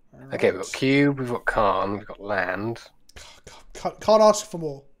 Right. Okay, we've got Cube, we've got Karn, we've got Land. Can't ask for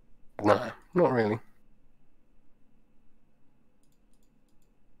more. No, not really.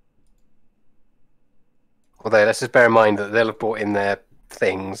 Although, let's just bear in mind that they'll have brought in their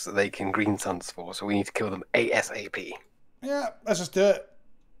things that they can green suns for, so we need to kill them ASAP. Yeah, let's just do it.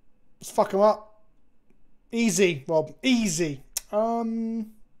 Let's fuck them up. Easy, Rob. Easy. So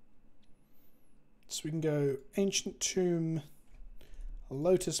we can go Ancient Tomb,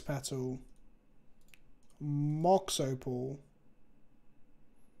 Lotus Petal, Mox Opal,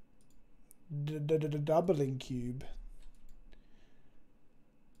 Doubling Cube,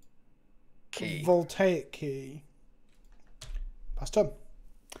 Key. Voltaic Key. Pass turn.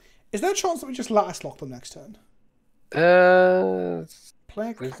 Is there a chance that we just Lattice lock them next turn? Play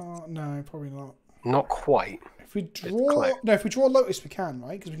a card? No, probably not. Not quite. If we draw, no, if we draw Lotus, we can,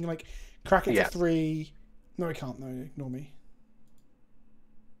 right? Because we can like crack it for 3. No, we can't. No, ignore me.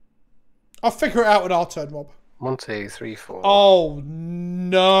 I'll figure it out on our turn, Rob. 1, 2, 3, 4. Oh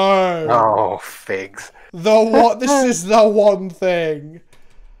no! Oh, figs. The what? This is the one thing.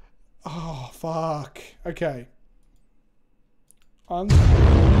 Oh fuck. Okay. My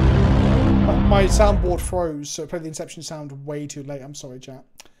soundboard froze, so I played the Inception sound way too late. I'm sorry, chat.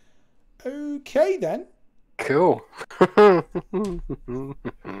 Okay then. Cool.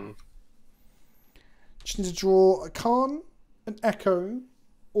 Just need to draw a Karn, an Echo,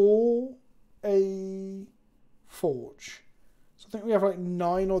 or a Forge. So I think we have like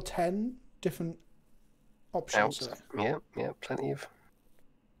 9 or 10 different options there. Yeah, plenty of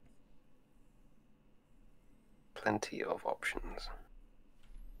options.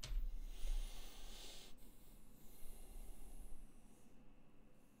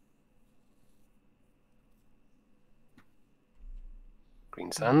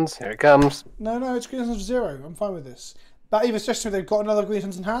 Green Suns, here it comes. No, it's Green Suns for 0. I'm fine with this. That either suggests to me they've got another Green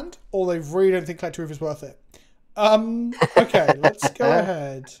Suns in hand, or they really don't think Collector Roof is worth it. Okay, let's go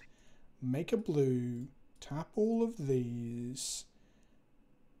ahead. Make a blue. Tap all of these.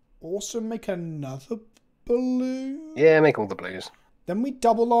 Also make another blue. Yeah, make all the blues. Then we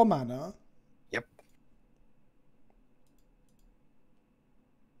double our mana. Yep.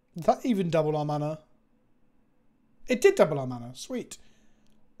 Did that even double our mana? It did double our mana. Sweet.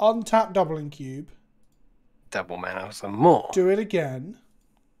 Untap Doubling Cube. Double mana some more. Do it again.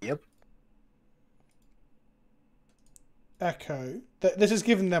 Yep. Echo. This has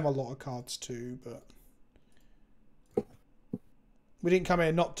given them a lot of cards too, but we didn't come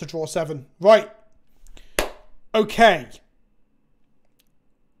here not to draw 7. Right. Okay.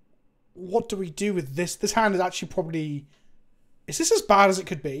 What do we do with this? This hand is actually probably... Is this as bad as it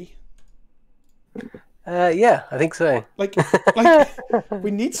could be? Yeah, I think so. Like we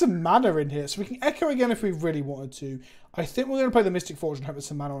need some mana in here, so we can Echo again if we really wanted to. I think we're going to play the Mystic Forge and hope there's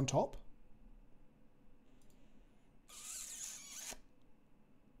some mana on top.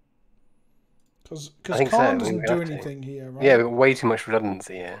 Because Karn doesn't do anything here, right? Yeah, we've got way too much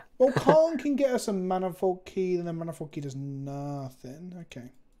redundancy here. Well, Karn can get us a Manifold Key, and then Manifold Key does nothing.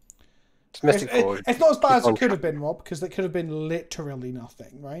 Okay. It's Mystic Forge. It's not as bad as it could have been, Rob, because it could have been literally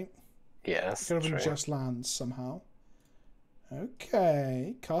nothing, right? Yeah, that's true. It could have been just lands somehow.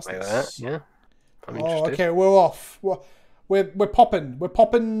 Okay, cast this. Yeah. I'm interested. Okay, we're off. We're popping. We're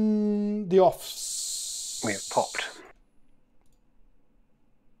popping the offs. We've popped.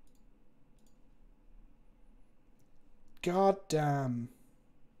 God damn.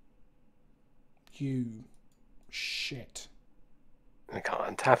 You shit. We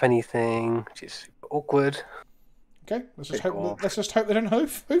can't tap anything, which is super awkward. Okay, let's just hope they don't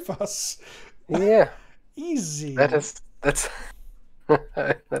hoof us. Yeah. Easy. Let us hope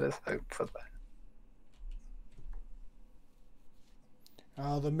for that.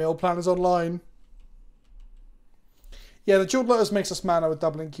 Oh, the meal plan is online. Yeah, the Jeweled Lotus makes us mana with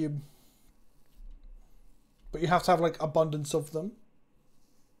doubling cube. But you have to have, like, abundance of them.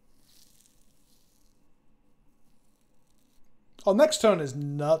 Oh, next turn is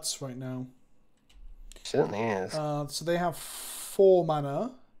nuts right now. Certainly is. So they have 4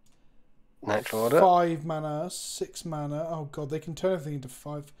 mana. Natural order. 5 mana, 6 mana. Oh god, they can turn everything into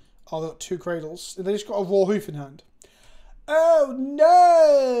 5. Oh, they've got 2 cradles. They just got a raw hoof in hand. Oh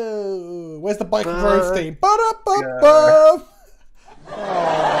no! Where's the bike and grove theme? Ba-da-ba-ba!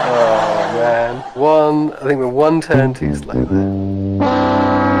 Oh man. I think we're 1 turn too slow there.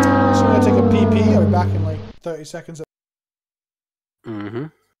 So I'm gonna take a PP. I'll be back in like 30 seconds. Mm-hmm.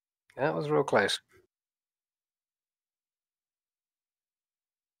 That was real close.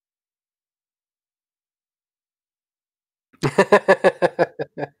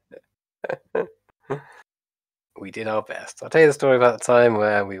 We did our best. I'll tell you the story about the time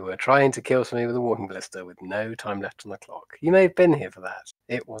where we were trying to kill somebody with a walking blister with no time left on the clock. You may have been here for that.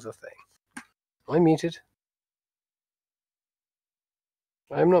 It was a thing. I'm muted.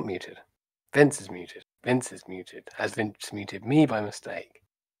 I'm not muted. Vince is muted. Vince is muted. Has Vince muted me by mistake?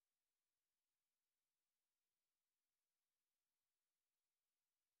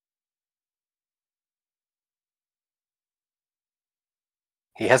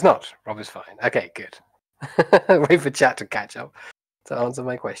 He has not. Rob is fine. Okay, good. Wait for chat to catch up to answer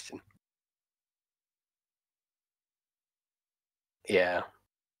my question. Yeah.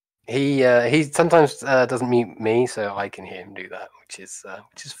 He sometimes doesn't mute me, so I can hear him do that, which is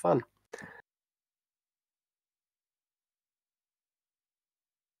fun.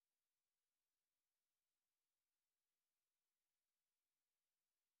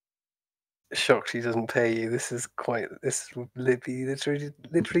 Shocked he doesn't pay you. This will be literally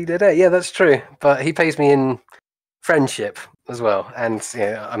dead air. Yeah, that's true. But he pays me in friendship as well, and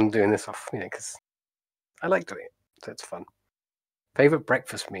yeah, I'm doing this off, because I like doing it, so it's fun. Favorite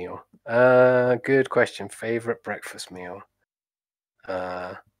breakfast meal? Good question. Favorite breakfast meal?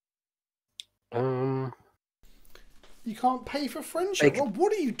 You can't pay for friendship. Well,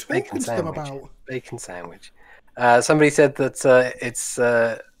 what are you talking to them about? Bacon sandwich. Somebody said that it's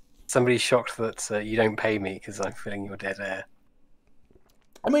somebody's shocked that you don't pay me because I'm filling your dead air.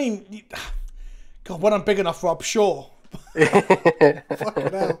 I mean, God, when I'm big enough, Rob, sure.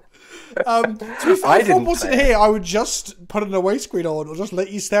 Fucking hell. To be fair, if Rob wasn't here, I would just put an away screen on or just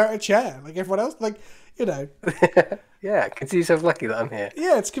let you stare at a chair like everyone else. Yeah, consider yourself lucky that I'm here.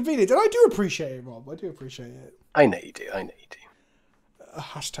 Yeah, it's convenient. And I do appreciate it, Rob. I do appreciate it. I know you do.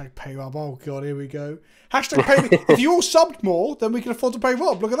 Hashtag pay Rob. Oh, God, here we go. Hashtag pay me. If you all subbed more, then we can afford to pay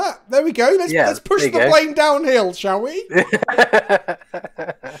Rob. Look at that. There we go. Let's push the blame downhill, shall we?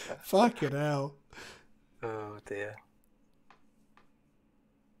 Fucking hell. Oh, dear.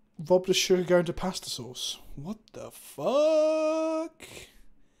 Rob the sugar going to pasta sauce. What the fuck?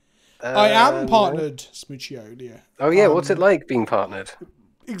 I am partnered, Smoochio. Yeah. Oh, yeah. What's it like being partnered?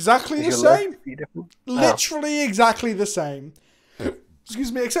 Exactly the same. Literally exactly the same.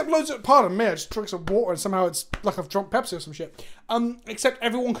 Excuse me, except pardon me, I just drank some water and somehow it's like I've drunk Pepsi or some shit. Except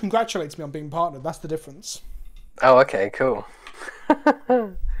everyone congratulates me on being partnered. That's the difference. Oh, okay, cool.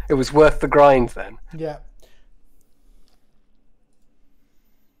 It was worth the grind then. Yeah.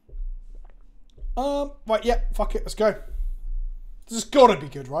 Right, yeah, fuck it, let's go. This has got to be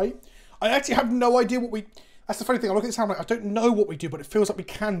good, right? I actually have no idea what we... That's the funny thing, I look at this and I'm like, I don't know what we do, but it feels like we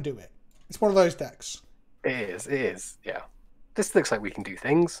can do it. It's one of those decks. It is, yeah. This looks like we can do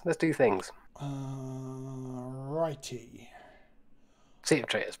things. Let's do things. Righty. Seat of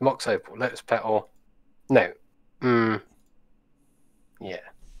Traitors, Mox Opal, Lotus Petal. No. Yeah.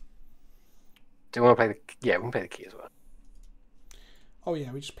 Do you want to play the... Yeah, we can play the key as well. Oh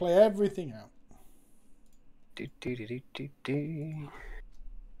yeah, we just play everything out. Do.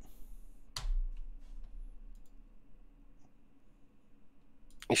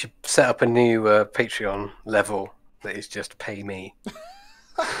 You should set up a new Patreon level that is just pay me.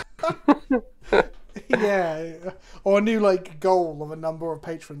 Yeah, or a new goal of a number of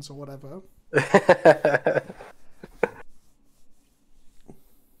patrons or whatever.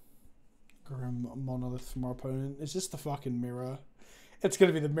 Grim monolith from our opponent. Is this the fucking mirror? It's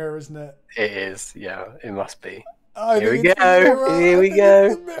gonna be the mirror, isn't it? It is, yeah. It must be. Here we go. Here we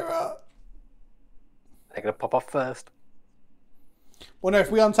go. The mirror. They're gonna pop off first. Well, no.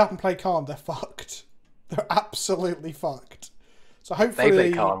 If we untap and play Khan, they're fucked. They're absolutely fucked. So hopefully they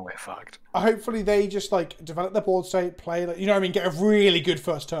play Khan, we're fucked. Hopefully they just develop their board state, play get a really good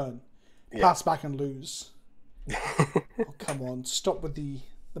first turn, pass back and lose. Oh, come on, stop with the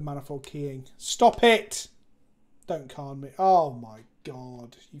manifold keying. Stop it! Don't Khan me. Oh my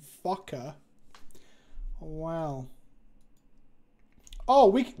god, you fucker. Oh, wow.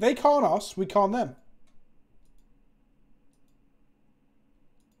 Oh, they can't us, we can't them.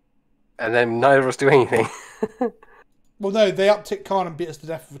 And then neither of us do anything. Well, no, they uptick Khan and beat us to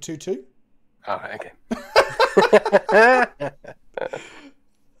death for 2-2. Oh, okay.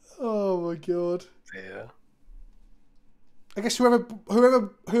 Oh my god. Yeah. I guess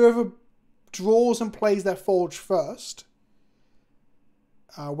whoever draws and plays their forge first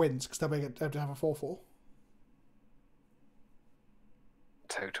wins, because they'll have a 4-4.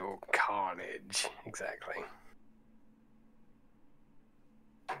 Total carnage. Exactly.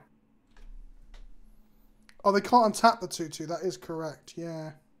 Oh, they can't untap the 2-2. That is correct.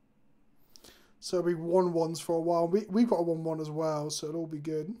 Yeah. So it'll be 1-1s for a while. We've got a 1-1 as well, so it'll all be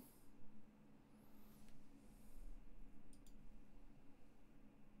good.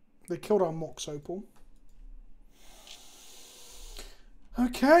 They killed our Mox Opal.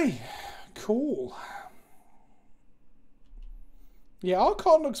 Okay. Cool. Yeah, our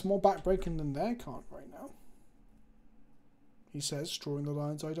card looks more backbreaking than their card right now. He says, drawing the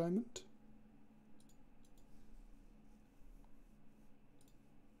Lion's Eye Diamond.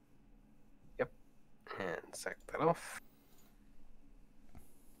 And sack that off.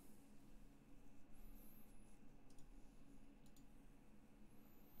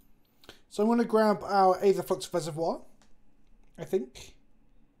 So I'm going to grab our Aetherflux Reservoir, I think.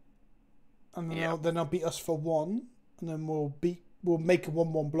 And then I'll beat us for 1. And then we'll make a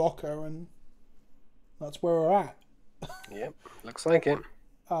 1-1 blocker, and that's where we're at. Yep, looks like it.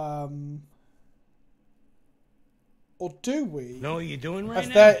 Or do we? Know what you're doing right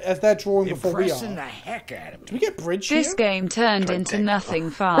now? As they're drawing before we are. Impressing the heck out of me. Do we get bridge This here? game turned into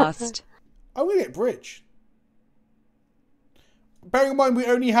nothing fast. Oh, we get bridge. Bearing in mind we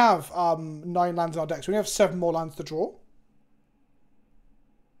only have 9 lands in our deck, so we have 7 more lands to draw.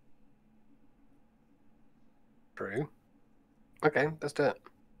 True. Okay, let's do it.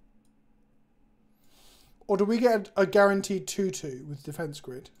 Or do we get a guaranteed 2-2 with defense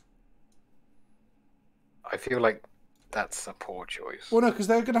grid? I feel like that's a poor choice. Well, no, because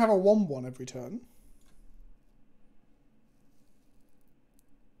they're going to have a 1-1 every turn.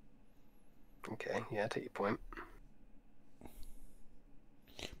 Okay, yeah, take your point.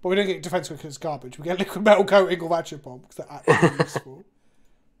 But we don't get defense grid because it's garbage. We get liquid metal coating or ratchet bomb because they're actually useful.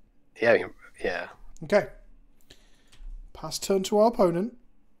 Yeah. Okay. Pass turn to our opponent.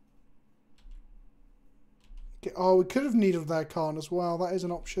 Oh, we could have needed their Khan as well. That is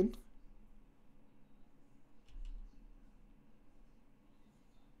an option.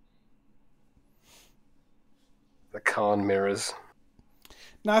 The Khan mirrors.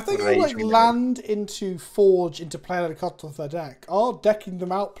 Now, if they go like land into Forge into play the cut off their deck, our decking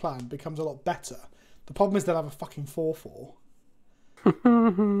them out plan becomes a lot better. The problem is they'll have a fucking 4-4.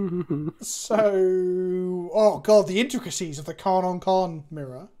 So, oh god, the intricacies of the Khan on Khan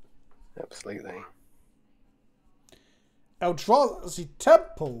mirror. Absolutely. Eldrazi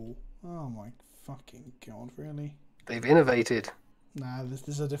Temple. Oh my fucking god, really? They've innovated. Nah, this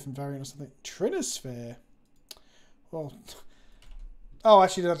is a different variant or something. Trinisphere. Well, oh,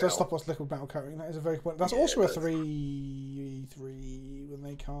 actually, that does stop us liquid metal coating. That is a very good point. That's also a 3/3 when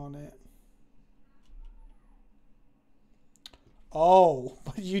they can't it. Oh,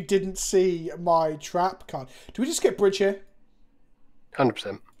 but you didn't see my trap card. Do we just get bridge here?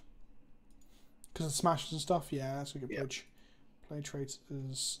 100%. Because of smashes and stuff? Yeah, that's a good bridge. Play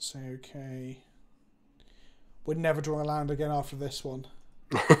traitors, say okay. We're never drawing a land again after this one.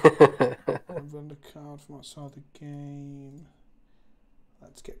 Run the card from outside the game.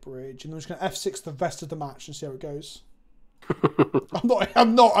 Let's get bridge. And then we're just going to F6 the rest of the match and see how it goes. I'm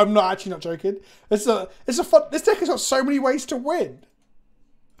not actually not joking. It's a fun. This deck has got so many ways to win.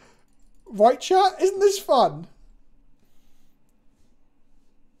 Right, chat? Isn't this fun?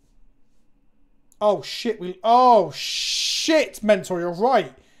 Oh shit! Oh shit, Mentor, you're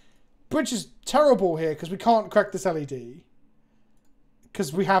right. Bridge is terrible here because we can't crack this LED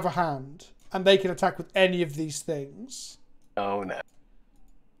because we have a hand and they can attack with any of these things. Oh no.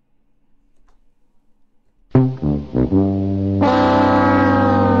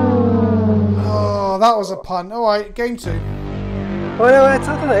 Oh, that was a pun. All right, game 2. Oh no, it's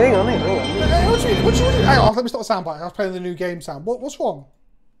not. Hang on. What do you hang on, let me stop the soundbite. I was playing the new game sound. What's wrong?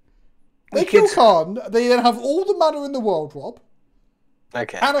 They kill Khan. They then have all the mana in the world, Rob.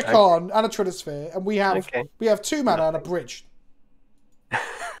 Okay. And a Khan and a Trinisphere, and we have 2 mana and a bridge.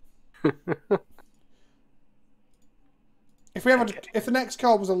 If we have if the next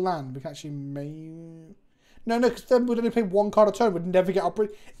card was a land, we can actually No, because then we'd only play 1 card a turn. We'd never get our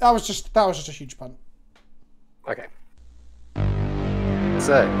bridge. That was just a huge punt. Okay.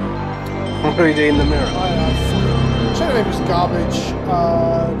 So, what are we doing in the mirror? Cherry was garbage.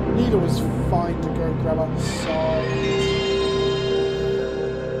 Needle was fine to go grab outside.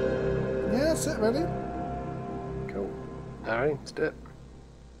 Yeah, that's it, really. Cool. Alright, let's do it.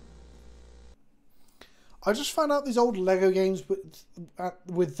 I just found out these old Lego games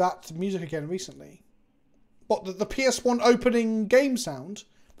with that music again recently. What, the PS1 opening game sound?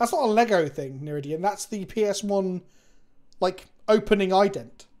 That's not a Lego thing, Neridian. That's the PS1, like, opening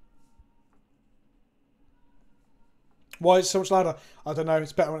ident. Why is it so much louder? I don't know.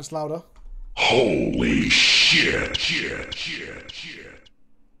 It's better when it's louder. Holy shit.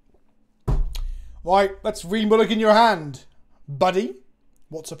 Right, let's re-mulligan your hand, buddy.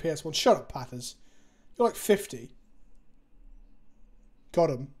 What's a PS1? Shut up, Patters. You're like 50. Got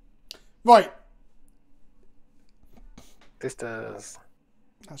him. Right. This does.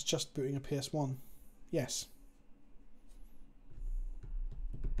 That's just booting a PS1. Yes.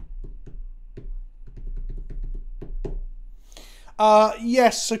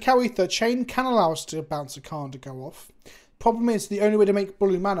 Yes, so Kawitha, chain can allow us to bounce a card to go off. Problem is, the only way to make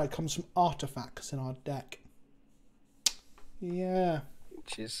blue mana comes from artifacts in our deck. Yeah.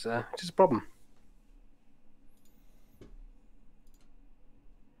 Which is a problem.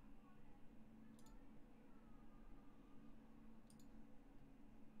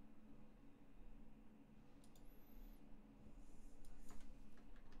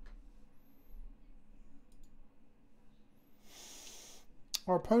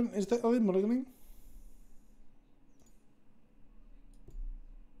 Our opponent, are they mulliganing?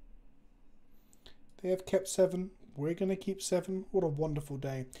 They have kept 7. We're going to keep 7. What a wonderful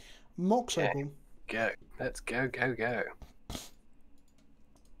day. Mox Opal. Go. Let's go.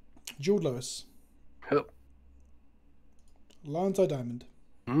 Jeweled Lotus. Hup. Lion's Eye Diamond.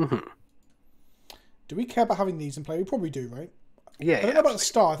 Mm-hmm. Do we care about having these in play? We probably do, right? Yeah. I don't know about the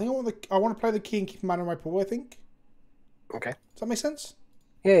star. I think I want to play the key and keep mana in my pool, I think. Okay. Does that make sense?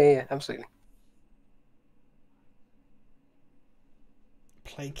 Yeah, absolutely.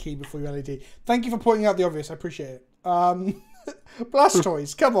 Play key before you LED. Thank you for pointing out the obvious. I appreciate it.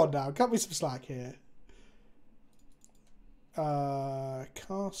 Blastoise, come on now. Cut me some slack here.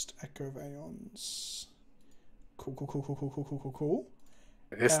 Cast Echo of Aeons. Cool.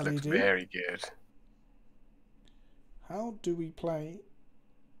 This LED. looks very good. How do we play?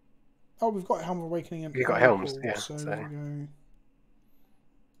 Oh, we've got Helm of Awakening and You've got Helms, Oracle, yeah. So we go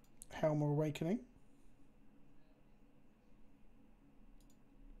Helm of Awakening.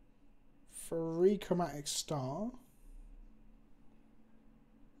 Free Chromatic Star.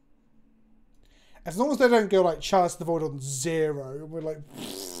 As long as they don't go like Chalice the Void on 0, we're like...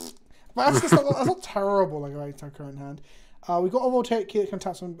 But that's not terrible, like our current hand. We've got a Voltaic key that can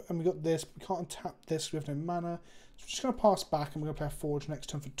tap some, and we got this. We can't tap this, we have no mana. So we're just going to pass back, and we're going to play a Forge next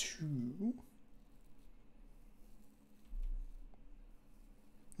turn for 2.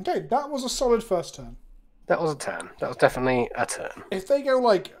 Okay, that was a solid first turn. That was a turn. That was definitely a turn. If they go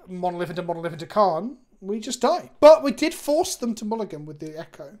like Monolith into Khan, we just die. But we did force them to mulligan with the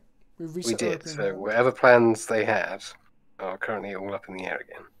Echo. We did. So whatever plans they had are currently all up in the air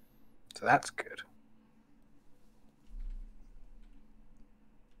again. So that's good.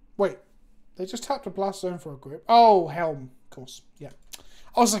 Wait, they just tapped a Blast Zone for a grip. Oh, Helm, of course. Yeah.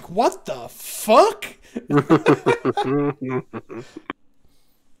 I was like, what the fuck?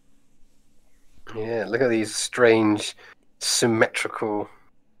 Yeah, look at these strange, symmetrical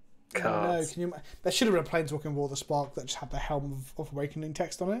cards. No, there should have been a Planeswalking War of the Spark that just had the Helm of Awakening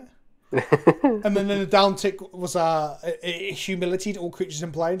text on it. And then the down tick was humility to all creatures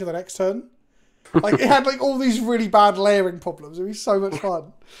in play until the next turn. Like, it had like all these really bad layering problems. It was so much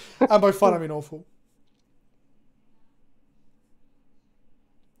fun. And by fun, I mean awful.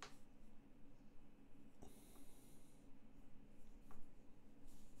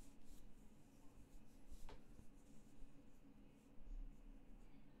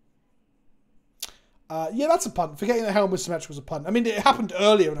 Yeah, that's a punt. Forgetting that Helm was symmetrical was a punt. I mean, it happened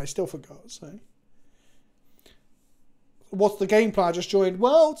earlier and I still forgot, so. What's the game plan? I just joined.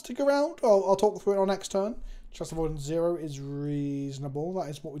 Well, stick around. I'll talk through it on next turn. Just avoidance 0 is reasonable. That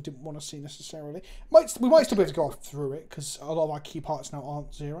is what we didn't want to see necessarily. We might still be able to go through it because a lot of our key parts now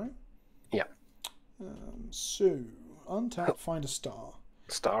aren't 0. Yeah. So, untap, find a star.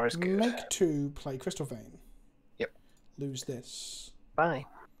 Star is good. Make 2, play Crystal Vein. Yep. Lose this. Bye.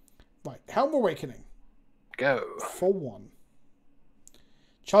 Right, Helm Awakening. Go. For 1.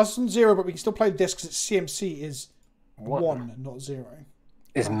 Charge on 0, but we can still play this because its CMC is 1, not 0.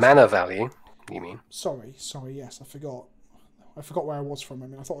 Is mana value, you mean? Sorry, yes, I forgot. I forgot where I was from. I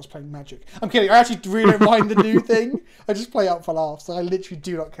mean, I thought I was playing Magic. I'm kidding. I actually really don't mind the new thing. I just play out for laughs. So I literally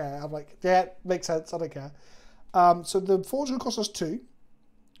do not care. I'm like, yeah, makes sense. I don't care. So the forge will cost us 2.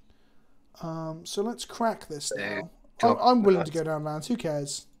 So let's crack this now. I'm willing to go down lands. Who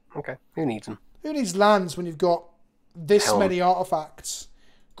cares? Okay. Who needs them? Who needs lands when you've got this many artifacts?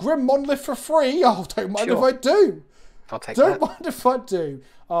 Grim Monolith for free? Oh, don't mind if I do. I'll take that. Don't mind if I do.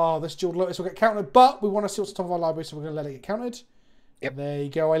 Oh, this Jeweled Lotus will get counted, but we want to see what's on top of our library, so we're going to let it get counted. Yep. There you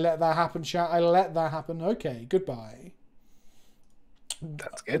go. I let that happen, chat. I let that happen. Okay, goodbye.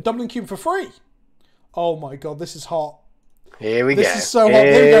 That's good. Doubling cube for free. Oh my god, this is hot. Here we go. This is so hot.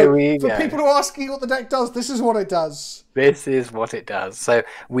 There we go. For people who are asking what the deck does, this is what it does. This is what it does. So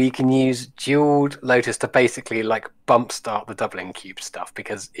we can use Jeweled Lotus to basically like bump start the doubling cube stuff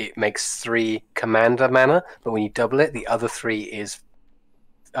because it makes 3 commander mana, but when you double it, the other 3 is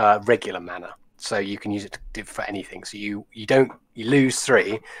regular mana. So you can use it for anything. So you lose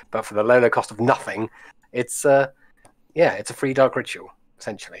 3, but for the low cost of nothing, it's it's a free dark ritual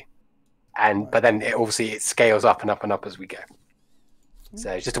essentially. But then it scales up and up and up as we go.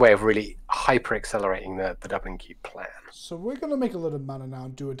 So it's just a way of really hyper accelerating the doubling cube plan. So we're going to make a lot of mana now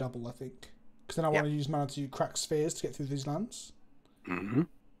and do a double, I think. Because then I want to use mana to crack spheres to get through these lands. Mm-hmm.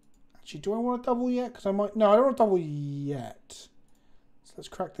 Actually, do I want to double yet? Because I might... No, I don't want to double yet. So let's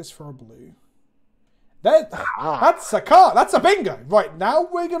crack this for a blue. That's a card. That's a bingo. Right, now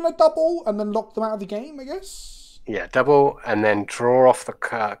we're going to double and then lock them out of the game, I guess. Yeah, double and then draw off the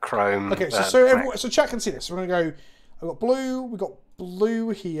chrome. Okay, so chat can see this. So we're going to go... I've got blue. We've got blue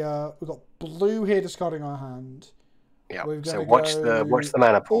here. We've got blue here discarding our hand. Yeah, so watch the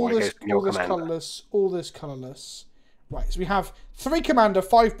mana pool. All this colourless, all this colourless. Right, so we have 3 commander,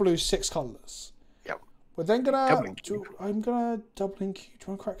 5 blue, 6 colourless. Yep. We're then going to... I'm going to doubling cube. Do you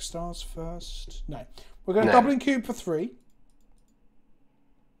want to crack stars first? No. We're going to doubling cube for 3.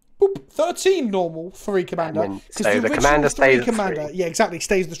 Boop, 13 normal, 3 commander. So the commander stays commander. 3. Yeah, exactly,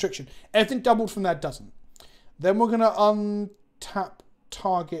 stays the restriction. Everything doubled from there doesn't. Then we're going to untap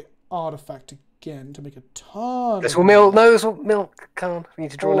target artifact again to make a ton. This will mill. No, this will mill. Can't. We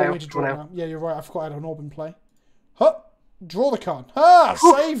need to draw now. We need to draw now. Yeah, you're right. I forgot I had an orb in play. Huh? Draw the card. Ah,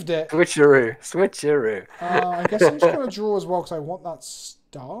 saved it. Switcheroo. I guess I'm just going to draw as well because I want that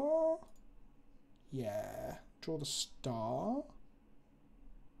star. Yeah. Draw the star.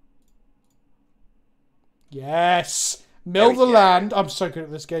 Yes. Mill the land. I'm so good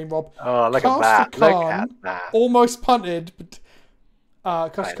at this game, Rob. Oh, look at that. Look at that. Almost punted, but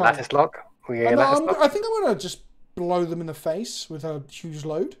cast card. Lattice lock. I think I'm going to just blow them in the face with a huge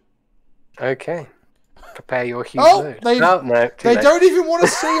load. Okay. Prepare your huge load. They don't even want to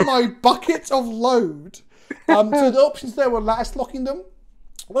see my bucket of load. So the options there were lattice locking them.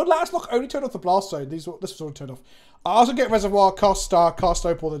 Well, lattice lock only turned off the blast zone. This was all turned off. I also get reservoir, cast star, cast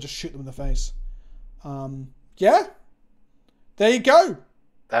opal, then just shoot them in the face. Yeah. There you go.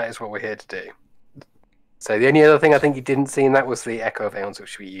 That is what we're here to do. So the only other thing I think you didn't see in that was the Echo of Aeons,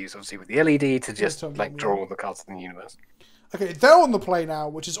 which we use obviously with the LED to just like draw all the cards in the universe. Okay, they're on the play now,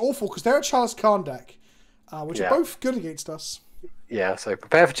 which is awful because they're a Chalice Khan deck, which are both good against us. Yeah, so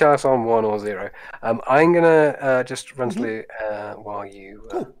prepare for Chalice on 1 or 0. I'm gonna just run through while you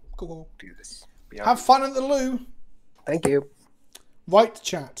cool. do this. Have fun at the loo. Thank you. Right,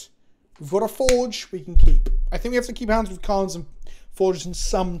 chat. We've got a forge we can keep. I think we have to keep hands with Khans and forges and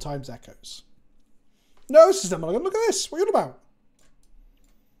sometimes echoes. No, this is them. Look at this. What are you on about?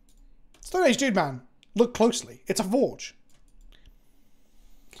 Stone Age dude, man. Look closely. It's a forge.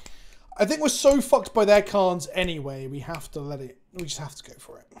 I think we're so fucked by their Khans anyway. We have to let it. We just have to go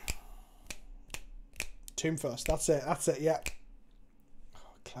for it. Tomb first. That's it. Yeah. Oh,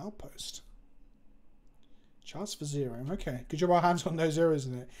 Cloud Post. Chance for 0. Okay. Good job our hand's got no 0s,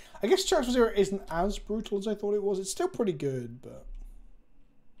 isn't it? I guess Chance for 0 isn't as brutal as I thought it was. It's still pretty good, but...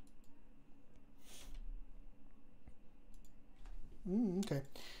 okay.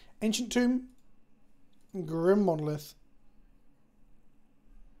 Ancient Tomb. Grim Monolith.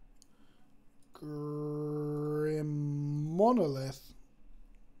 Grim Monolith.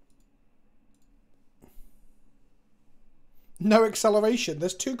 No acceleration.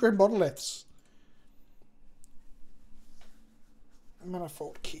 There's 2 Grim Monoliths.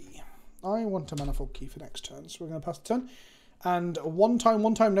 Manifold key. I want a manifold key for next turn, so we're going to pass the turn. And one time,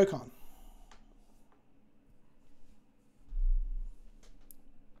 no Khan.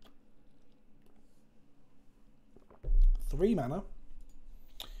 Three mana.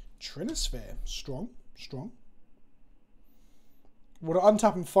 Trinisphere. Strong. Would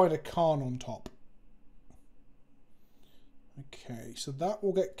untap and find a Khan on top. Okay, so that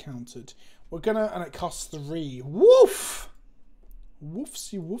will get countered. We're gonna, and it costs 3. Woof!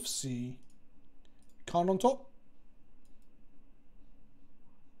 Woofsy woofsy. Khan on top.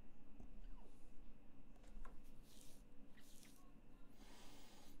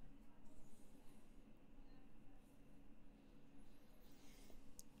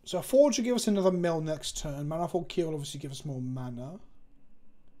 So a Forge will give us another mill next turn. Manifold Key will obviously give us more mana.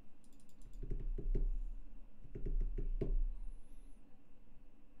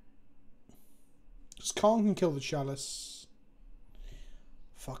 Just Khan can kill the Chalice.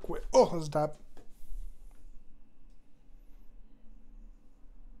 Fuck with. Oh, there's a dab.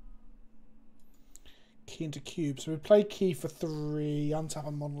 Key into cube. So we play key for 3. Untap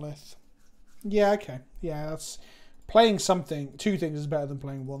a monolith. Yeah, okay. Yeah, that's. Playing something, 2 things is better than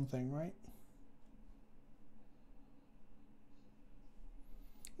playing 1 thing, right?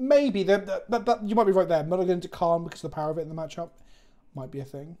 Maybe. You might be right there. Mulligan into Khan because of the power of it in the matchup. Might be a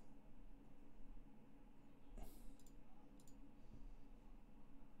thing.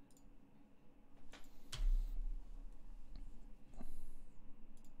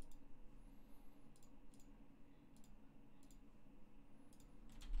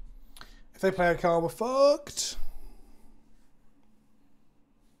 If they play a Khan, we're fucked.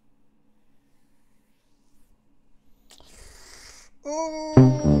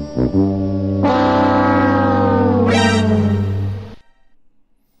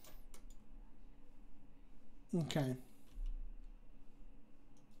 Okay.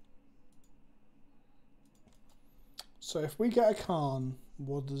 So if we get a Khan,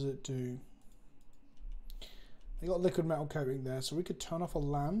 what does it do? They got liquid metal coating there, so we could turn off a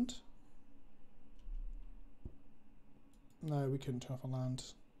land. No, we couldn't turn off a land.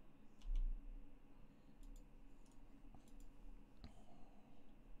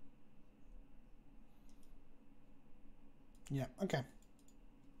 Yeah, okay.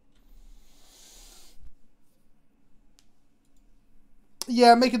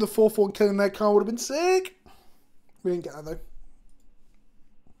 Yeah, making the 4/4 and killing that car would have been sick. We didn't get that though.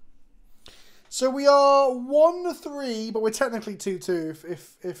 So we are 1-3, but we're technically 2-2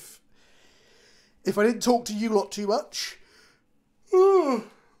 if I didn't talk to you lot too much.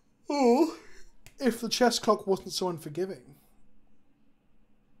 If the chess clock wasn't so unforgiving.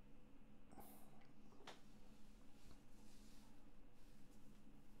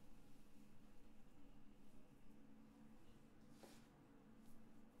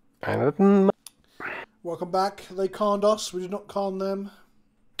 Welcome back. They conned us. We did not con them.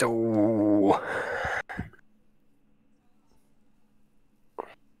 Oh.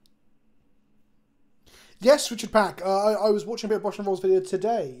 Yes, Richard Pack. I was watching a bit of Bosch and Roll's video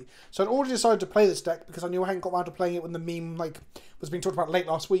today, so I'd already decided to play this deck because I knew I hadn't got around to playing it when the meme was being talked about late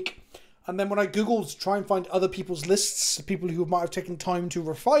last week. And then when I googled to try and find other people's lists, people who might have taken time to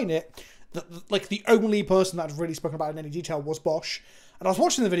refine it, the only person that had really spoken about it in any detail was Bosch. And I was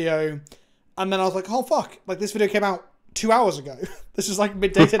watching the video, and then I was like, oh fuck, this video came out 2 hours ago. This is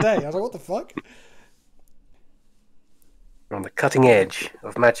midday today. I was like, what the fuck? We're on the cutting edge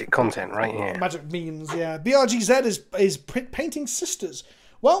of Magic content right here. Magic memes, yeah. BRGZ is painting Sisters.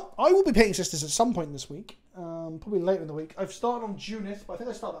 Well, I will be painting Sisters at some point this week. Probably later in the week. I've started on Junith, but I think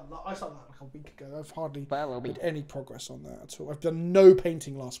I started that like a week ago. I've hardly made any progress on that at all. I've done no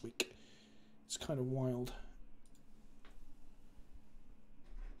painting last week. It's kind of wild.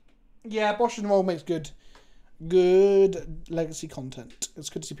 Yeah, Bosch and Roll makes good legacy content. It's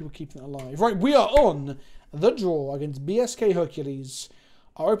good to see people keeping it alive. Right, we are on the draw against BSK Hercules.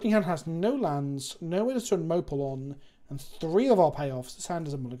 Our opening hand has no lands, no way to turn Mopal on, and 3 of our payoffs. This hand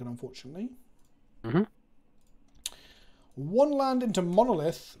is a mulligan, unfortunately. Mm-hmm. 1 land into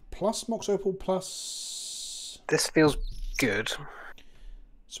Monolith, plus Mox Opal, plus... This feels good.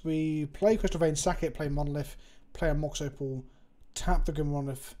 So we play Crystal Vein, sack it, play Monolith, play a Mox Opal, tap the Grim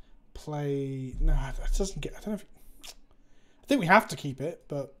Monolith, play... No, it doesn't get... I don't know if... I think we have to keep it,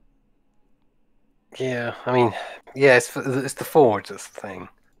 but... Yeah, I mean, yeah, it's the Forge that's the thing.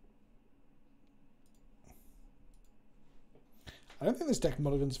 I don't think this deck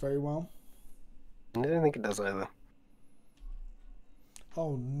mulligans very well. I don't think it does either.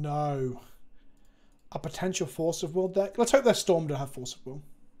 Oh no. A potential Force of Will deck? Let's hope their Storm don't have Force of Will.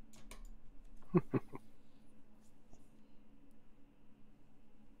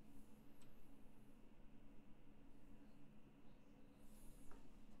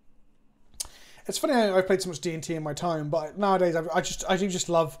 It's funny I've played so much D&T in my time, but nowadays I do just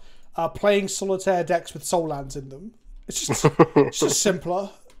love playing solitaire decks with soul lands in them. It's just simpler,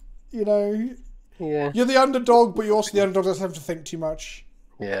 you know. Yeah. You're the underdog, but you're also the underdog that doesn't have to think too much.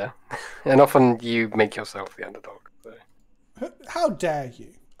 Yeah, and often you make yourself the underdog. So. How dare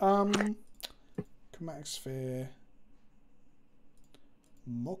you? Chromatic Sphere.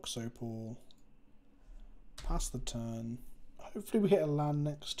 Mox Opal. Pass the turn. Hopefully we hit a land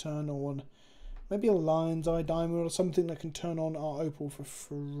next turn, or maybe a Lion's Eye Diamond or something that can turn on our Opal for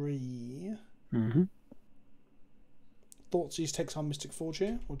free. Mm-hmm. Thoughtseize takes on Mystic Forge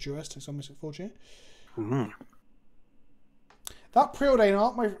here, or Duress takes on Mystic Forge here. Mm-hmm. That preordain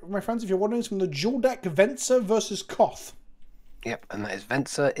art, my friends, if you're wondering, is from the dual deck Venser versus Koth. Yep, and that is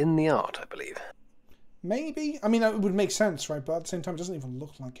Venser in the art, I believe. Maybe? I mean, it would make sense, right? But at the same time, it doesn't even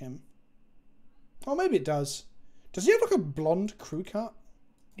look like him. Oh, maybe it does. Does he have like a blonde crew cut?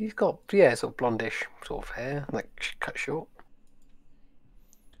 He's got, yeah, sort of blondish sort of hair, like cut short.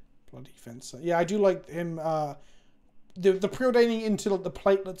 Bloody Venser. Yeah, I do like him. The preordaining into like, the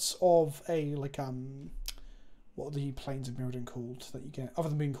platelets of a, like, what are the planes of Mirrodin called that you get? Other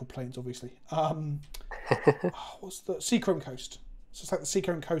than being called planes, obviously. What's the Seachrome Coast? So it's like the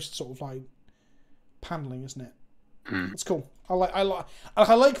Seachrome Coast sort of like paneling, isn't it? Mm. It's cool. I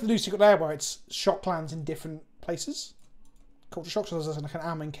like the new Secret Lair where it's shock lands in different places. Culture Shock, so there's like an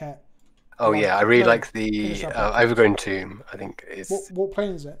Amonkhet. Oh yeah, I really like the Overgrown Tomb. I think it's what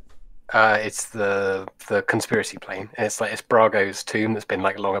plane is it? It's the conspiracy plane, and it's Brago's tomb that's been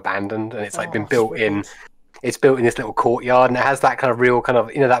like long abandoned, and it's like been built in. It's built in this little courtyard, and it has that kind of real kind of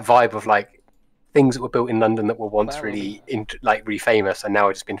that vibe of like things that were built in London that were once really really famous, and now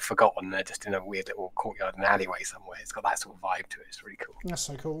have just been forgotten. They're just in a weird little courtyard in an alleyway somewhere. It's got that sort of vibe to it. It's really cool. That's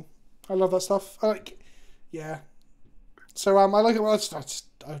so cool. I love that stuff. Yeah. So I like it. Well, I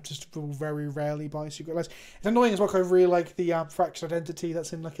just will very rarely buy Secret Lairs. It's annoying as well because I really like the fractured identity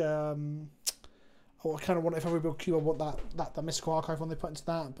that's in like I kind of want, if I rebuild Q, I want that mystical archive one they put into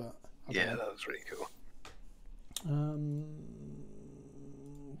that. But yeah, that was really cool.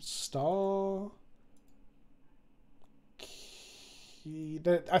 Star.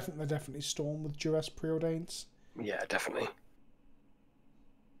 I think they're definitely Storm with Duress preordains. Yeah, definitely.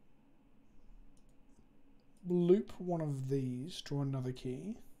 Loop one of these, draw another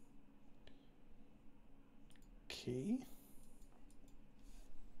key.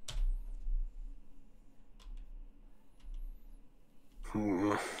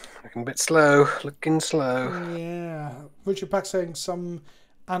 Looking a bit slow. Looking slow. Yeah. Richard Pack saying some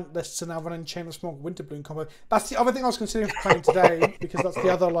ant lists are now running Chain of Smoke Winterbloom combo. That's the other thing I was considering playing today, because that's the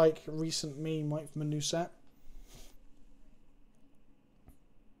other like recent meme right from a new set.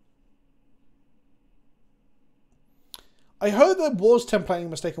 I heard there was templating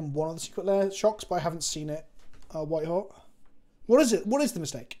mistake on one of the Secret Lair shocks, but I haven't seen it. White hot. What is it? What is the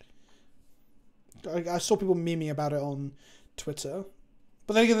mistake? I saw people memeing about it on Twitter.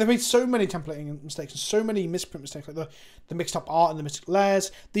 But then again, they've made so many templating mistakes and so many misprint mistakes, like the mixed up art and the mystical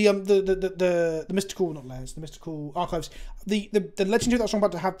layers, the mystical, not layers, the mystical archives. The legendary that I was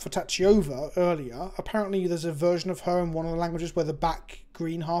about to have for Tachiova earlier, apparently there's a version of her in one of the languages where the back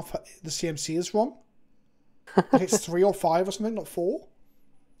green half, the CMC is wrong. Like it's 3 or 5 or something, not 4.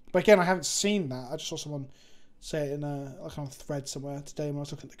 But again, I haven't seen that. I just saw someone say it in a kind of thread somewhere today when I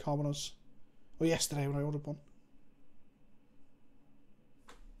was looking at the car or yesterday when I ordered one.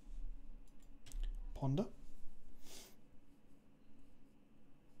 Ponder.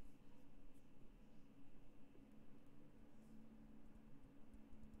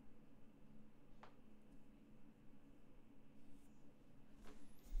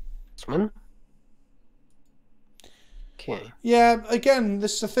 Okay. Yeah, again,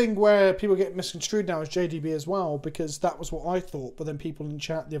 this is a thing where people get misconstrued now as JDB as well, because that was what I thought, but then people in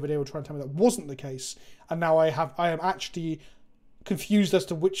chat the other day were trying to tell me that wasn't the case, and now I am actually confused as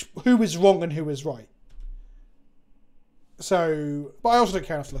to who is wrong and who is right. So, but I also don't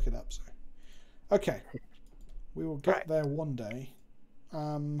care enough to look it up. So, okay, we will get there one day.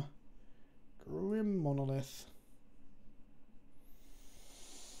 Grim Monolith.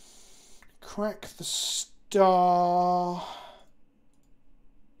 Crack the star.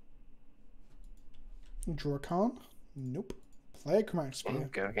 Draw a card. Nope. Play a Chromatic Spear.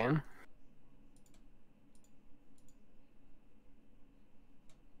 Go again.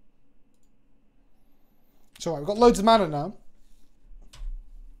 It's alright, we've got loads of mana now.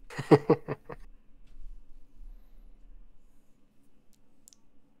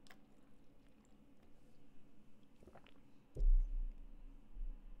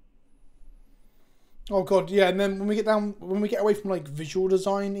 Oh god, yeah, and then when we get away from like visual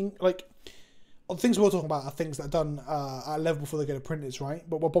designing, like the things we're talking about are things that are done at a level before they get a printers, right?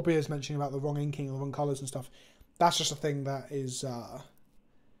 But what Bobby is mentioning about the wrong inking or the wrong colours and stuff, that's just a thing that is a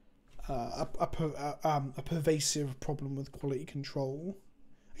pervasive problem with quality control.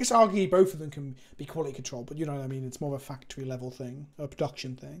 I guess arguably both of them can be quality control, but you know what I mean, it's more of a factory level thing, a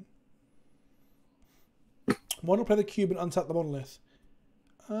production thing. Why not play the cube and untap the monolith?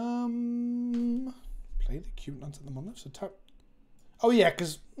 the cute nuns at the monolith. So tap. Oh yeah,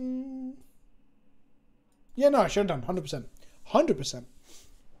 because yeah, no, I should have done 100%. 100%.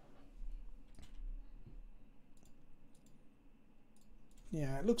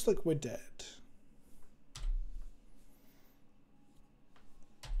 Yeah, it looks like we're dead.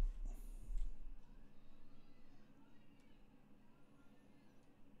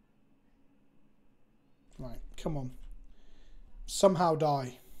 Right, come on. Somehow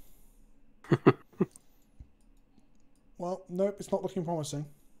die. Well, nope, it's not looking promising.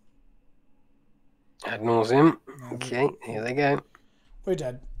 Ad nauseam. Okay, here they go. We're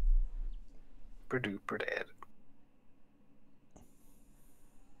dead. Producer dead.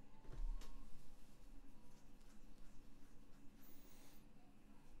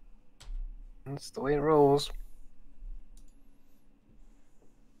 That's the way it rolls.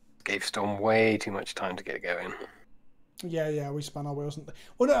 Gave Storm way too much time to get it going. Yeah, we spun our wheels.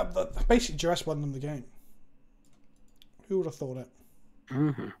 Well, no, basically, Duress won them the game. Who would have thought it?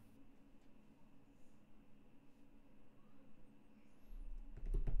 Mm-hmm.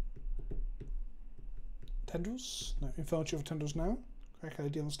 Tendrils? No, Infernal Tutor of Tendrils now. Crack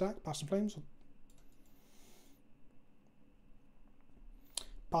LED on the stack. Past and Flames.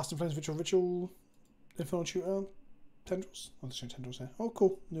 Past and Flames Ritual. Infernal Tutor. Tendrils? Oh, there's no tendrils here. Oh,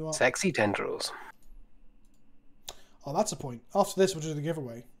 cool. New art. Sexy tendrils. Oh, that's a point. After this, we'll do the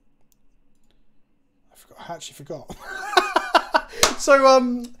giveaway. I actually forgot.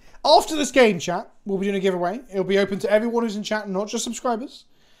 So, after this game, chat, we'll be doing a giveaway. It'll be open to everyone who's in chat, not just subscribers.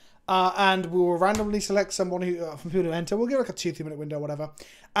 And we will randomly select someone who from people who enter. We'll give like a 2-3 minute window or whatever.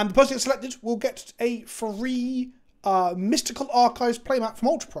 And the person who gets selected will get a free Mystical Archives playmat from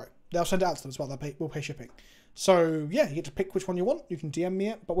Ultra Pro. They'll send it out to them as well. We'll pay shipping. So, yeah, you get to pick which one you want. You can DM me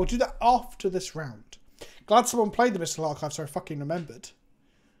it. But we'll do that after this round. Glad someone played the Mystical Archive, so I fucking remembered.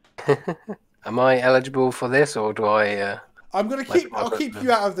 Am I eligible for this, or do I... I'm gonna I'll keep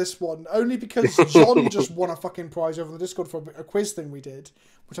you out of this one, only because John just won a fucking prize over the Discord for a quiz thing we did,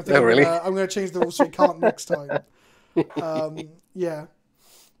 which I think I'm gonna change the rules so you can't next time. Yeah.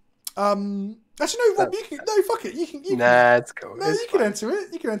 Actually, no, Rob, you can. No, fuck it. You can. Nah, it's cool. No, you can enter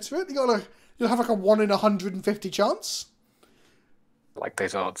it. You can enter it. You'll have like a 1 in 150 chance. I like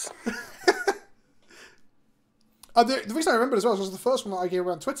those odds. The reason I remember as well was the first one that I gave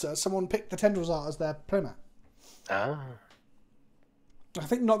around Twitter. Someone picked the Tendrils art as their playmat. Ah. I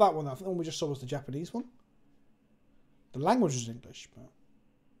think not that one. I think the one we just saw was the Japanese one. The language was English, but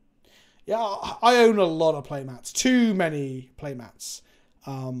yeah, I own a lot of playmats. Too many playmats.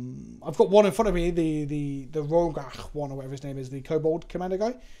 I've got one in front of me, the Rogach one or whatever his name is, the Kobold Commander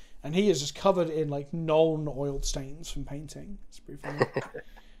guy, and he is just covered in like non-oiled stains from painting. It's pretty funny.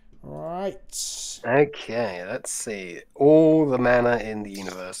 Right. Okay, let's see. All the mana in the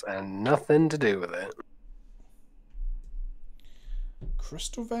universe and nothing to do with it.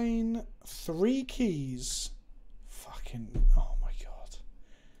 Crystal Vein, 3 keys. Fucking, oh my god.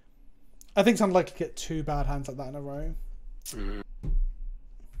 I think it's unlikely to get 2 bad hands like that in a row. Mm.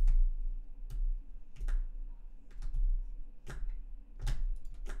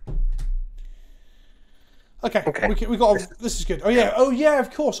 Okay. Okay. We got. This is good. Oh yeah.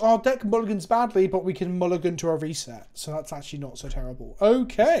 Of course, our deck mulligans badly, but we can mulligan to a reset, so that's actually not so terrible.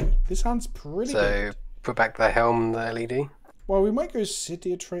 Okay, this hand's pretty good. So put back the helm, the LED. Well, we might go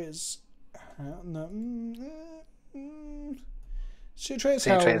City of Traitors. No. City of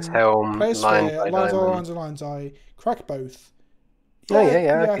Traitors helm. Lion's Eye. Crack both.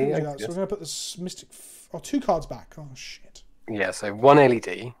 Yeah. I can do that. So we're gonna put this Mystic. 2 cards back. Oh shit. Yeah, so 1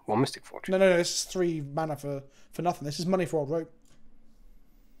 LED, 1 Mystic Fortress. No, this is 3 mana for nothing. This is money for old rope.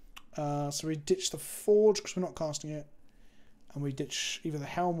 So we ditch the Forge because we're not casting it. And we ditch either the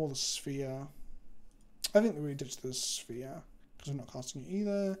Helm or the Sphere. I think we ditch the Sphere because we're not casting it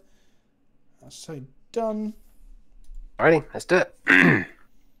either. So done. Alrighty, let's do it.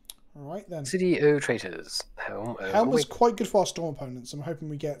 Alright then. City of Traitors. Helm. Helm is quite good for our Storm opponents. I'm hoping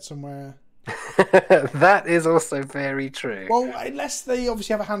we get somewhere... That is also very true. Well, unless they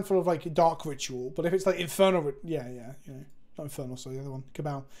obviously have a handful of like Dark Ritual, but if it's like Infernal, yeah, you know, not Infernal, sorry, the other one,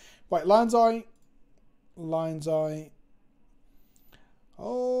 Cabal. Right, Lion's Eye.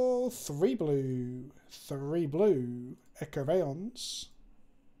 Oh, 3 blue, Echo Rayons.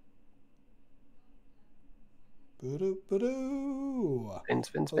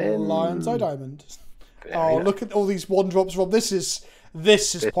 Spin. Lion's Eye Diamond. Look at all these 1-drops, Rob. This is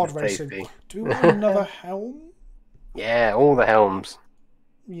pod racing. Tasty. Do we want another helm? Yeah, all the helms.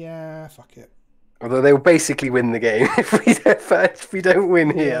 Yeah, fuck it. Although they will basically win the game. If we don't win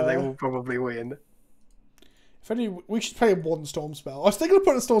here, they will probably win. If only we should play 1 storm spell. I was thinking of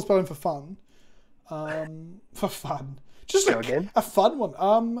putting a storm spell in for fun. For fun. Just Go again. a fun one.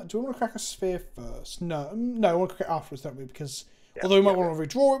 Do we want to crack a sphere first? No, I want to crack it afterwards, don't we? Because although we might want to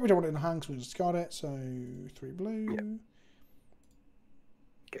redraw it, we don't want it in hand, so we'll discard it. So 3 blue.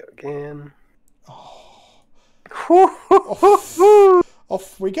 Yep. Go again. Oh.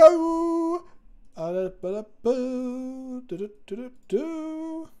 Off we go.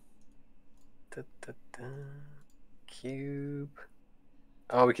 Cube.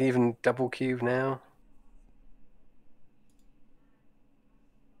 Oh, we can even double cube now.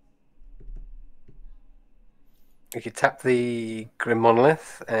 We could tap the Grim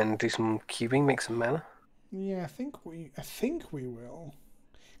Monolith and do some cubing, make some mana. Yeah, I think we will.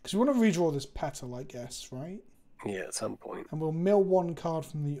 Because we want to redraw this petal, I guess, right? Yeah, at some point. And we'll mill 1 card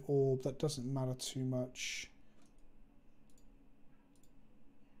from the orb. That doesn't matter too much.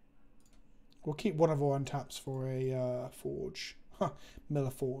 We'll keep one of our untaps for a forge. Mill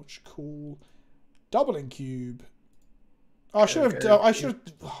a forge. Cool. Doubling cube. Oh, I should have.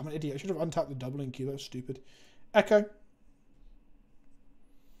 Oh, I'm an idiot. I should have untapped the doubling cube. That was stupid. Echo.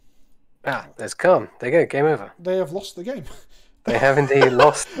 Ah, there's Khan. There you go. Game over. They have lost the game. They have indeed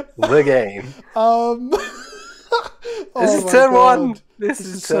lost the game. This is turn 1. This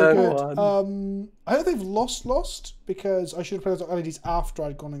is turn 1. I don't think they've lost because I should have played those LEDs after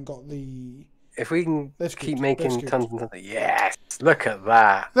I'd gone and got the. If we can keep making tons and tons of... Yes! Look at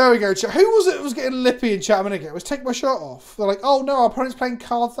that. There we go, chat. Who was it that was getting lippy in chat a minute ago? It was take my shirt off. They're like, oh no, our opponent's playing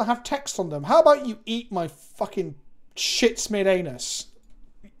cards that have text on them. How about you eat my fucking shit-smeared anus?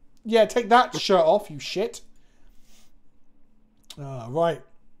 Yeah, take that shirt off, you shit. Right.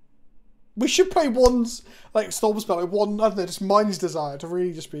 We should play ones like Storm Spell, like one, I don't know, just Mind's Desire to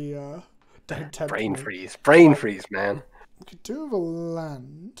really just be don't tempt Brain me. freeze. Brain freeze, man. We could do with a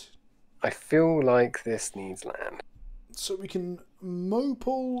land. I feel like this needs land. So we can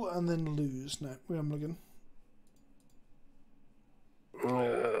mopal and then lose. No, I'm looking.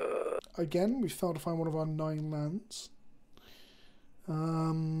 Again, we failed to find one of our 9 lands.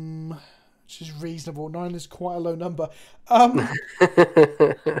 Which is reasonable. 9 is quite a low number. I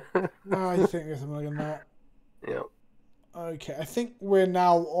think there's something like that. Yeah. Okay, I think we're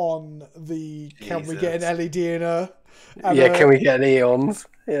now on the can we get an LED in a... Yeah, can we get an Eons?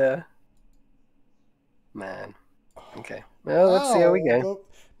 Yeah. Man. Okay. Well, let's see how we go.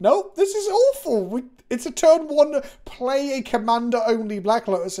 Nope, this is awful. It's a turn 1, play a commander only Black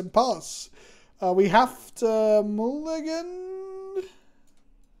Lotus and pass. We have to mulligan.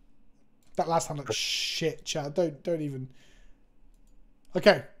 That last hand looks shit, Chad. Don't even.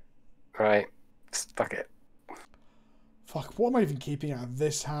 Okay. Right. Fuck it. Fuck, what am I even keeping out of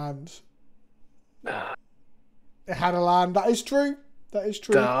this hand? It had a land. That is true. That is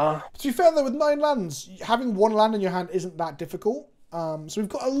true. To be fair, though, with 9 lands, having 1 land in your hand isn't that difficult. So we've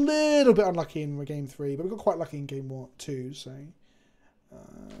got a little bit unlucky in game 3, but we got quite lucky in game 2. So,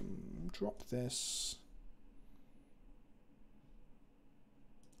 drop this.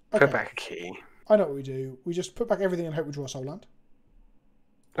 Okay. Put back a key. I know what we do. We just put back everything and hope we draw a soul land.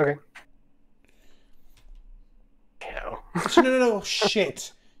 Okay. Hell. No.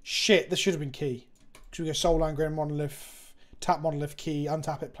 Shit. This should have been key. Should we go soul land, grand monolith? Tap monolith key,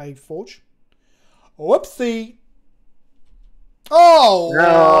 untap it, played forge. Whoopsie. Oh!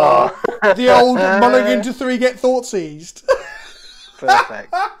 No. The old mulligan to 3 get thought seized.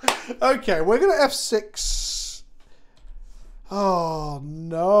 Perfect. Okay, we're going to F6. Oh,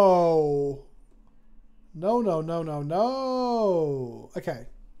 no. No. Okay.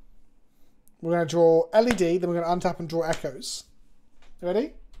 We're going to draw LED, then we're going to untap and draw echoes. You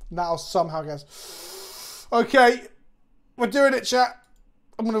ready? Now somehow goes. Okay. We're doing it, chat.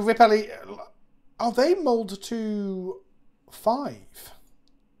 I'm going to rip Ellie. Oh, they mold to 5.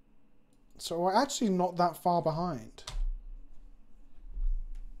 So we're actually not that far behind.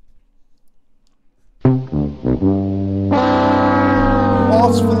 You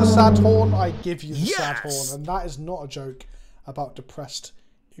asked for the sad horn, I give you the sad horn. And that is not a joke about depressed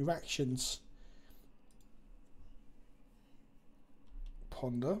erections.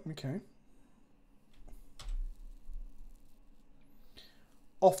 Ponder, okay.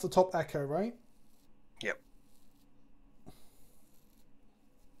 Off the top echo, right? Yep.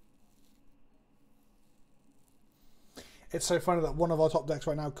 It's so funny that one of our top decks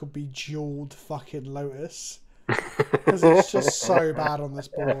right now could be dueled fucking Lotus. Because it's just so bad on this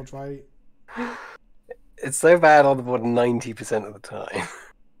board, right? It's so bad on the board 90% of the time.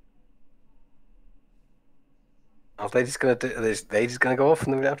 Are they just gonna do? Are they just gonna go off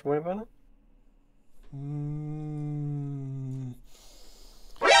and then we don't have to worry about it?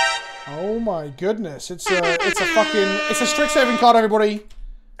 Oh my goodness! It's a strict saving card, everybody.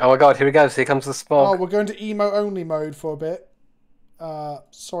 Oh my god, here he goes. Here comes the Oh, smog. we're going to emote only mode for a bit.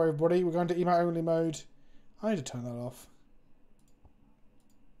 Sorry, everybody. We're going to emote only mode. I need to turn that off.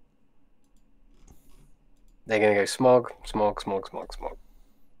 They're going to go smog, smog, smog, smog, smog.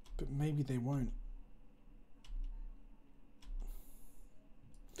 But maybe they won't.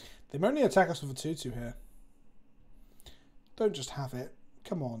 They may only attack us with a 2-2 here. Don't just have it.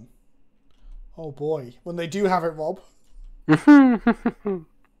 Come on. Oh boy. When they do have it, Rob.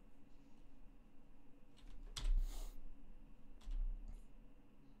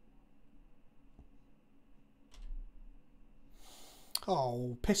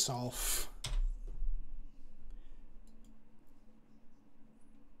 Oh, piss off.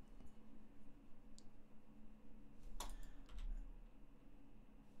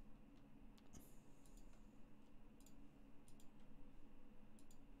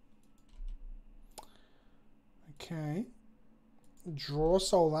 Okay. Draw a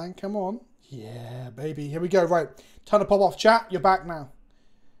soul line. Come on. Yeah, baby. Here we go. Right. Time to pop off. Chat, you're back now.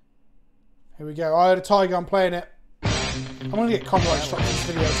 Here we go. I had a tiger. I'm playing it. I'm going to get copyright struck in this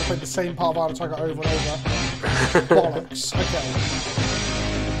video to play the same part of Eye of the Tiger over and over. Bollocks. Okay.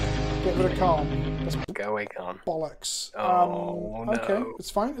 Get rid of calm. That's Go away, Khan. bollocks. Oh, no. Okay. It's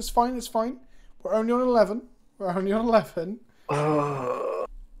fine. It's fine. It's fine. We're only on 11. We're only on 11.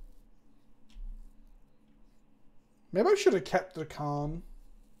 Maybe I should have kept the Khan.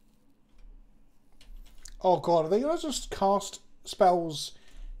 Oh god, are they going to just cast spells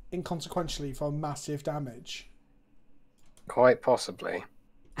inconsequentially for massive damage? Quite possibly.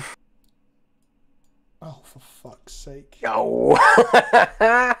 Oh, for fuck's sake. Oh.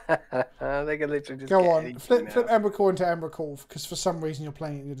 They can literally just Go get on, anything flip now. Emrakul into Emrakul, because for some reason you're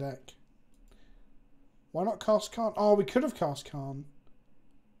playing it in your deck. Why not cast Khan? Oh, we could have cast Khan.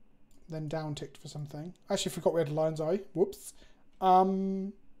 Then down ticked for something. Actually forgot we had Lion's Eye. Whoops. Yeah,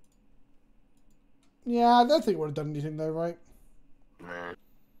 I don't think it would have done anything though, right? No.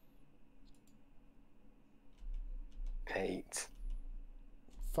 8.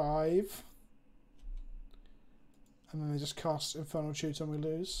 5. And then they just cast Infernal Tutor and we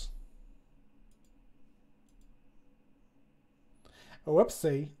lose. Oh,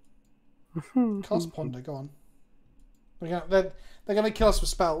 whoopsie. Cast Ponder, go on. They're going to kill us with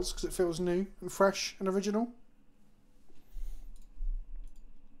spells because it feels new and fresh and original.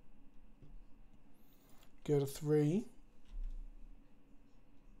 Go to 3.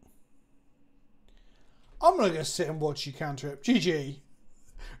 I'm going to go sit and watch you counter it. GG.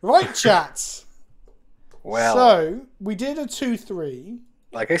 Right, chats. Well, So, we did a 2-3.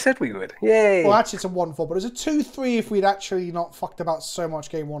 like I said we would. Yay! Well, actually, it's a 1-4, but it was a 2-3 if we'd actually not fucked about so much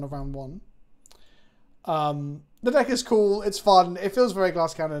game 1 of round 1. The deck is cool. It's fun. It feels very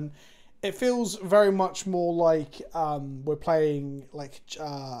Glass Cannon. It feels very much more like we're playing like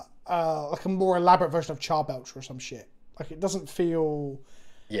a more elaborate version of Charbelcher or some shit. Like, it doesn't feel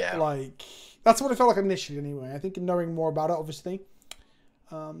like... That's what it felt like initially, anyway. I think knowing more about it, obviously.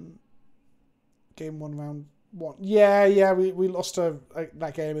 Game 1, round 1. Yeah, we lost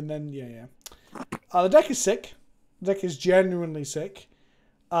that game, and then, the deck is sick. The deck is genuinely sick.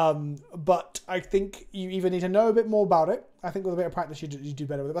 But I think you either need to know a bit more about it. I think with a bit of practice, you do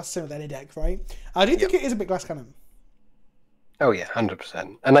better with it. That's the same with any deck, right? I do think it is a bit Glass Cannon. Oh yeah,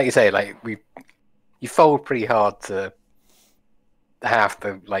 100%. And like you say, like you fold pretty hard to have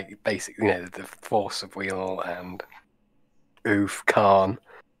the basic, the Force of Wheel and Oof, Khan,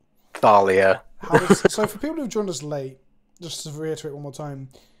 Thalia. So for people who've joined us late, just to reiterate one more time,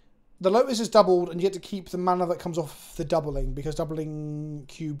 the Lotus is doubled, and you get to keep the mana that comes off the doubling, because doubling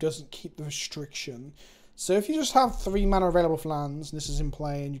cube doesn't keep the restriction. So if you just have 3 mana available for lands, and this is in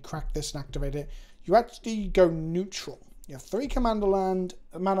play, and you crack this and activate it, you actually go neutral. You have 3 commander land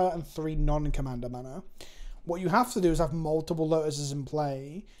mana and 3 non-commander mana. What you have to do is have multiple Lotuses in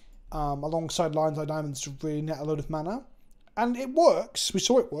play, alongside Lion's Eye Diamonds to really net a load of mana. And it works. We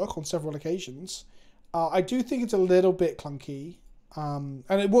saw it work on several occasions. I do think it's a little bit clunky. And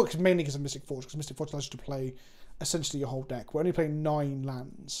it works mainly because of Mystic Forge, because Mystic Forge allows you to play essentially your whole deck. We're only playing 9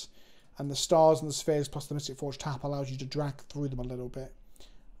 lands, and the stars and the spheres plus the Mystic Forge tap allows you to drag through them a little bit.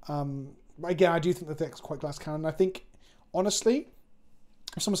 But again, I do think the deck's quite Glass Cannon. I think, honestly,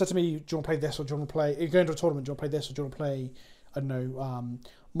 if someone said to me, do you want to play this, or do you want to play, if you're going to a tournament, do you want to play this, or do you want to play, I don't know,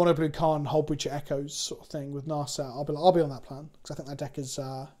 Mono Blue Khan, Whole Breach of Echoes sort of thing with Narset, I'll be on that plan, because I think that deck is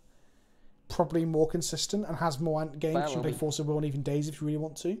probably more consistent and has more ant games. You can play Force of Will on even days if you really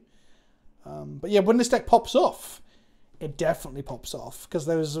want to. But yeah, when this deck pops off, it definitely pops off, because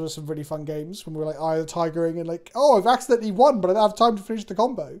there was some really fun games when we were like Eye of the Tigering and like, oh, I've accidentally won, but I don't have time to finish the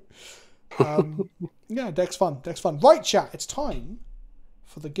combo. Yeah, deck's fun. Right, chat, it's time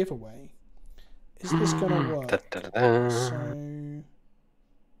for the giveaway. Is this going to work? So,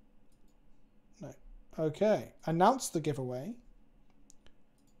 no. Okay. Announce the giveaway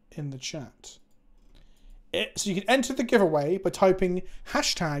in the chat. So you can enter the giveaway by typing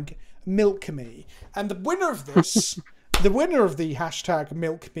hashtag #MilkMe. And the winner of this, the winner of the hashtag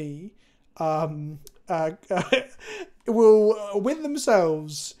 #MilkMe, will win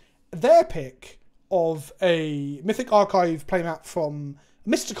themselves their pick of a Mythic Archive playmat from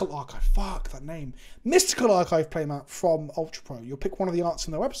Mystical Archive. Fuck that name. Mystical Archive playmat from Ultra Pro. You'll pick one of the arts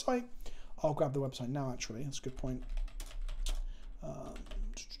on their website. I'll grab the website now, actually. That's a good point.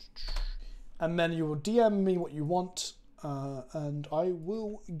 And then you will DM me what you want, and I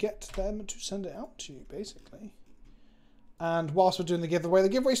will get them to send it out to you, basically. And whilst we're doing the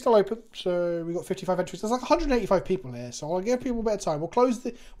giveaway's still open, so we've got 55 entries. There's like 185 people here, so I'll give people a bit of time. We'll close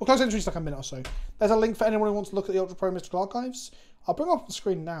entries like a minute or so. There's a link for anyone who wants to look at the Ultra Pro Mystical Archives. I'll bring it up on the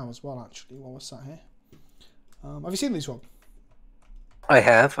screen now as well, actually, while we're sat here. Have you seen these, Rob? I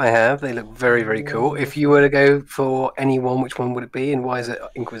have. They look very, very cool. If you were to go for any one, which one would it be, and why is it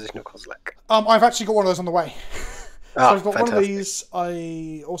Inquisition of Kozilek? I've actually got one of those on the way. So I've got fantastic. one of these.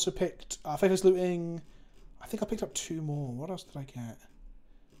 I also picked Faithless Looting. I think I picked up 2 more. What else did I get?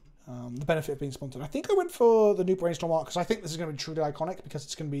 The benefit of being sponsored. I think I went for the new Brainstorm art because I think this is going to be truly iconic because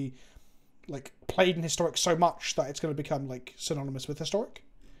it's going to be like played in Historic so much that it's going to become like synonymous with Historic.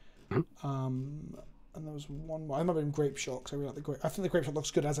 Mm-hmm. And there was one more. I remember in Grape Shot because I really like the Grape. I think the Grape Shot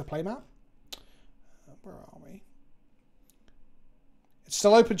looks good as a playmat. Where are we? It's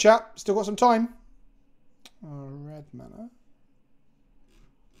still open, chat. Still got some time. Red Manor.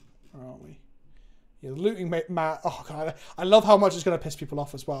 Where are we? Yeah, the looting mat. Oh god, I love how much it's going to piss people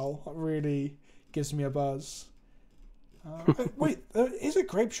off as well. It really gives me a buzz. Wait, there is a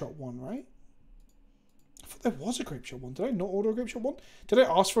Grape Shot one, right? I thought there was a Grape Shot one. Did I not order a Grape Shot one? Did I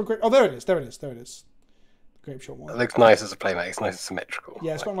ask for a Grape? Oh, there it is. There it is. There it is. The Grape Shot one. It looks nice as a playmat. It's nice and symmetrical.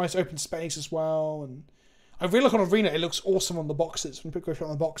 Yeah, it's got a nice open space as well. And I really look on Arena. It looks awesome on the boxes. When you put Grape Shot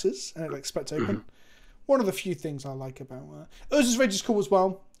on the boxes, and it like splits open. Mm-hmm. One of the few things I like about Urza's Rage is cool as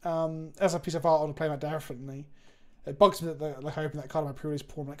well. As a piece of art on a playmat, definitely. It bugs me that like I open that card and my pre-release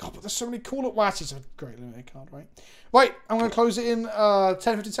poor. I'm like, oh, but there's so many cool at Watch. It's a great limited card, right? Right, I'm going to close it in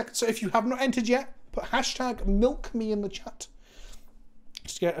 10-15 seconds. So if you have not entered yet, put hashtag #MilkMe in the chat.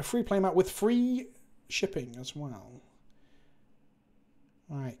 Just to get a free playmat with free shipping as well.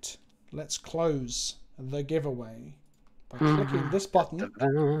 Right, let's close the giveaway by clicking this button.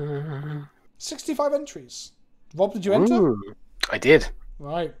 65 entries. Rob, did you enter? Ooh, I did.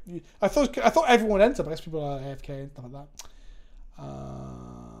 Right. I thought everyone would enter, but I guess people are AFK and stuff like that.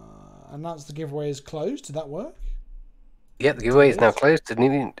 Announce the giveaway is closed. Did that work? Yeah, the giveaway is now closed to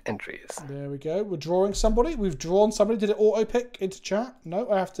new entries. There we go. We're drawing somebody. We've drawn somebody. Did it auto pick into chat? No,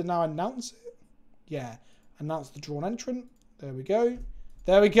 I have to now announce it. Yeah. Announce the drawn entrant. There we go.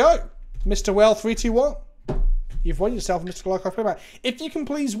 There we go. Mr. Well 321. You've won yourself a Mystical Archive playmat. If you can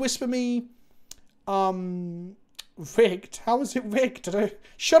please whisper me rigged. How is it rigged?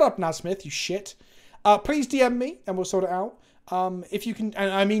 Shut up, Nasmith, you shit. Please DM me and we'll sort it out. If you can,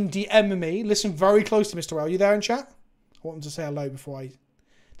 and I mean DM me. Listen very close to Mr. Well. Are you there in chat? I want him to say hello before I...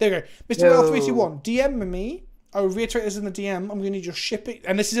 There you go. Mr. Well 321, DM me. I will reiterate this in the DM. I'm going to need your shipping.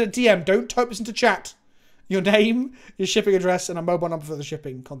 And this is a DM. Don't type this into chat. Your name, your shipping address, and a mobile number for the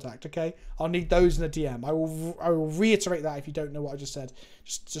shipping contact, okay? I'll need those in a DM. I will reiterate that if you don't know what I just said.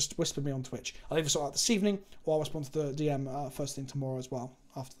 Just whisper me on Twitch. I'll either sort out this evening, or I'll respond to the DM first thing tomorrow as well,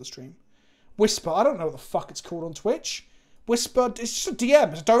 after the stream. Whisper, I don't know what the fuck it's called on Twitch. Whisper, it's just a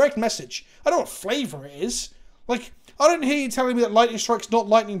DM. It's a direct message. I don't know what flavour it is. Like, I don't hear you telling me that Lightning Strike's not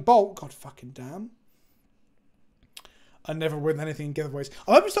Lightning Bolt. God fucking damn. I never win anything in giveaways.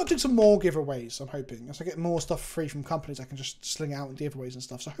 I'm hoping to start doing some more giveaways, I'm hoping. As I get more stuff free from companies, I can just sling out in giveaways and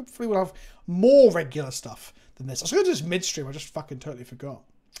stuff. So hopefully we'll have more regular stuff than this. I was going to do this midstream, I just fucking totally forgot.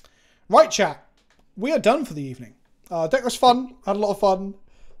 Right, chat. We are done for the evening. Deck was fun. Had a lot of fun.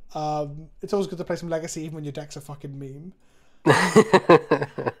 It's always good to play some Legacy, even when your deck's a fucking meme.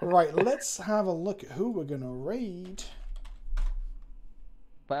 Right, let's have a look at who we're going to raid.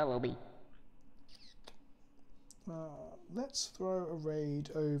 Follow me. Let's throw a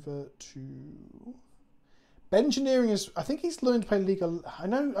raid over to Bengineering. I think he's learned to play League of... I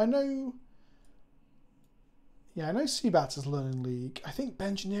know Seabats is learning League. I think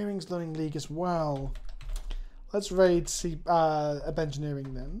Bengineering's learning League as well. Let's raid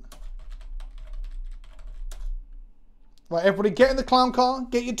Bengineering then. Right, everybody get in the clown car.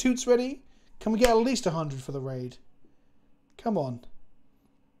 Get your toots ready. Can we get at least 100 for the raid? Come on.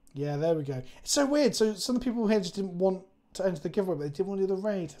 Yeah, there we go. It's so weird. So some of the people here just didn't want to enter the giveaway, but they didn't want to do the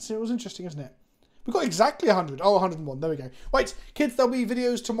raid. See, it was interesting, isn't it? We got exactly 100. Oh, 101. There we go. Right, kids, there'll be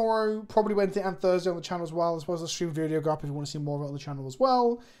videos tomorrow, probably Wednesday and Thursday on the channel as well, as well as the stream video go up if you want to see more of it on the channel as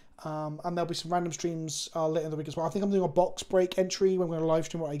well. And there'll be some random streams later in the week as well. I think I'm doing a box break entry when we're going to live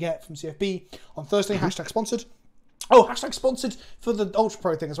stream what I get from CFB on Thursday. Hashtag sponsored. Oh, hashtag sponsored for the Ultra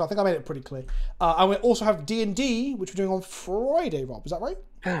Pro thing as well. I think I made it pretty clear. And we also have D&D, which we're doing on Friday, Rob. Is that right?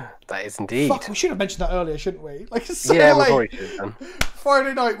 That is indeed. Fuck, we should have mentioned that earlier, shouldn't we? Like, it's so yeah, late. we probably should have done.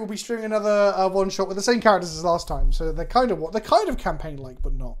 Friday night we'll be streaming another one-shot with the same characters as last time. So they're kind of campaign-like,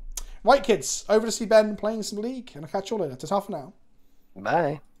 but not. Right, kids, over to see Ben playing some League, and I'll catch you all later. Ta-ta for now.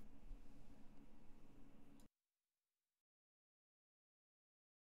 Bye.